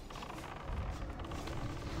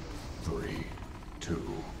 3, 2,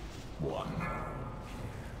 1.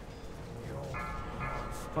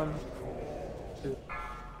 1, 2,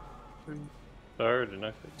 3. Third,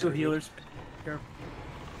 enough. 2 healers. Careful.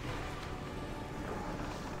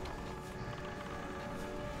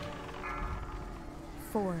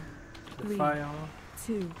 Four, 3, Defile.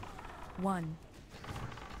 2, 1.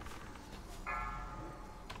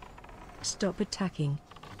 Stop attacking.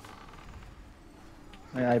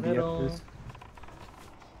 My IBF Middle. is.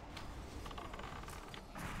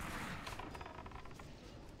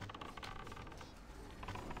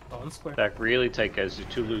 On square. Back really tight, guys. You're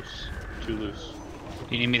too loose. Too loose.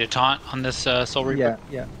 Do you need me to taunt on this Soul Reaper? Yeah,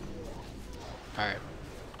 yeah. Alright.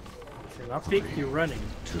 If you're not peeked, you're running.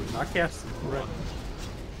 Not casting, you're running.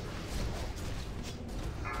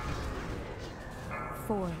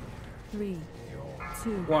 4, 3, 2,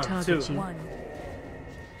 1, target 2. 1.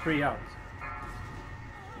 3 out.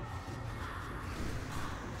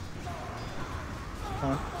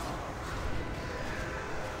 Huh?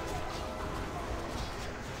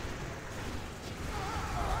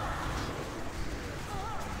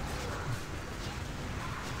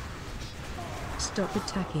 Stop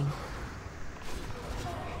attacking.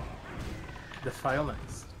 Defile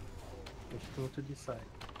next. Which thing to decide?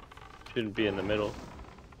 Shouldn't be in the middle.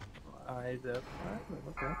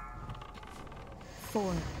 Okay.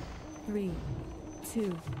 4, 3,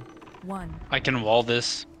 2, 1. I can wall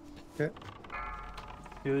this. Okay.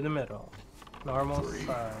 To the middle. Normal 3,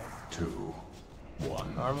 side. 2,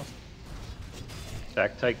 1. Normal.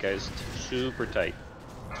 Back tight, guys. Super tight.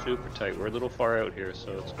 Super tight. We're a little far out here,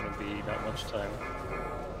 so it's going to be not much time.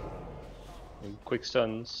 And quick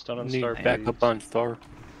stuns. Stun on Need Star. backup please. on Star.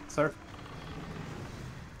 Sir.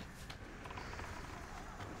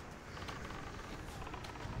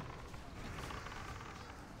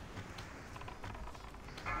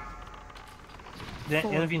 The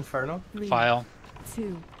 4, end of Inferno. 3, File.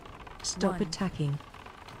 2. Stop attacking.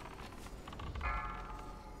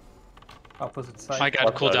 Opposite side. I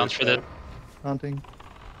got cooldowns for that. Hunting.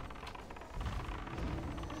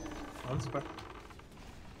 On square.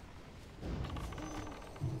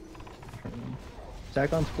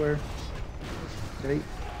 Stack on square. Okay.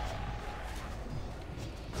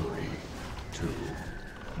 3, 2,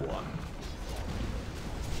 1.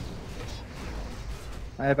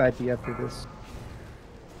 I have IPF for this.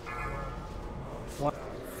 1.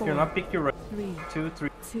 If 4, you're not picked, you're right. 3, 2, 3.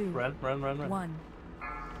 2, Run. 1.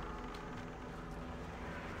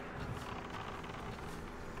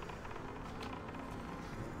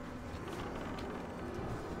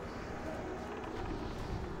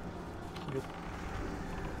 Good.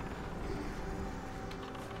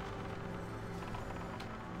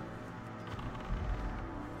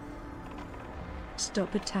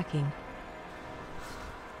 Stop attacking.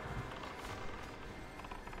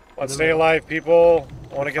 Let's stay alive, people.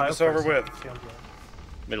 I want to get File this over first. with.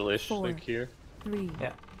 Middle-ish, 4, like here. 3,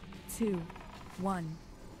 Yeah. 2, 1.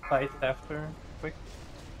 Fight after. Quick.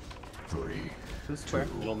 2 square.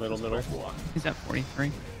 Middle. He's at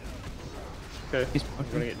 43. Okay. He's I'm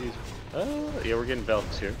gonna get these. Yeah, we're getting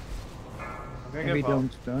Velks here. Heavy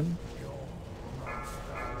dome's done.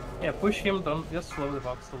 Yeah, push him, don't just slow the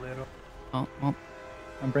box a little. Oh, well.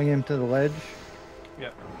 I'm bringing him to the ledge.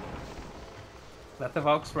 Yeah. Let the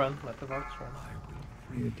Valks run, let the Valks run.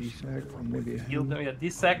 Need a D-Sec or maybe a Heal hand. them, yeah,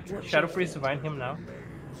 D-Sec, Shadow Freeze, divine him now.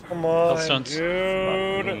 Come on, Hellstones.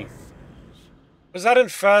 dude. Was that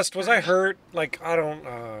infest? Was I hurt? Like, I don't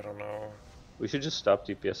know. We should just stop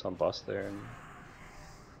DPS on boss there. And...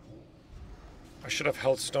 I should have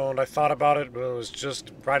held stoned. I thought about it, but it was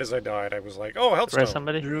just right as I died. I was like, oh, held stone.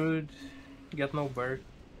 somebody? Druid, you got no bird.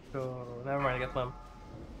 So, never mind, I got lamp.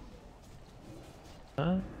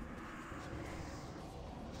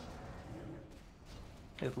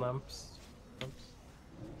 It lamps.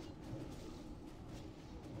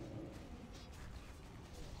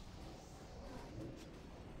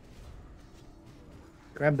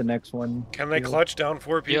 Grab the next one. Can they Heal. clutch down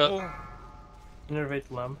 4 people?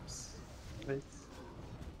 Innervate lamps. Wait.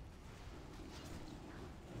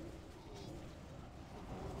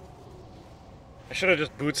 I should have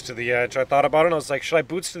just boots to the edge. I thought about it and I was like, should I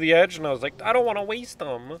boots to the edge? And I was like, I don't want to waste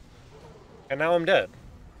them. And now I'm dead.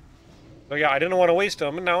 So yeah, I didn't want to waste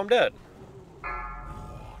them and now I'm dead.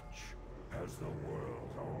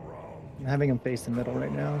 I'm having him face the middle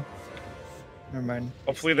right now. Never mind.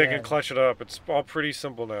 Hopefully they can clutch it up. It's all pretty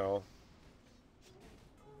simple now.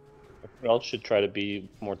 Else should try to be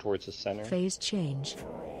more towards the center. Phase change.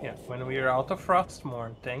 Yeah, when we are out of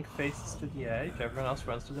Frostmourne, tank faces to the edge, everyone else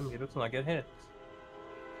runs to the middle to not get hit.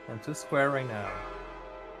 And 2 square right now.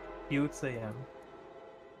 Huge AM.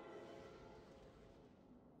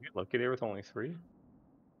 You get lucky there with only 3?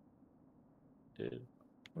 Did.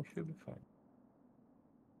 We should be fine.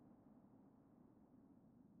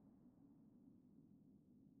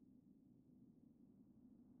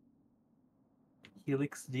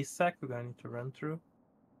 Helix D-Sac, we're going to need to run through.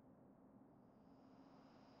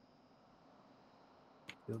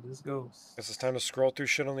 Kill this ghost. Guess it's time to scroll through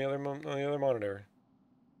shit on the other monitor.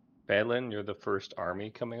 Badland, you're the first army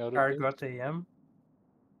coming out of Argot AM.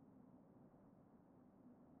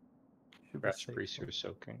 Rash Priest, you're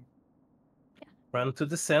soaking. Run to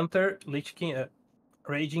the center, Lich King,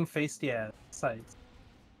 Raging face the sides.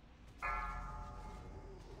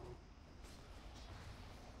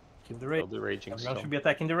 Kill the raging. Raging Everyone stone. should be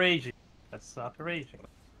attacking the raging. That's not the raging.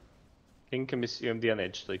 King can be on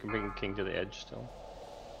edge, so you can bring King to the edge still.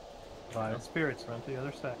 Violent spirits, run to the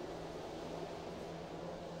other side.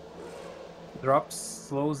 Drops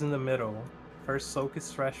slows in the middle. First soak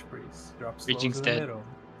is Thresh Priest. Drops slows Raging's in dead. the middle.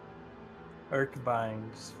 Earth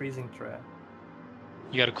binds, freezing trap.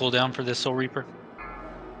 You got a cooldown for this Soul Reaper?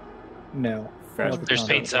 No. There's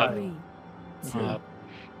paints up. 3, 2,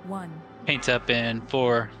 1. Paints up in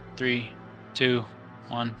 4, 3, 2,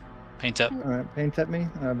 1. Paints up. Alright, paint at me.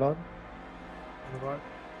 Bob.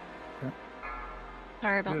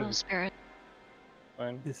 Sorry about Good. those spirit.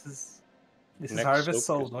 Fine. This is Next Harvest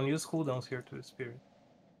soak Soul. is- Don't use cooldowns here to the spirit.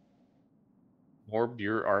 Morb,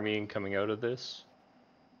 you're armying coming out of this.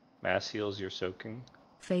 Mass heals, you're soaking.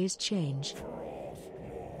 Phase change.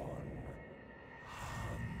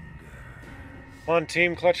 Come on,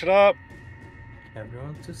 team, clutch it up.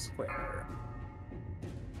 Everyone to square.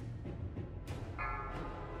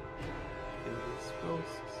 Kill these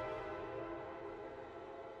ghosts.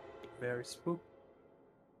 Very spook.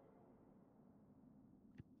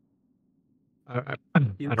 I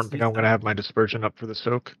don't think I'm gonna have my dispersion up for the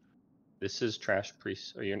soak. This is Trash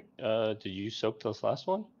Priest. Are you? Did you soak this last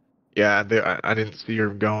one? Yeah, I didn't see her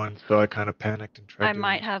going, so I kind of panicked and tried I to.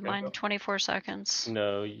 might have mine 24 seconds.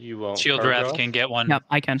 No, you won't. Shield Wrath Kargroth? can get one. Yep,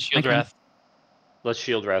 I can. Shield I can. Wrath. Let's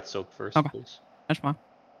Shield Wrath soak first, Okay. please. That's fine.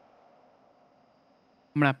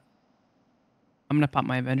 I'm gonna pop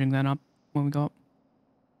my avenging then up when we go up.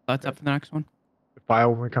 That's up for the next one. The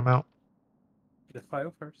file when we come out. The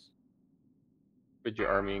file first. But you're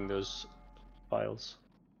armying those files.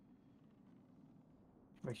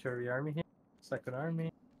 Make sure we army here. Second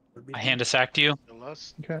army. I hand a sack to you.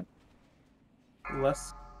 Okay.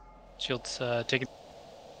 Less. Shield's taken.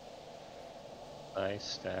 Nice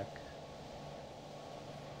stack.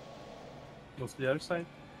 Goes to the other side.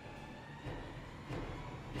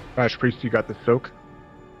 Crash Priest, you got the soak.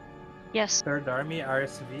 Yes. Third army,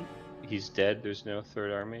 RSV. He's dead. There's no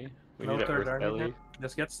third army. We No need an third Earth army. Belly. Then.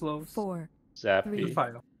 Just get slows. 4, Zappy.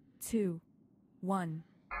 Defile. 2, 1.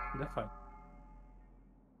 Defile.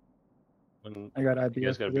 When I got you IBS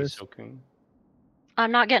guys for gotta be this. soaking.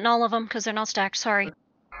 I'm not getting all of them because they're not stacked. Sorry.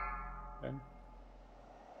 Okay.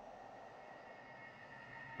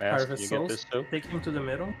 Mask, can Harvest you get souls. this soak? Take him to the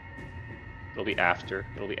middle. It'll be after.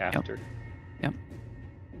 It'll be after. Yep.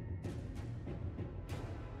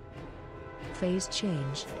 Phase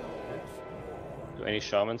change. Do any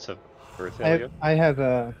shamans have Earth I have, Elio? I have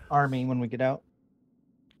a army when we get out.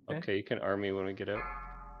 Okay, you can army when we get out.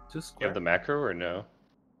 Just You have the macro or no?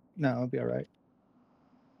 No, I'll be all right.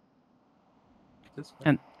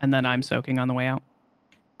 And then I'm soaking on the way out.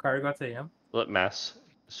 Kargot AM. Let mass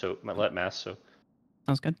soak. Let mass soak.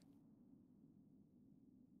 Sounds good.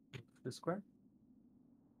 The square.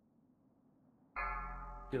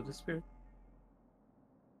 Kill the spirit.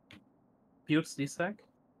 Buttes D-stack.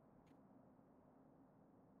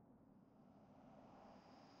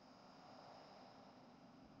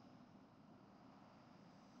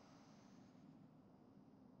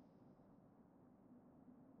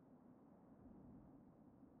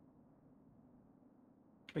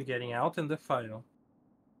 We're getting out in the file.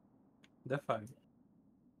 Defile.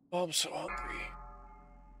 Oh, I'm so hungry.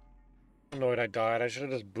 I'm annoyed I died. I should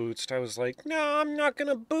have just bootsed. I was like, no, I'm not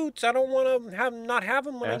gonna boots. I don't want to not have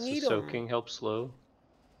them when Mass I need is them. soaking. Help slow.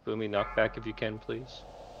 Boomy knockback if you can, please.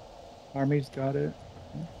 Army's got it.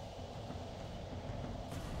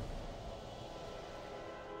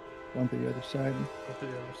 One to the other side. Go to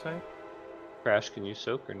the other side. Crash, can you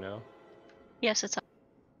soak or no? Yes, it's up.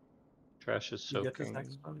 Trash is You get this soaking.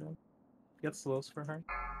 next one then. Get slows for her.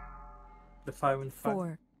 The 5 and 5.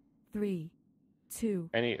 4, 3, 2.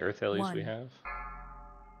 Any Earth Ellies we 1. have?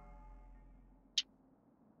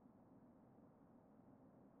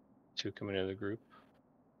 Two coming into the group.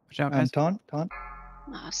 Watch out, guys. Taunt. Oh,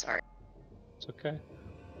 sorry. It's okay.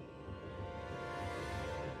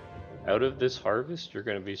 Out of this harvest, you're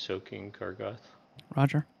going to be soaking Kargoth.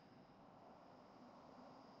 Roger.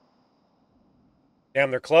 Damn,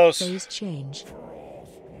 they're close. Phase change.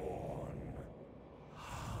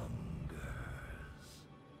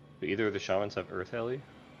 Do either of the shamans have Earth Ellie?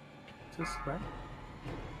 Just square.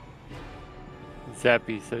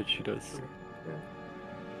 Zappy said she does.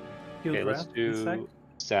 Okay, let's do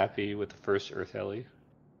Zappy with the first Earth Ellie.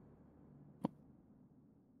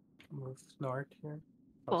 Move Snort here.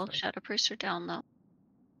 Well, Shadow Priest are down though.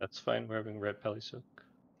 That's fine, we're having Red Pelly soak.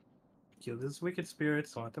 Kill this wicked spirit,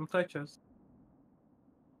 so let them touch us.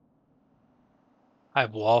 I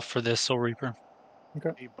have wall for this Soul Reaper.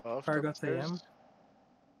 Okay. Kargot AM.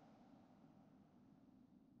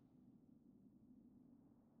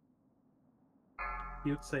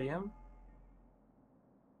 Buttes AM.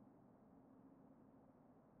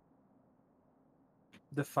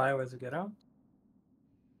 Defile as you get out.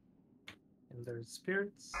 And there's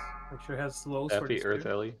spirits. Make sure it has slows for the Zappy, Earth spirit.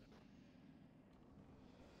 Ellie.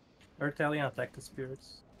 Earth Ellie and attack the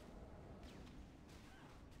spirits.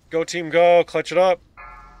 Go team, go! Clutch it up.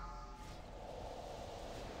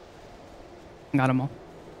 Got them all.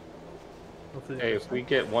 Hey, if we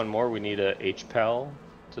get one more, we need a H-Pal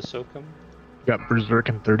to soak him. Got Berserk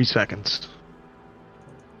in 30 seconds.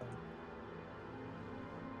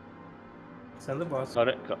 Send the boss. Got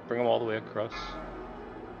it. Bring them all the way across.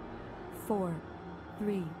 4,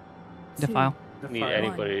 3, 2. Defile. Need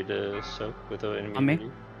anybody to soak with an enemy. On me.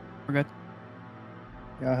 ready. We're good.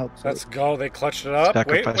 Yeah, I'll help. Let's go. They clutched it up.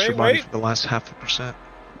 Sacrifice your body for the last 0.5%.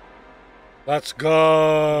 Let's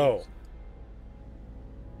go.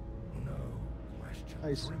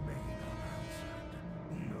 Nice.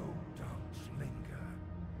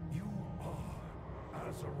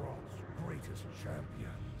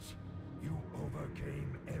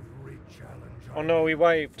 Oh no, we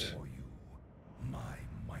wiped.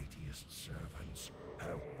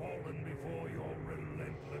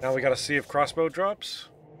 Now we gotta see if crossbow drops.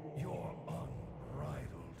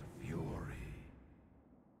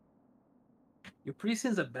 Your priest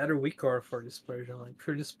is a better weaker for dispersion. Like, if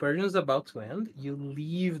your dispersion is about to end, you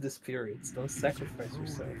leave the spirits. Don't sacrifice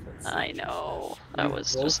yourself. I know. That We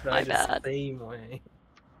was both just my died the bad. Same way.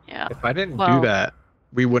 Yeah. If I didn't Well, do that,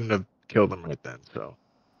 we wouldn't have killed him right then, so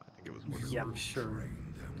I think it was worth it. Yeah, I'm sure.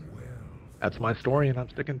 That's my story, and I'm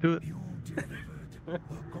sticking to it.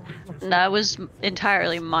 That was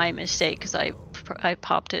entirely my mistake because I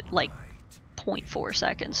popped it like 0.4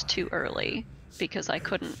 seconds too early because I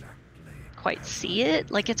couldn't quite see it.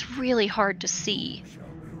 Like, it's really hard to see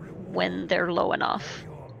when they're low enough.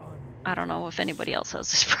 I don't know if anybody else has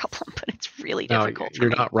this problem, but it's really difficult. You're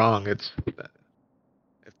not wrong. It's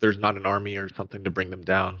if there's not an army or something to bring them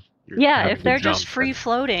down. You're Yeah, having if to they're just jump free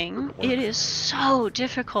floating, it is so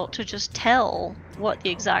difficult to just tell what the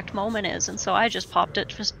exact moment is, and so I just popped it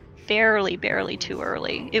just barely too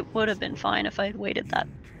early. It would have been fine if I had waited that.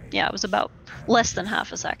 Yeah, it was about less than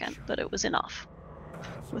half a second, but it was enough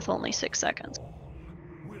with only 6 seconds.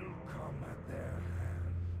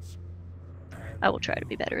 I will try to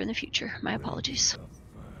be better in the future. My apologies.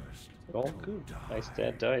 All good. Nice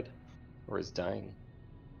dad died. Or is dying.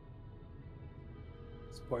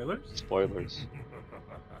 Spoilers? Spoilers.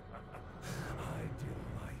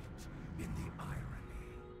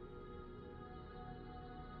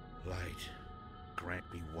 Light, grant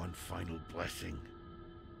me one final blessing.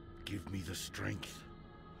 Give me the strength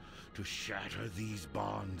to shatter these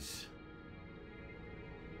bonds.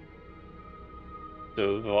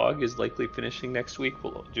 So VOG is likely finishing next week.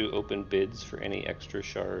 We'll do open bids for any extra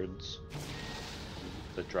shards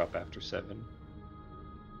that drop after 7.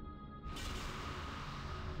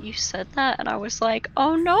 You said that, and I was like,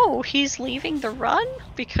 oh no, he's leaving the run?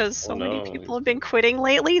 Because so many people have been quitting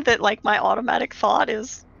lately that, like, my automatic thought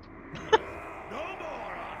is...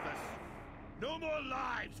 No more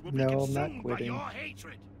lives will No, be I'm consumed not by quitting. your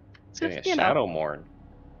hatred. It's getting a You know. Shadowmourne.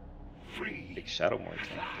 Big Shadowmourne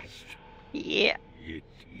tank. Yeah. It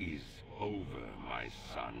is over, my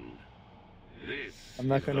son. This I'm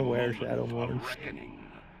not is going to the wear moment Shadowmourn. of reckoning.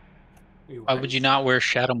 Why would you not wear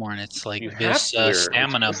Shadowmourn? It's like You have this to wear it.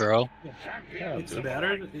 stamina, bro. Yeah, it's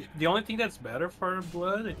better. The only thing that's better for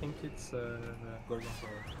blood, I think it's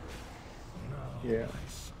Gorgonzola. Yeah.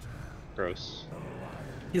 Gross.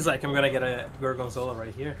 He's like, I'm gonna get a Gorgonzola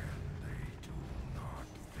right here.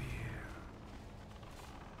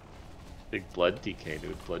 Big blood DK,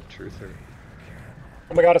 dude. Blood truther.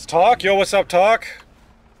 Oh my god, it's Talk. Yo, what's up, Talk?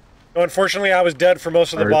 No, unfortunately, I was dead for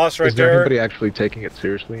most of the boss right Is there there. anybody actually taking it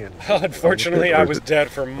seriously? And Unfortunately, I was dead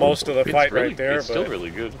for most of the It's fight really, right there. It's but still really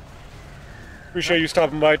good. appreciate you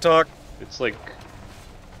stopping by, Talk. It's like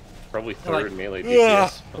probably third Like, melee ugh,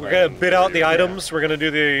 DPS. we're gonna bid out the items. We're gonna do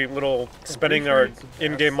the little spending our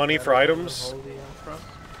in-game money for items,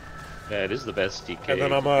 Yeah, it is the best DK. and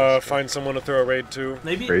then I'm gonna find someone to throw a raid to.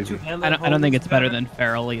 Maybe Crazy. I don't think it's better than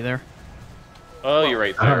Feral either. Oh, you're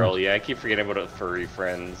right, Feral. Yeah, I keep forgetting about furry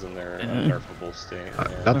friends and their nerfable state.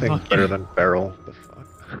 Yeah. Nothing's better than Feral. The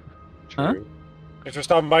fuck? Huh? Thanks for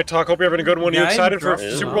stopping by, Talk. Hope you're having a good one. You Yeah, excited for dropped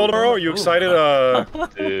Super it. Bowl tomorrow? Are you excited?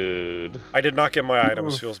 Dude. I did not get my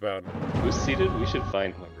items. Feels bad. Who's seated? We should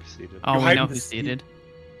find whoever's seated. Oh, we hype know this- who's seated.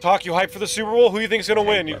 Talk, you hyped for the Super Bowl? Who you think's gonna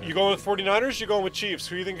win? You going with 49ers? You going with Chiefs?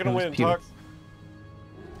 Who you think gonna Who's win? Pew? Talk.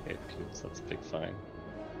 Okay, that's a big fine.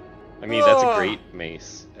 I mean, that's a great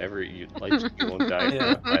mace. You won't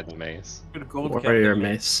die by the mace. Warrior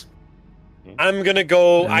mace. I'm gonna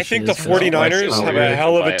go. Yeah, I she think the is good. 49ers Oh, have yeah. a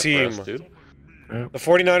hell of Buy a it for team. us, dude. The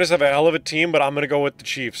 49ers have a hell of a team, but I'm gonna go with the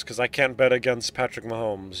Chiefs because I can't bet against Patrick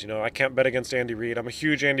Mahomes. You know, I can't bet against Andy Reid. I'm a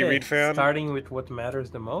huge Andy Reid fan. Starting with what matters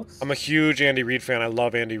the most. I'm a huge Andy Reid fan. I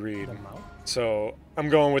love Andy Reid. So I'm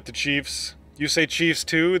going with the Chiefs. You say Chiefs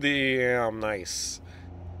too? Nice.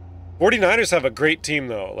 49ers have a great team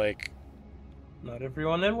though. Like, Not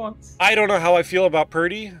everyone at once. I don't know how I feel about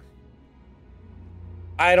Purdy.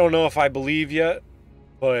 I don't know if I believe yet,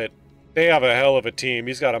 but they have a hell of a team.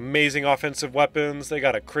 He's got amazing offensive weapons. They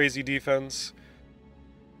got a crazy defense.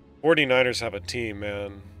 49ers have a team,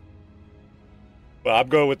 man. But I'm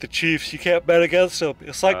going with the Chiefs. You can't bet against them.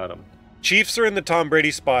 It's like Chiefs are in the Tom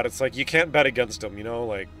Brady spot. It's like you can't bet against them, you know?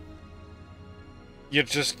 Like you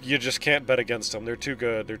just can't bet against them. They're too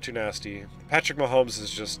good. They're too nasty. Patrick Mahomes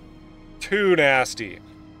is just too nasty.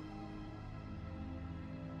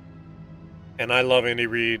 And I love Andy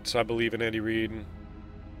Reid, so I believe in Andy Reid.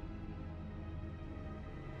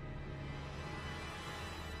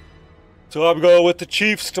 So I'm going with the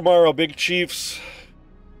Chiefs tomorrow, big Chiefs.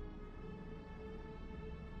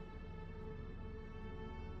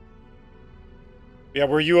 Yeah,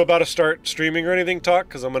 were you about to start streaming or anything, Talk?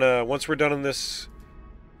 Because I'm gonna, once we're done in this,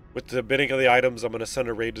 with the bidding of the items, I'm gonna send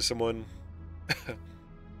a raid to someone.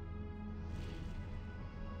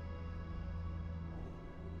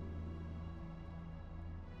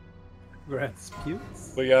 Rasputin.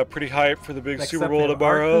 But yeah, pretty hype for the big Next Super up, Bowl we have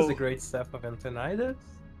tomorrow. Arthas, the great staff of Antonidas.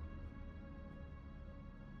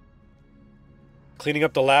 Cleaning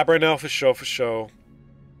up the lab right now for show,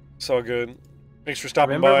 It's all good. Thanks for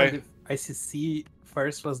stopping Remember by. when the ICC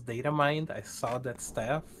first was data mined? I saw that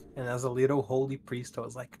staff, and as a little holy priest, I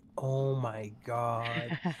was like, oh my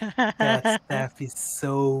god, that staff is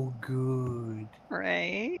so good.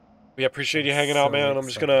 Right? Yeah, appreciate you hanging out, So man. I'm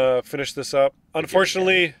just gonna finish this up.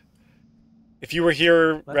 Unfortunately, If you were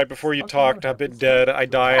here right before you talked, I've been dead. I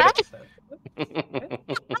died.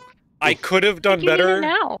 I could have done better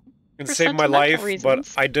now and for saved my sentimental life,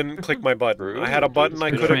 reasons. but I didn't click my button. I had a button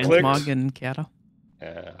I For could have clicked. transmog and Kato.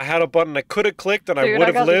 I had a button I could have clicked and I Dude, would I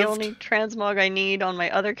have got lived, the only transmog I need on my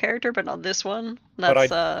other character, but not this one. but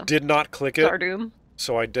That's I did not click it, Stardoom.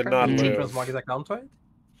 so I did Good not thing live. transmog is accountoid.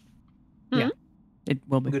 Yeah, it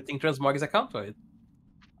will be. Good thing transmog is accountoid.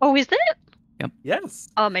 Oh, is it? Yep. Yes.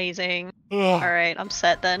 Amazing. Alright, I'm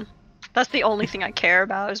set then. That's the only thing I care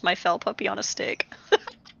about is my fell puppy on a stick.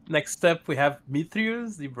 Next step, we have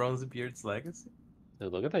Mithrius, the Bronzebeard's Legacy.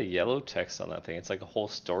 Dude, look at the yellow text on that thing. It's like a whole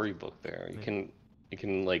storybook there. You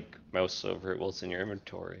can like mouse over it while it's in your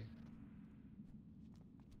inventory.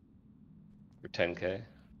 For 10k.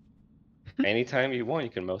 Anytime you want, you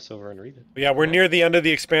can mouse over and read it. Yeah, we're near the end of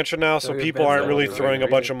the expansion now, so your people best aren't really bet. throwing a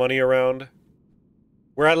bunch of money around.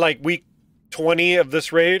 We're at like week 20 of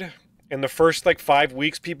this raid. In the first like 5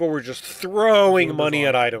 weeks, people were just throwing money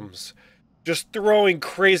at items. Just throwing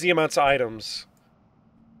crazy amounts of items.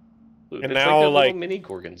 Dude, And it's now like, like a mini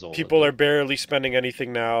Gorgonzola. people are barely spending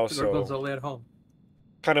anything now, Gorgonzola so at home.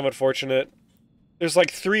 kind of unfortunate. There's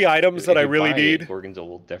like 3 items that I really need. Gorgonzola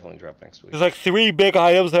will definitely drop next week. There's like 3 big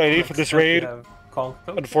items that I need for this raid.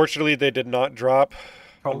 Concto. Unfortunately, they did not drop.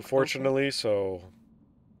 Unfortunately, so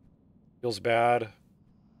feels bad.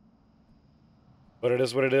 But it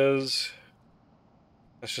is what it is.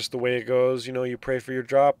 That's just the way it goes. You know, you pray for your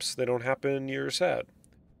drops. They don't happen. You're sad.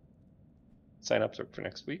 Sign-ups are for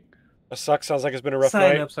next week. That sucks. Sounds like it's been a rough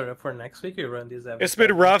night. Sign-ups are up for next week. We run these every It's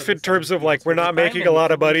been rough in terms of like we're not making a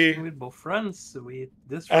lot of money. With both runs, we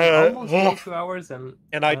this run almost 2 hours and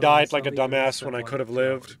I died like a dumbass when I could have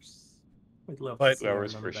lived. But 2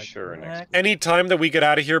 hours for sure next week. any time that we get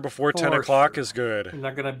out of here before 10 o'clock is good. We're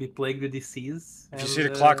not gonna be plagued with disease. If you see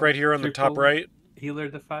the clock right here on the top right, healer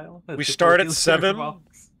defile. we start at 7,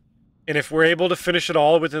 and if we're able to finish it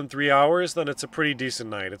all within 3 hours, then it's a pretty decent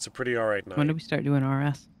night. It's a pretty alright night. When do we start doing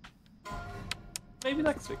RS? Maybe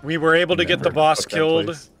next week. We were able to get the boss Fuck that killed.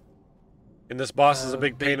 place. And this boss is a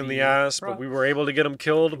big pain in the ass, but we were able to get him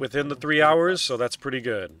killed within the 3 hours, so that's pretty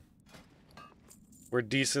good. We're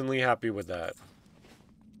decently happy with that.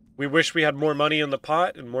 We wish we had more money in the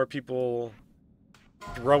pot and more people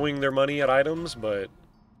throwing their money at items, but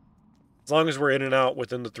as long as we're in and out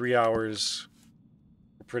within the 3 hours,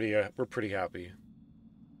 we're pretty happy.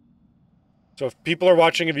 So if people are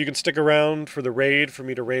watching, if you can stick around for the raid, for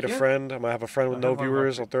me to raid a friend, I might have a friend with no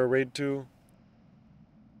viewers, I'll throw a raid to.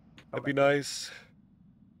 That'd be nice.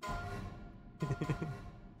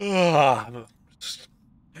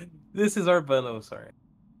 This is our bundle, sorry.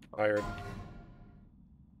 Tired.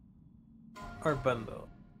 Our bundle.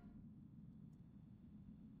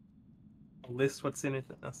 I'll list what's in it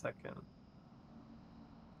in a second.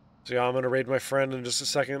 So yeah, I'm gonna raid my friend in just a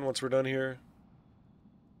second once we're done here.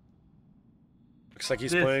 Looks like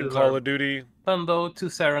he's playing Call of Duty. Bundle, 2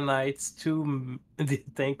 Serenites, 2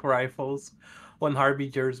 tank rifles, 1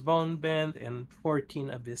 Harbinger's Bone Band, and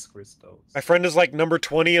 14 Abyss Crystals. My friend is like number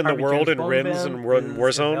 20 in the world in Bone RINs Band and is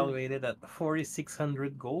Warzone. evaluated at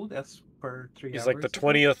 4,600 gold as per 3 hours. He's like the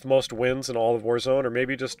 20th most wins in all of Warzone, or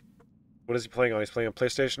maybe just... What is he playing on? He's playing on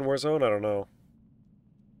PlayStation Warzone? I don't know.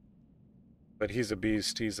 But he's a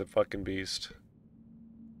beast. He's a fucking beast.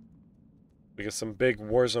 We get some big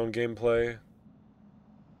Warzone gameplay.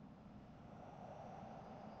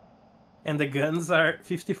 And the guns are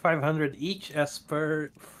 5,500 each as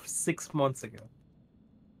per 6 months ago.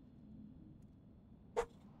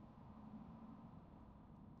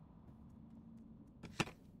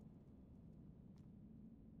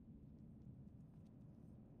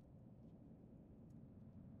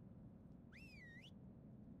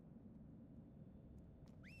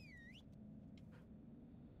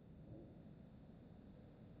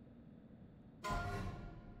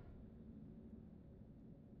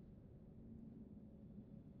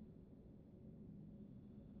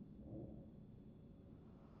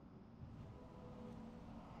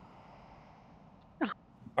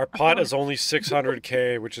 Our pot is only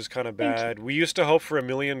 600k, which is kind of bad. We used to hope for 1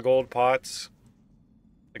 million gold pots.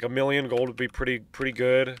 Like 1 million gold would be pretty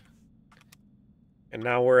good. And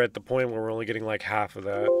now we're at the point where we're only getting like half of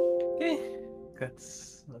that. Okay,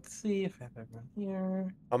 let's see if I have everyone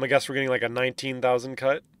here. I'm gonna guess we're getting like a 19,000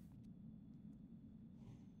 cut.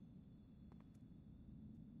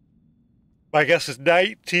 My guess is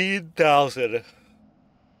 19,000.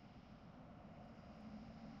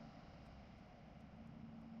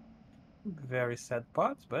 Very sad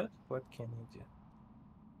pots, but what can you do?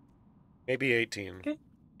 Maybe 18. Okay.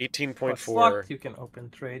 18.4. Locked, you can open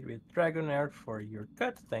trade with Dragonair for your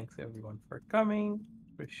cut. Thanks everyone for coming.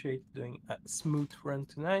 Appreciate doing a smooth run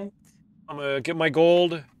tonight. I'm gonna get my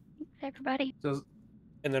gold. Everybody.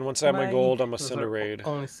 And then once I have my gold, I'm gonna send a raid.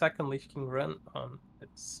 Only second Lich King run on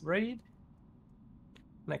its raid.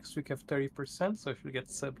 Next week I have 30%, so I should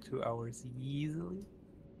get sub 2 hours easily.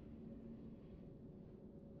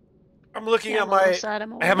 I'm looking at my.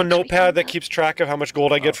 I have a notepad that keeps track of how much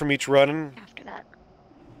gold I get from each run. After that.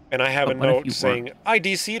 And I have a note saying I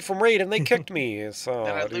DC'd from raid and they kicked me. So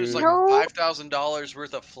Then I'd lose like $5,000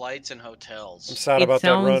 worth of flights and hotels. I'm sad about that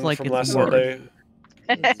run from last Sunday.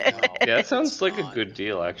 Yeah, that sounds like a good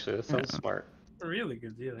deal, actually. That sounds smart. A really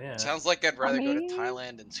good deal, yeah. Sounds like I'd rather go to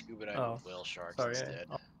Thailand and scuba dive with whale sharks instead.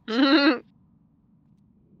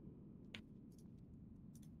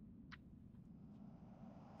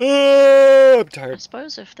 I'm tired. I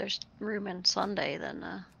suppose if there's room in Sunday,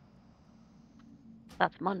 then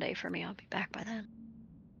that's Monday for me. I'll be back by then.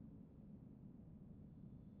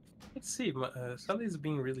 Let's see. Sunday's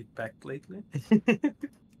being really packed lately.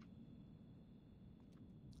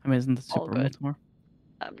 I mean, isn't the All Super Bowl good. tomorrow?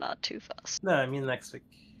 I'm not too fussed. No, I mean next week.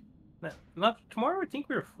 No, not tomorrow. I think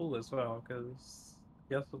we're full as well because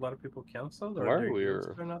yes, a lot of people canceled. Or Tomorrow their we're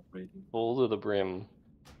guilds are not ready. full to the brim.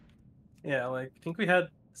 Yeah, like I think we had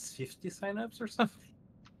 50 signups or something.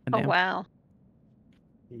 Oh wow.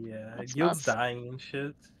 Yeah, That's guilds nuts. dying and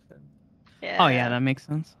shit. Yeah. Oh yeah, that makes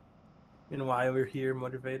sense. Meanwhile, we're here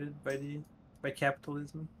motivated by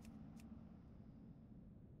capitalism.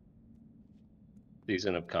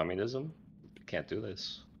 Season of communism? Can't do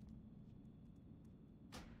this.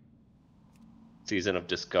 Season of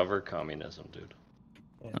discover communism, dude.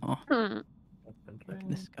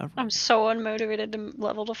 I'm so unmotivated to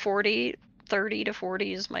level to 40. 30 to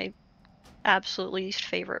 40 is my absolute least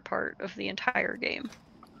favorite part of the entire game.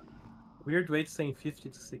 Weird way to saying 50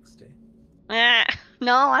 to 60.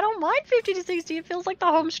 No, I don't mind 50 to 60. It feels like the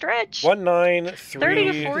home stretch. 193.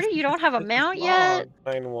 30 to 40, you don't have a mount yet?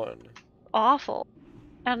 91. Awful.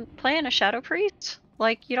 And playing a Shadow Priest?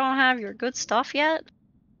 Like, you don't have your good stuff yet?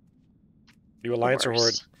 You Alliance or Horde?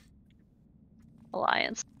 Worst.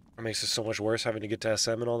 Alliance. It makes it so much worse having to get to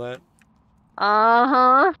SM and all that.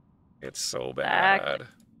 Uh-huh. It's so bad.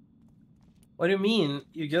 What do you mean?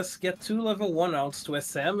 You just get 2 level 1 outs to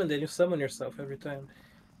SM and then you summon yourself every time.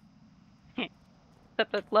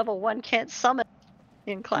 But level 1 can't summon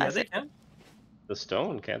in Classic. Yeah, they can. The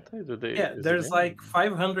stone, can't they? Did they? Yeah, is there's it like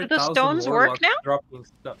 500,000 Do the stones work now? dropping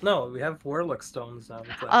stuff. No, we have Warlock stones now.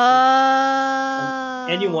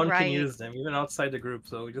 Anyone right. can use them, even outside the group.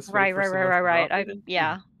 So we just Right.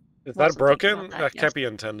 Yeah. Is that broken? That can't be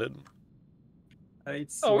intended.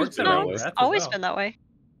 It's always been that way. It's always been that way.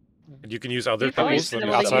 And you can use other You've always people's been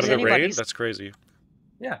able to outside of use the raid? anybody's. That's crazy.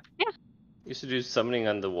 Yeah. You should do summoning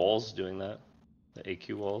on the walls doing that. The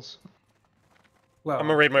AQ walls. Well, I'm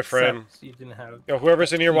gonna raid my friend. except you didn't have Yo,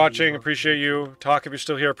 whoever's in here TV watching, or- appreciate you. Talk if you're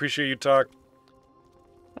still here, appreciate you, Talk.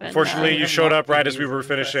 And, Unfortunately, you showed up right as we TVs were and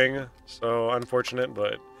finishing, so unfortunate,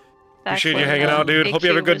 but Back appreciate you when, hanging out, dude. Hope you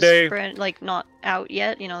have a AQ good was day. like not out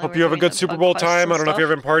yet, you know. they Hope were you have a doing good the Super bug Bowl quests time. and I don't know if you're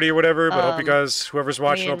stuff. having a party or whatever, but hope you Um, guys, whoever's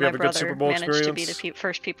watching, Me hope and you have my a good Super brother Bowl managed to be experience. the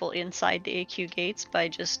first people inside the AQ gates by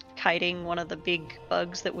just kiting one of the big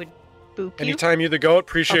bugs that would boop you. Anytime you the goat, up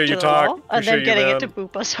appreciate to you, the Talk. wall, and Appreciate then you, getting man. it to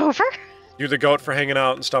boop us over. You the goat for hanging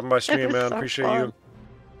out and stopping by stream, was man. so Appreciate fun. you.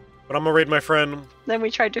 But I'm gonna raid my friend. Then we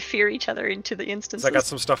tried to fear each other into the 'Cause instances. I got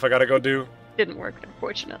some stuff I gotta go do. Didn't work,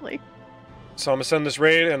 unfortunately. So I'm gonna send this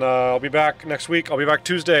raid, and I'll be back next week. I'll be back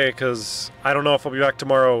Tuesday, because I don't know if I'll be back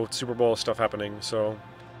tomorrow with Super Bowl stuff happening. So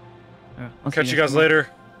I'll catch see you you guys tomorrow. later.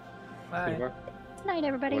 Bye. Good night,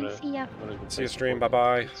 everybody. See ya. See you stream. Bye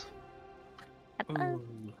bye. Bye.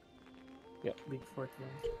 Yeah. Big Fortnite.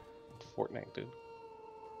 Fortnite, dude.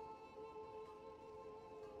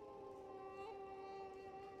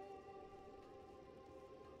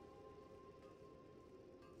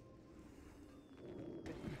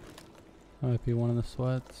 Might be one of the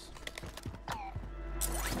sweats.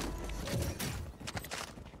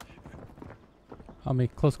 On me.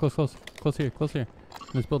 Close, close, close. Close here, close here.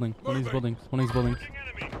 In this building. One of these buildings. One of these buildings.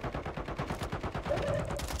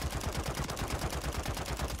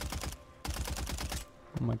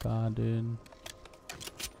 Oh my god, dude.